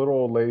 Some little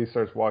old lady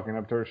starts walking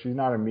up to her. She's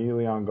not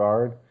immediately on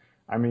guard.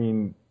 I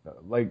mean,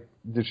 like,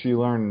 did she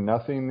learn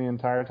nothing the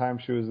entire time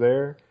she was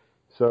there?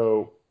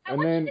 So, and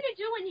what's she going to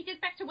do when he gets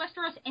back to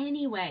Westeros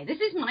anyway? This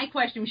is my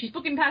question. She's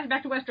booking passes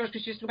back to Westeros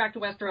because she has to go back to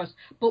Westeros.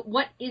 But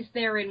what is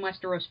there in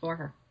Westeros for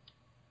her?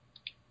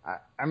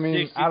 I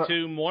mean,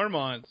 62 more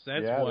months.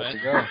 That's what. There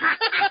you go.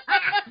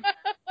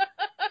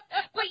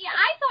 But yeah,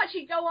 I thought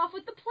she'd go off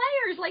with the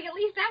players. Like, at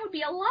least that would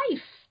be a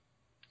life.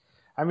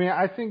 I mean,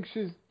 I think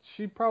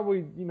she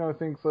probably,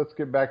 thinks let's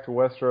get back to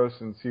Westeros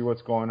and see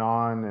what's going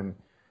on, and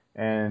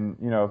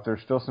if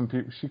there's still some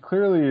people. She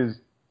clearly is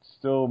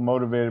still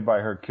motivated by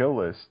her kill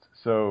list,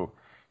 so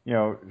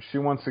she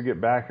wants to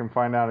get back and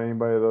find out any of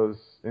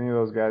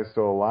those guys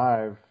still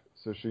alive,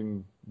 so she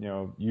can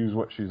use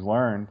what she's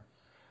learned.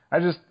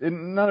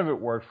 None of it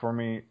worked for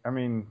me. I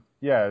mean,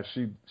 yeah,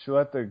 she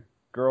let the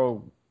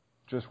girl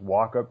just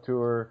walk up to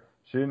her.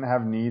 She didn't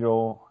have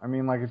needle. I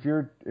mean, like if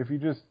you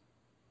just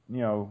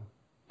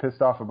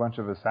pissed off a bunch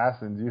of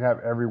assassins, you'd have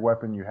every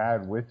weapon you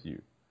had with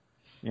you.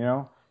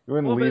 You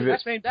wouldn't leave it. At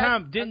the same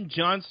time, didn't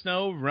Jon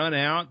Snow run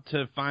out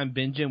to find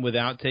Benjen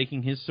without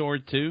taking his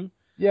sword too?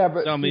 Yeah,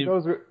 but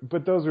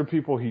those are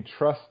people he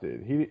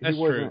trusted. That's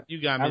true.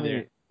 You got me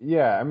there.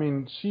 Yeah, I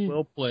mean, she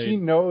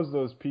knows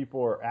those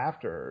people are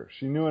after her.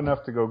 She knew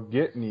enough to go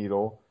get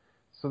Needle,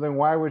 so then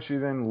why would she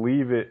then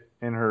leave it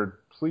in her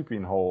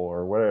sleeping hole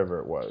or whatever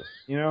it was?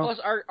 Plus,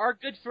 our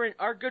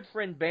good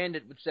friend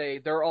Bandit would say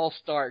they're all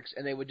Starks,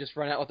 and they would just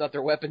run out without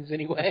their weapons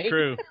anyway.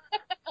 True.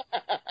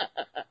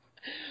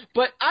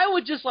 But I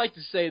would just like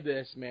to say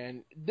this,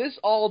 man. This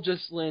all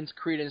just lends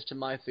credence to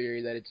my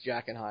theory that it's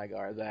Jaqen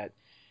H'ghar. That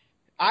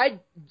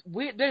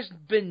there's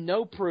been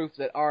no proof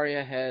that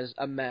Arya has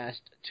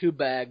amassed 2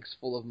 bags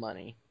full of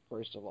money,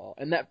 first of all.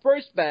 And that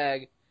first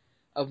bag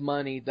of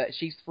money that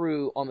she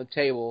threw on the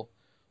table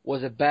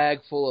was a bag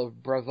full of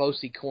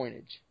Braavosi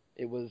coinage.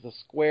 It was the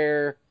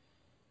square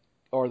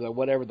or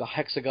the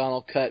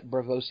hexagonal cut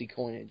Braavosi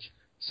coinage.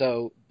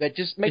 So that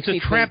just makes me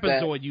think that... It's a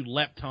trapezoid, you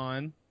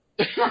lepton.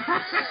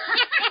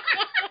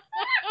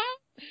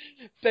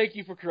 Thank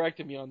you for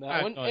correcting me on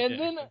that one.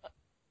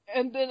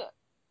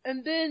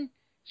 And then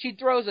she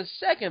throws a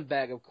second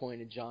bag of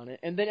coinage on it,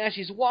 and then as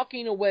she's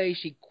walking away,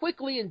 she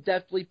quickly and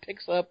deftly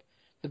picks up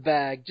the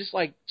bag, just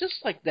like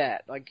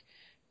that. Like,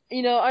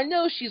 I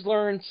know she's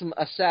learned some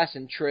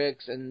assassin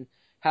tricks and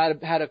how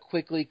to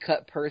quickly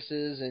cut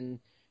purses and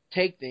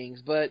take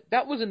things, but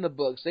that was in the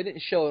books. They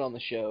didn't show it on the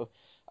show.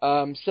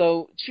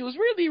 So she was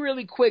really,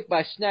 really quick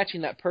by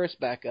snatching that purse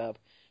back up.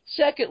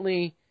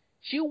 Secondly,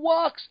 she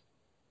walks.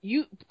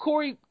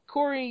 Corey,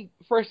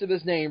 first of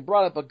his name,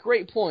 brought up a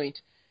great point.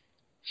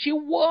 She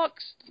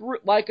walks through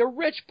like a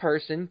rich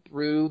person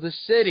through the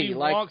city. She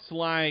walks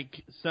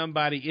like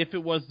somebody, if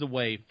it was the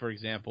waif, for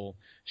example,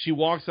 she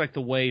walks like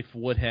the waif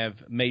would have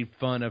made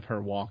fun of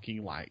her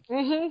walking like.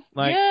 Mm-hmm.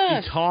 Like,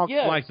 yes, she talks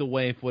like the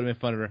waif would have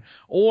made fun of her.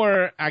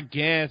 Or, I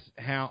guess,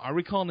 are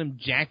we calling him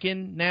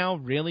Jaqen now?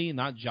 Really?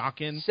 Not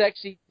Jaqen?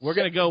 Sexy. We're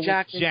going to go with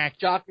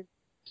Jaqen.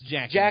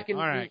 Jaqen. All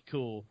right,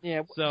 cool.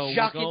 Yeah, so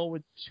we'll go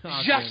with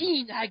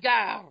Jaqen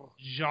H'ghar.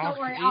 Don't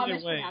worry, I'll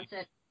mispronounce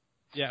it.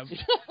 Yeah.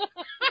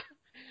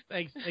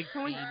 Thanks,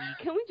 can we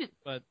just?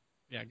 But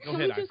yeah, go can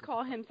ahead. we just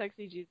call him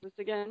Sexy Jesus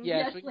again?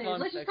 Yes, please.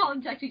 Let's just call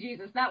him Sexy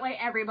Jesus. That way,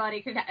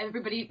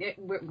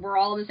 we're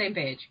all on the same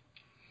page.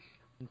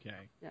 Okay.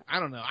 Yeah. I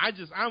don't know.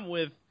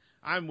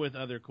 I'm with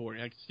other Corey.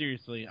 Like,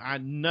 seriously,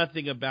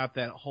 nothing about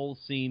that whole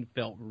scene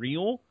felt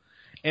real.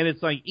 And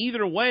it's like,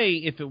 either way,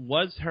 if it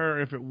was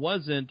her, if it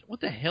wasn't,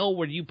 what the hell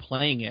were you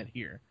playing at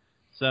here?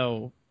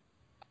 So.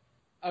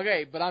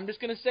 Okay, but I'm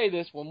just going to say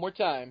this one more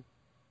time.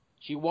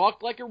 She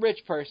walked like a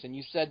rich person.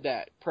 You said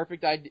that.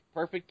 Perfect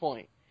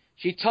point.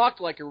 She talked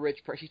like a rich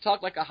person. She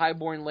talked like a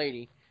highborn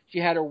lady. She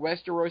had her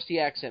Westerosi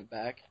accent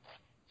back.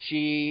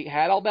 She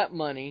had all that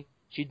money.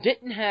 She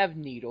didn't have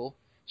Needle.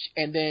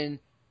 And then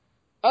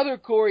other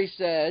Corey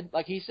said,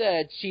 like he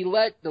said, she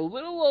let the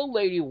little old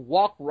lady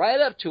walk right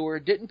up to her,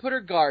 didn't put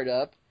her guard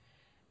up.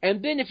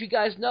 And then if you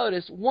guys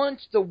notice,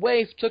 once the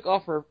waif took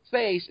off her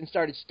face and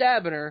started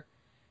stabbing her,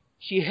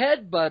 she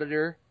headbutted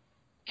her,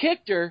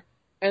 kicked her,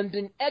 and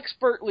then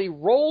expertly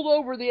rolled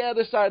over the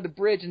other side of the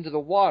bridge into the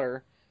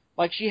water,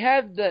 like she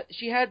had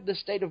the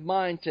state of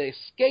mind to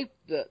escape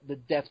the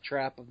death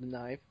trap of the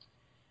knife,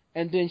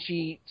 and then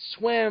she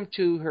swam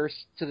to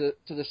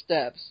the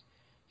steps.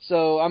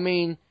 So I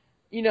mean,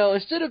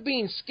 instead of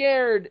being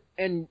scared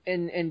and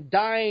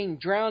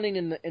drowning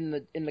in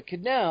the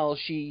canal,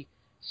 she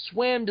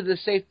swam to the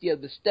safety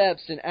of the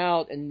steps and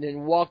out, and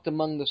then walked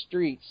among the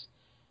streets.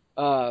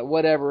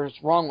 Whatever is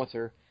wrong with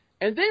her.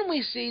 And then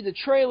we see the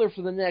trailer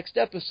for the next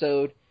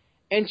episode,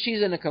 and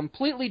she's in a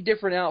completely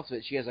different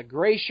outfit. She has a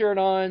gray shirt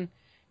on,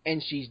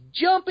 and she's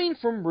jumping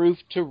from roof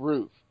to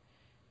roof.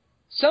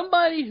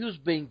 Somebody who's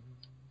been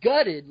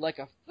gutted like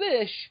a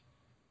fish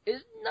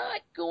is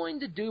not going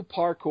to do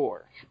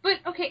parkour. But,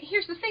 okay,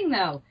 here's the thing,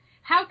 though.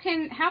 How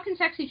can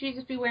Sexy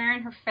Jesus be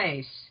wearing her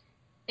face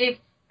if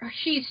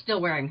she's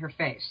still wearing her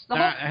face?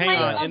 Hang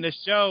on. In the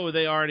show,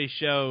 they already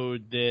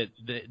showed that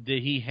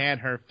he had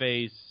her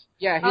face.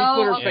 Yeah, he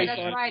put her face that's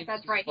on. right.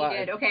 That's right. He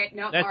did. Okay,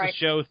 no, that's all right. a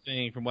show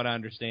thing, from what I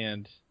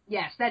understand.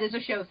 Yes, that is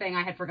a show thing.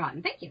 I had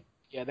forgotten. Thank you.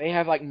 Yeah, they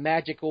have like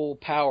magical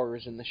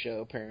powers in the show,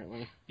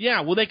 apparently.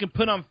 Yeah, well, they can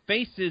put on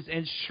faces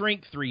and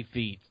shrink 3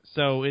 feet.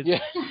 So it's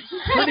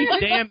pretty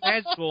damn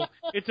magical.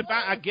 It's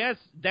about, I guess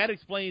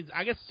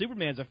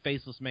Superman's a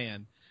faceless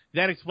man.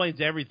 That explains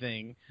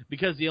everything,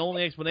 because the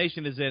only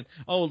explanation is that,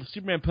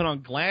 Superman put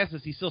on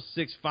glasses, he's still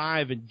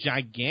 6'5" and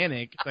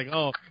gigantic. It's like,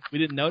 we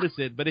didn't notice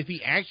it. But if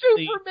he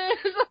actually Superman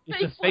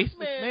is a faceless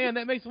man,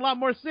 that makes a lot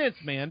more sense,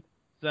 man.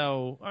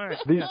 So, all right.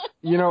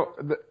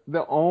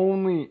 The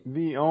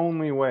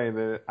only way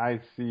that I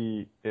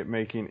see it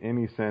making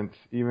any sense,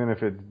 even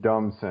if it's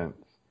dumb sense,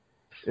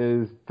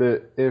 is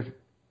that if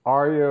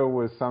Arya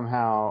was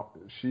somehow,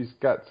 she's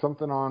got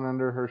something on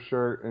under her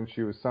shirt, and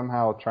she was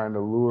somehow trying to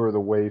lure the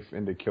waif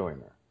into killing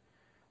her.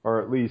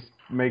 Or at least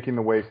making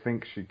the waif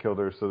think she killed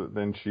her, so that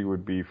then she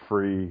would be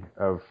free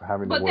of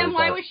having to worry about... But then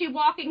why was she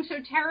walking so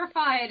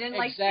terrified and,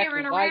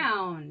 staring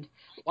around?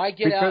 Why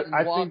get out and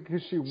walk? I think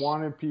because she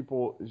wanted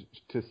people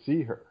to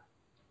see her.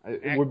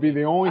 It would be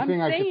the only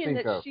thing I could think of. I'm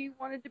saying that she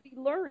wanted to be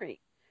luring.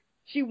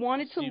 She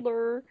wanted to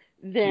lure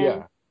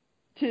them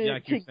to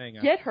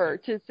get her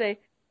to say...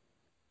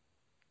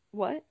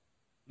 What?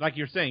 Like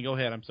you're saying, go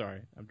ahead. I'm sorry.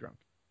 I'm drunk.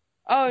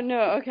 Oh,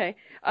 no. Okay.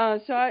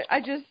 So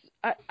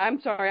I'm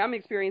sorry. I'm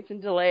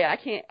experiencing delay. I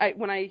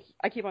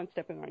keep on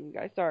stepping on you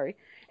guys. Sorry.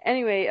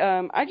 Anyway,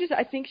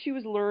 I think she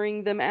was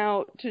luring them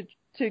out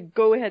to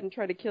go ahead and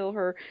try to kill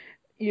her,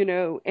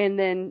 and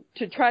then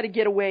to try to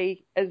get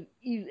away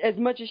as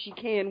much as she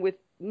can with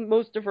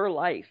most of her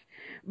life.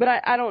 But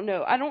I don't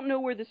know. I don't know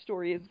where the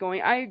story is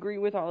going. I agree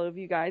with all of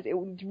you guys. It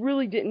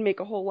really didn't make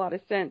a whole lot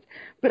of sense.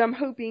 But I'm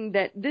hoping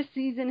that this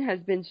season has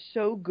been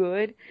so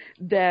good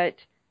that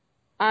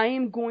I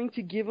am going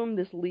to give them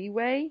this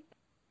leeway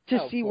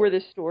to see where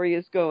this story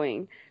is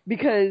going.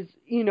 Because,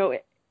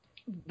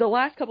 the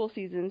last couple of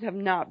seasons have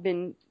not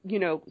been,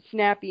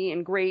 snappy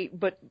and great,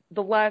 but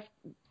the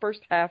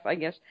first half, I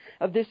guess,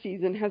 of this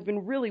season has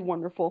been really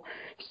wonderful.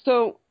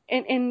 So,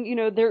 and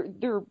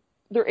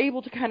they're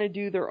able to kind of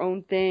do their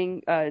own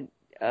thing,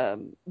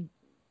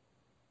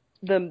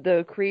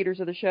 the creators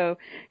of the show,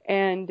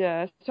 and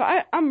so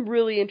I'm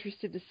really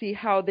interested to see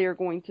how they're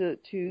going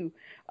to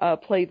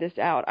play this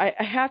out. I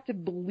have to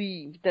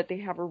believe that they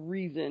have a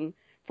reason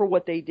for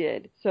what they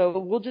did, so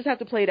we'll just have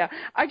to play it out.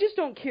 I just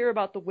don't care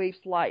about the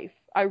waif's life.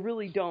 I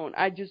really don't.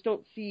 I just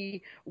don't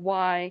see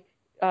why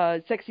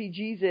Sexy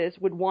Jesus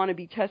would want to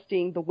be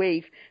testing the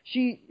waif.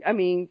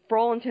 For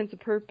all intents and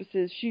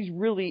purposes, she's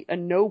really a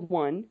no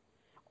one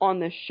on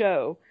this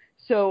show,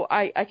 so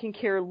I can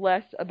care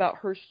less about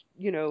her,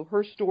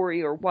 her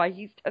story or why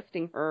he's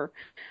testing her.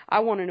 I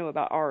want to know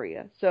about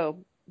Arya, so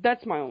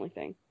that's my only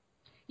thing.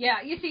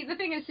 Yeah, you see, the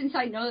thing is, since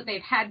I know that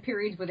they've had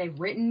periods where they've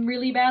written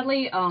really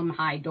badly,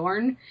 hi,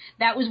 Dorn,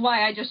 that was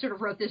why I just sort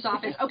of wrote this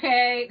off as,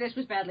 okay, this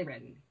was badly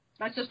written.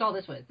 That's just all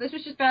this was. This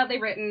was just badly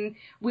written.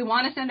 We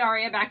want to send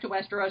Arya back to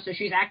Westeros, so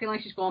she's acting like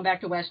she's going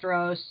back to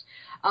Westeros.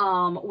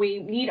 We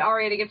need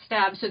Arya to get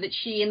stabbed so that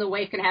she and the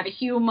waif can have a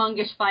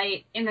humongous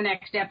fight in the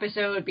next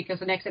episode, because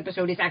the next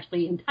episode is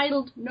actually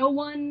entitled No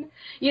One.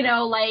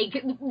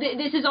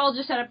 This is all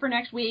just set up for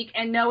next week,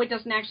 and no, it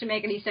doesn't actually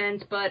make any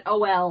sense, but oh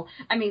well.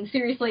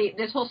 Seriously,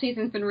 this whole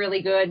season's been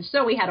really good,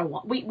 so we had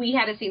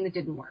a scene that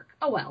didn't work.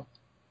 Oh well.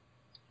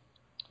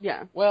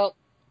 Yeah. Well,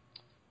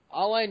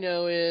 all I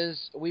know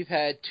is we've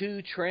had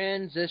 2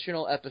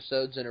 transitional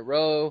episodes in a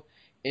row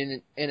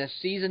in a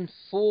season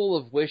full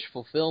of wish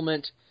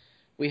fulfillment.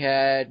 We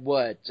had,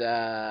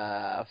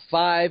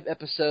 5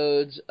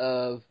 episodes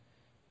of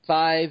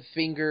 5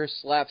 finger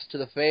slaps to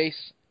the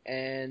face,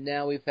 and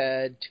now we've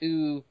had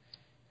 2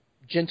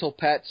 gentle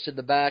pats to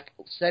the back,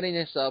 setting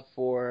us up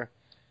for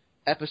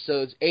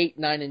episodes 8,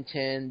 9, and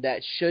 10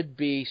 that should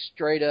be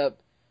straight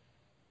up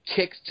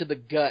kicks to the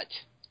gut.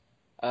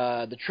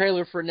 The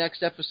trailer for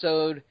next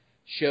episode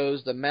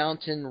shows the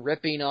mountain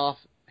ripping off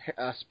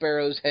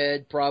Sparrow's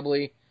head,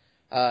 probably.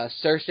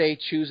 Cersei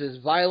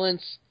chooses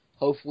violence.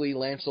 Hopefully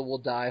Lancel will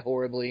die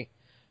horribly.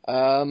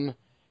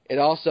 It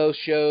also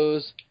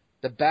shows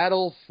the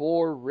battle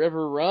for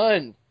River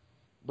Run.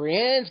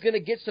 Brienne's going to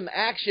get some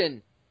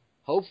action.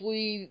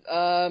 Hopefully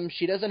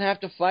she doesn't have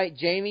to fight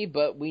Jaime,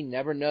 but we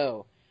never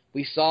know.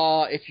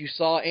 If you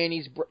saw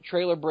Annie's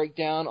trailer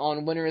breakdown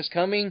on Winter is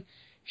Coming,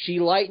 she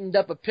lightened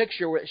up a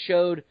picture where it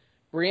showed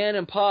Brienne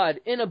and Pod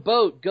in a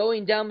boat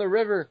going down the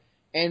river,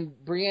 and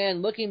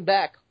Brienne looking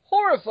back,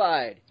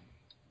 horrified.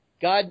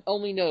 God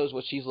only knows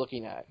what she's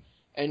looking at.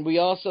 And we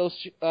also,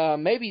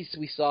 maybe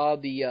we saw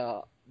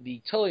the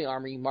Tully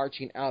Army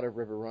marching out of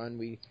River Run.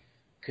 We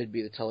could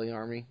be the Tully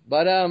Army.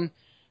 But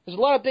there's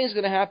a lot of things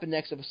going to happen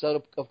next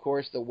episode. Of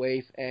course, the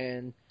waif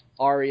and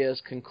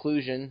Arya's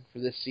conclusion for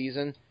this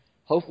season.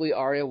 Hopefully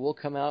Arya will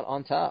come out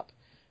on top.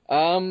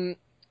 And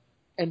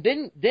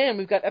then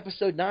we've got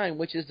episode 9,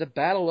 which is the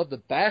Battle of the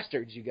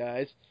Bastards, you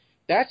guys.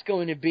 That's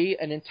going to be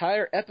an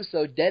entire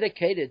episode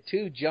dedicated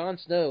to Jon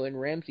Snow and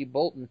Ramsay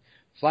Bolton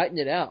fighting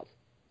it out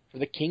for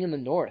the King in the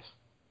North.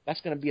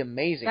 That's going to be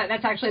amazing.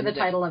 That's actually the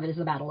title of it, is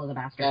the Battle of the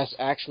Bastards. That's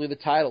actually the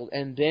title.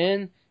 And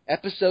then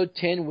episode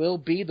 10 will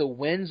be the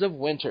Winds of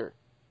Winter.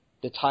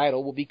 The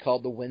title will be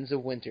called the Winds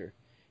of Winter.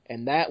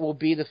 And that will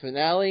be the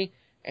finale.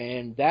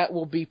 And that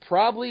will be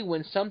probably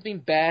when something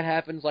bad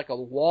happens, like a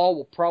wall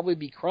will probably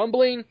be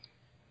crumbling,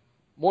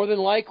 more than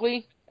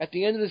likely, at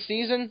the end of the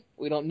season.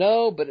 We don't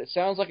know, but it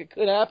sounds like it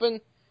could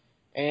happen.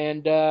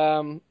 And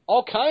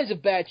all kinds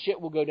of bad shit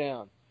will go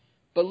down.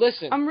 But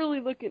listen, I'm really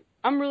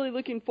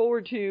looking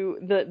forward to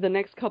the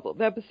next couple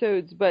of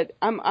episodes. But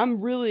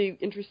I'm really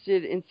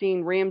interested in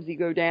seeing Ramsay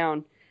go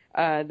down.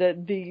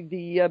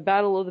 The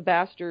Battle of the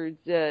Bastards.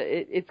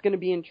 It's going to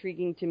be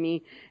intriguing to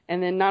me.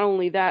 And then not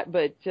only that,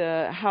 but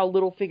how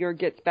Littlefinger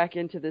gets back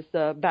into this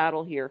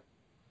battle here.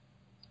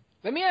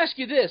 Let me ask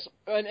you this,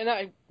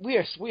 and we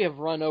have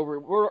run over.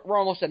 We're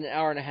almost at an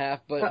hour and a half,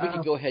 but we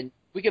could go ahead.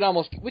 We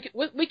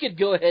could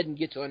go ahead and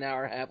get to an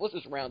hour and a half. Let's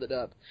just round it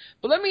up.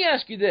 But let me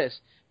ask you this: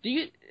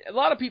 a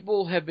lot of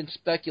people have been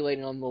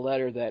speculating on the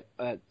letter that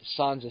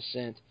Sansa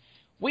sent.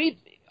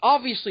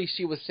 Obviously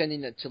she was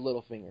sending it to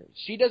Littlefinger.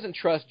 She doesn't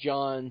trust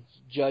Jon's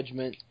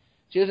judgment.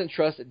 She doesn't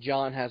trust that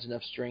Jon has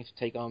enough strength to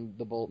take on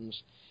the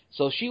Boltons.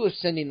 So she was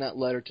sending that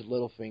letter to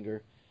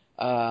Littlefinger.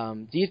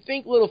 Do you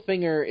think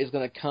Littlefinger is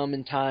going to come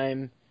in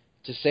time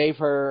to save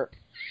her?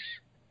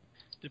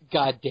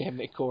 God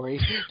damn it, Corey.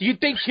 Do you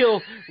think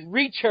he'll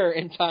reach her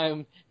in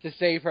time to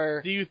save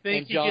her? Do you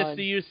think he gets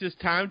to use his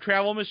time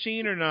travel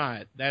machine or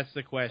not? That's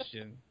the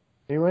question.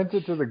 He lent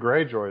it to the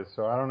Greyjoys,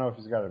 so I don't know if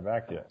he's got it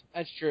back yet.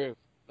 That's true.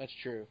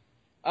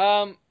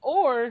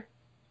 Or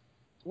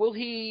will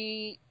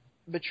he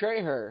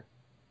betray her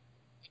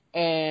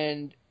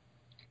and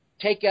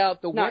take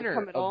out the winner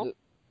come at of all?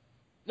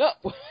 No.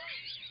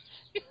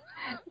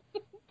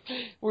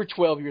 We're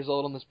 12 years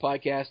old on this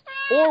podcast.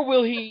 Or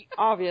will he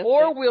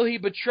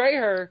betray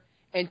her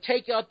and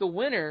take out the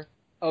winner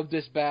of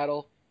this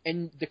battle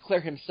and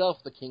declare himself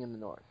the King in the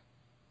North?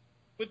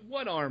 With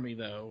what army,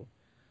 though?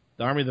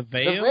 The Army of the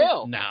Vale? The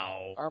Vale.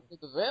 No. Army of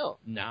the Vale.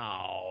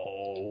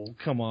 No.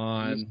 Come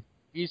on.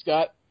 He's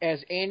got,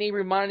 as Annie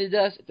reminded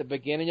us at the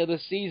beginning of the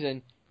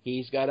season,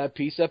 he's got a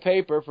piece of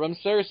paper from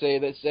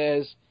Cersei that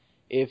says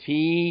if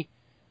he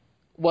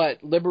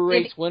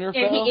liberates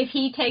Winterfell? If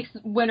he takes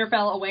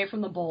Winterfell away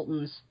from the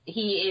Boltons,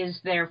 he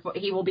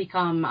will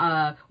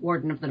become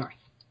Warden of the North.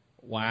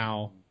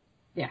 Wow.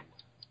 Yeah.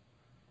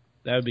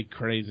 That would be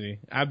crazy.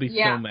 I'd be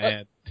so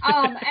mad.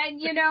 And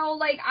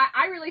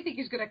I really think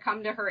he's going to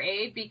come to her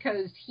aid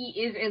because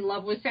he is in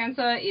love with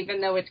Sansa,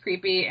 even though it's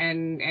creepy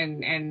and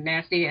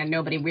nasty and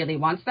nobody really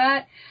wants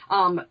that.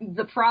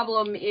 The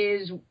problem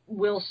is,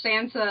 will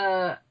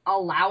Sansa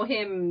allow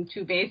him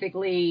to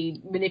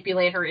basically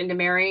manipulate her into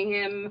marrying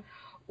him?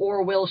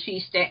 Or will she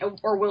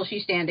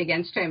stand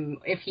against him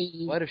if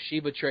he? What if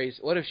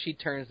she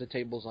turns the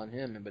tables on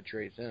him and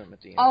betrays him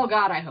at the end? Oh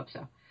God, I hope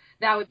so.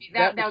 That would be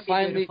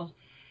beautiful.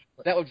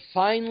 That would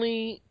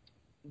finally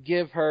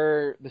give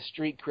her the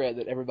street cred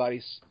that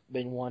everybody's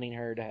been wanting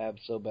her to have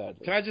so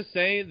badly. Can I just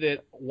say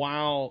that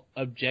while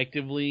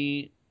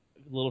objectively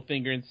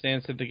Littlefinger and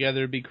Sansa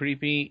together would be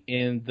creepy,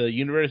 in the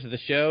universe of the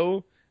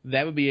show,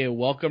 that would be a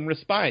welcome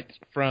respite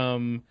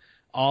from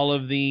all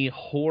of the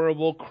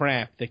horrible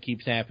crap that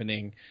keeps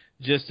happening.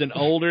 Just an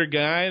older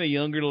guy and a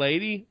younger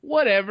lady,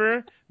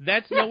 whatever.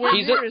 That's nowhere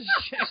near as...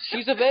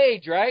 She's of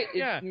age, right?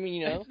 Yeah.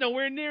 It's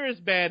nowhere near as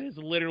bad as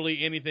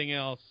literally anything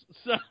else.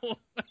 So...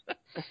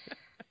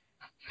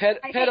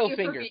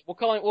 Pedofinger. We'll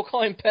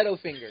call him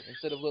Pedofinger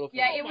instead of Littlefinger.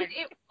 Yeah,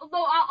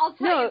 Although I'll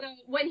tell you though,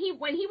 when he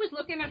was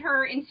looking at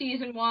her in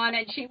season 1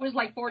 and she was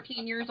like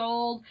 14 years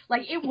old,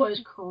 like it was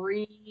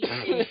creepy.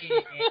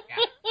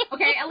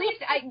 Okay,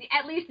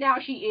 at least now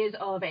she is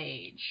of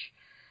age.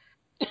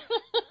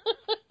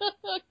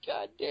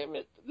 God damn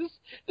it!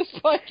 This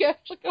podcast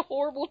took a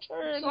horrible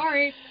turn.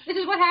 Sorry, this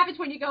is what happens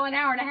when you go an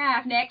hour and a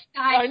half. Next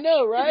time, I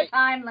know, right? The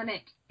time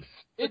limit.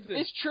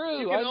 It's true.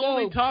 You can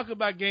only talk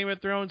about Game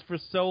of Thrones for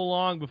so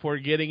long before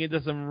getting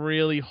into some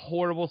really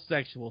horrible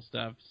sexual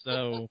stuff.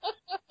 So,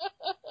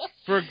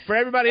 for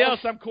everybody else,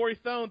 I'm Corey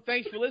Thone.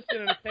 Thanks for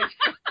listening.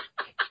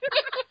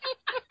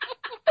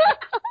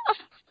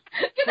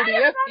 For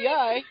the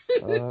FBI.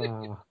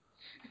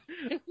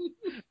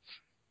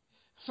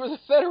 For the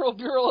Federal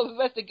Bureau of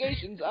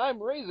Investigations, I'm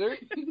Razor.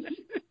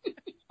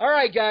 All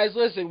right, guys,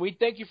 listen, we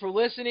thank you for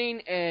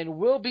listening, and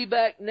we'll be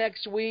back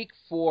next week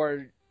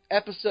for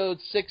episode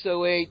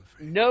 608,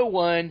 No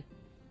One.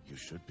 You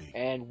should be.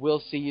 And we'll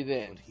see you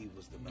then.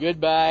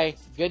 Goodbye,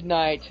 good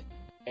night,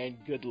 and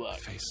good luck.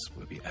 Face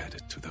will be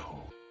added to the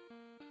whole.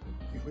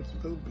 You would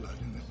spill blood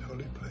in this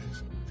holy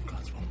place. The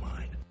gods won't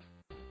mind.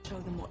 Show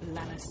them what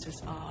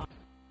Lannisters are.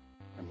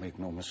 And make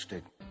no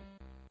mistake,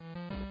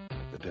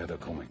 the dead are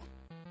coming.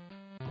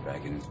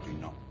 Dragons do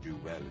not do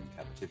well in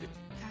captivity.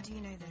 How do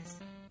you know this?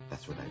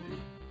 That's what I do.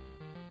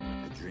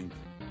 I drink,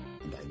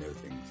 and I know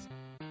things.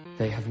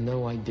 They have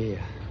no idea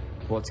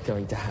what's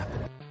going to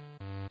happen.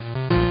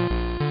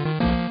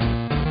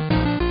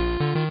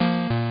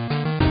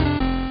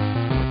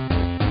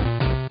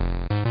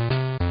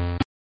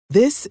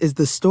 This is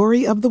the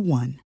story of the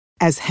one.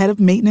 As head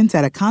of maintenance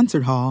at a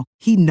concert hall,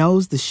 he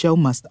knows the show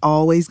must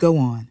always go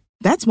on.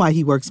 That's why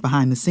he works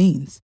behind the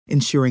scenes,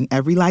 ensuring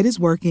every light is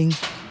working,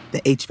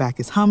 the HVAC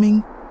is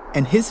humming,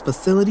 and his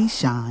facility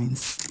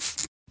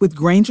shines. With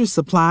Grainger's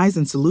supplies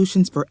and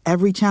solutions for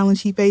every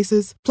challenge he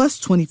faces, plus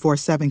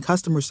 24/7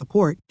 customer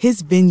support,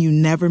 his venue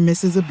never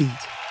misses a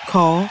beat.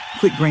 Call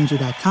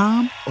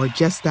quickgrainger.com or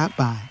just stop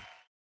by.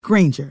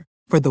 Grainger,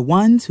 for the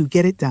ones who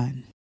get it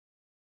done.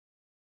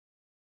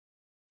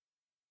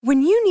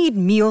 When you need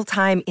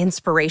mealtime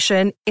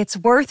inspiration, it's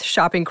worth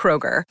shopping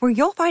Kroger, where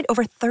you'll find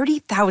over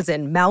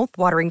 30,000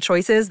 mouth-watering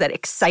choices that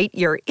excite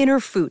your inner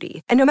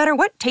foodie. And no matter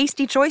what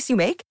tasty choice you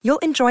make, you'll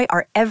enjoy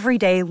our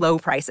everyday low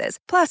prices,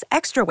 plus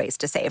extra ways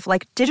to save,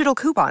 like digital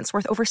coupons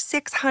worth over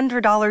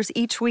 $600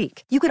 each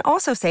week. You can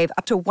also save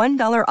up to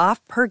 $1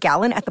 off per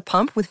gallon at the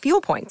pump with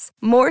fuel points.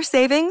 More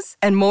savings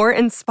and more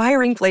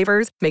inspiring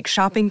flavors make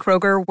shopping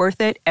Kroger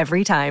worth it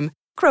every time.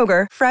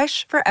 Kroger,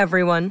 fresh for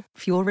everyone.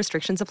 Fuel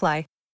restrictions apply.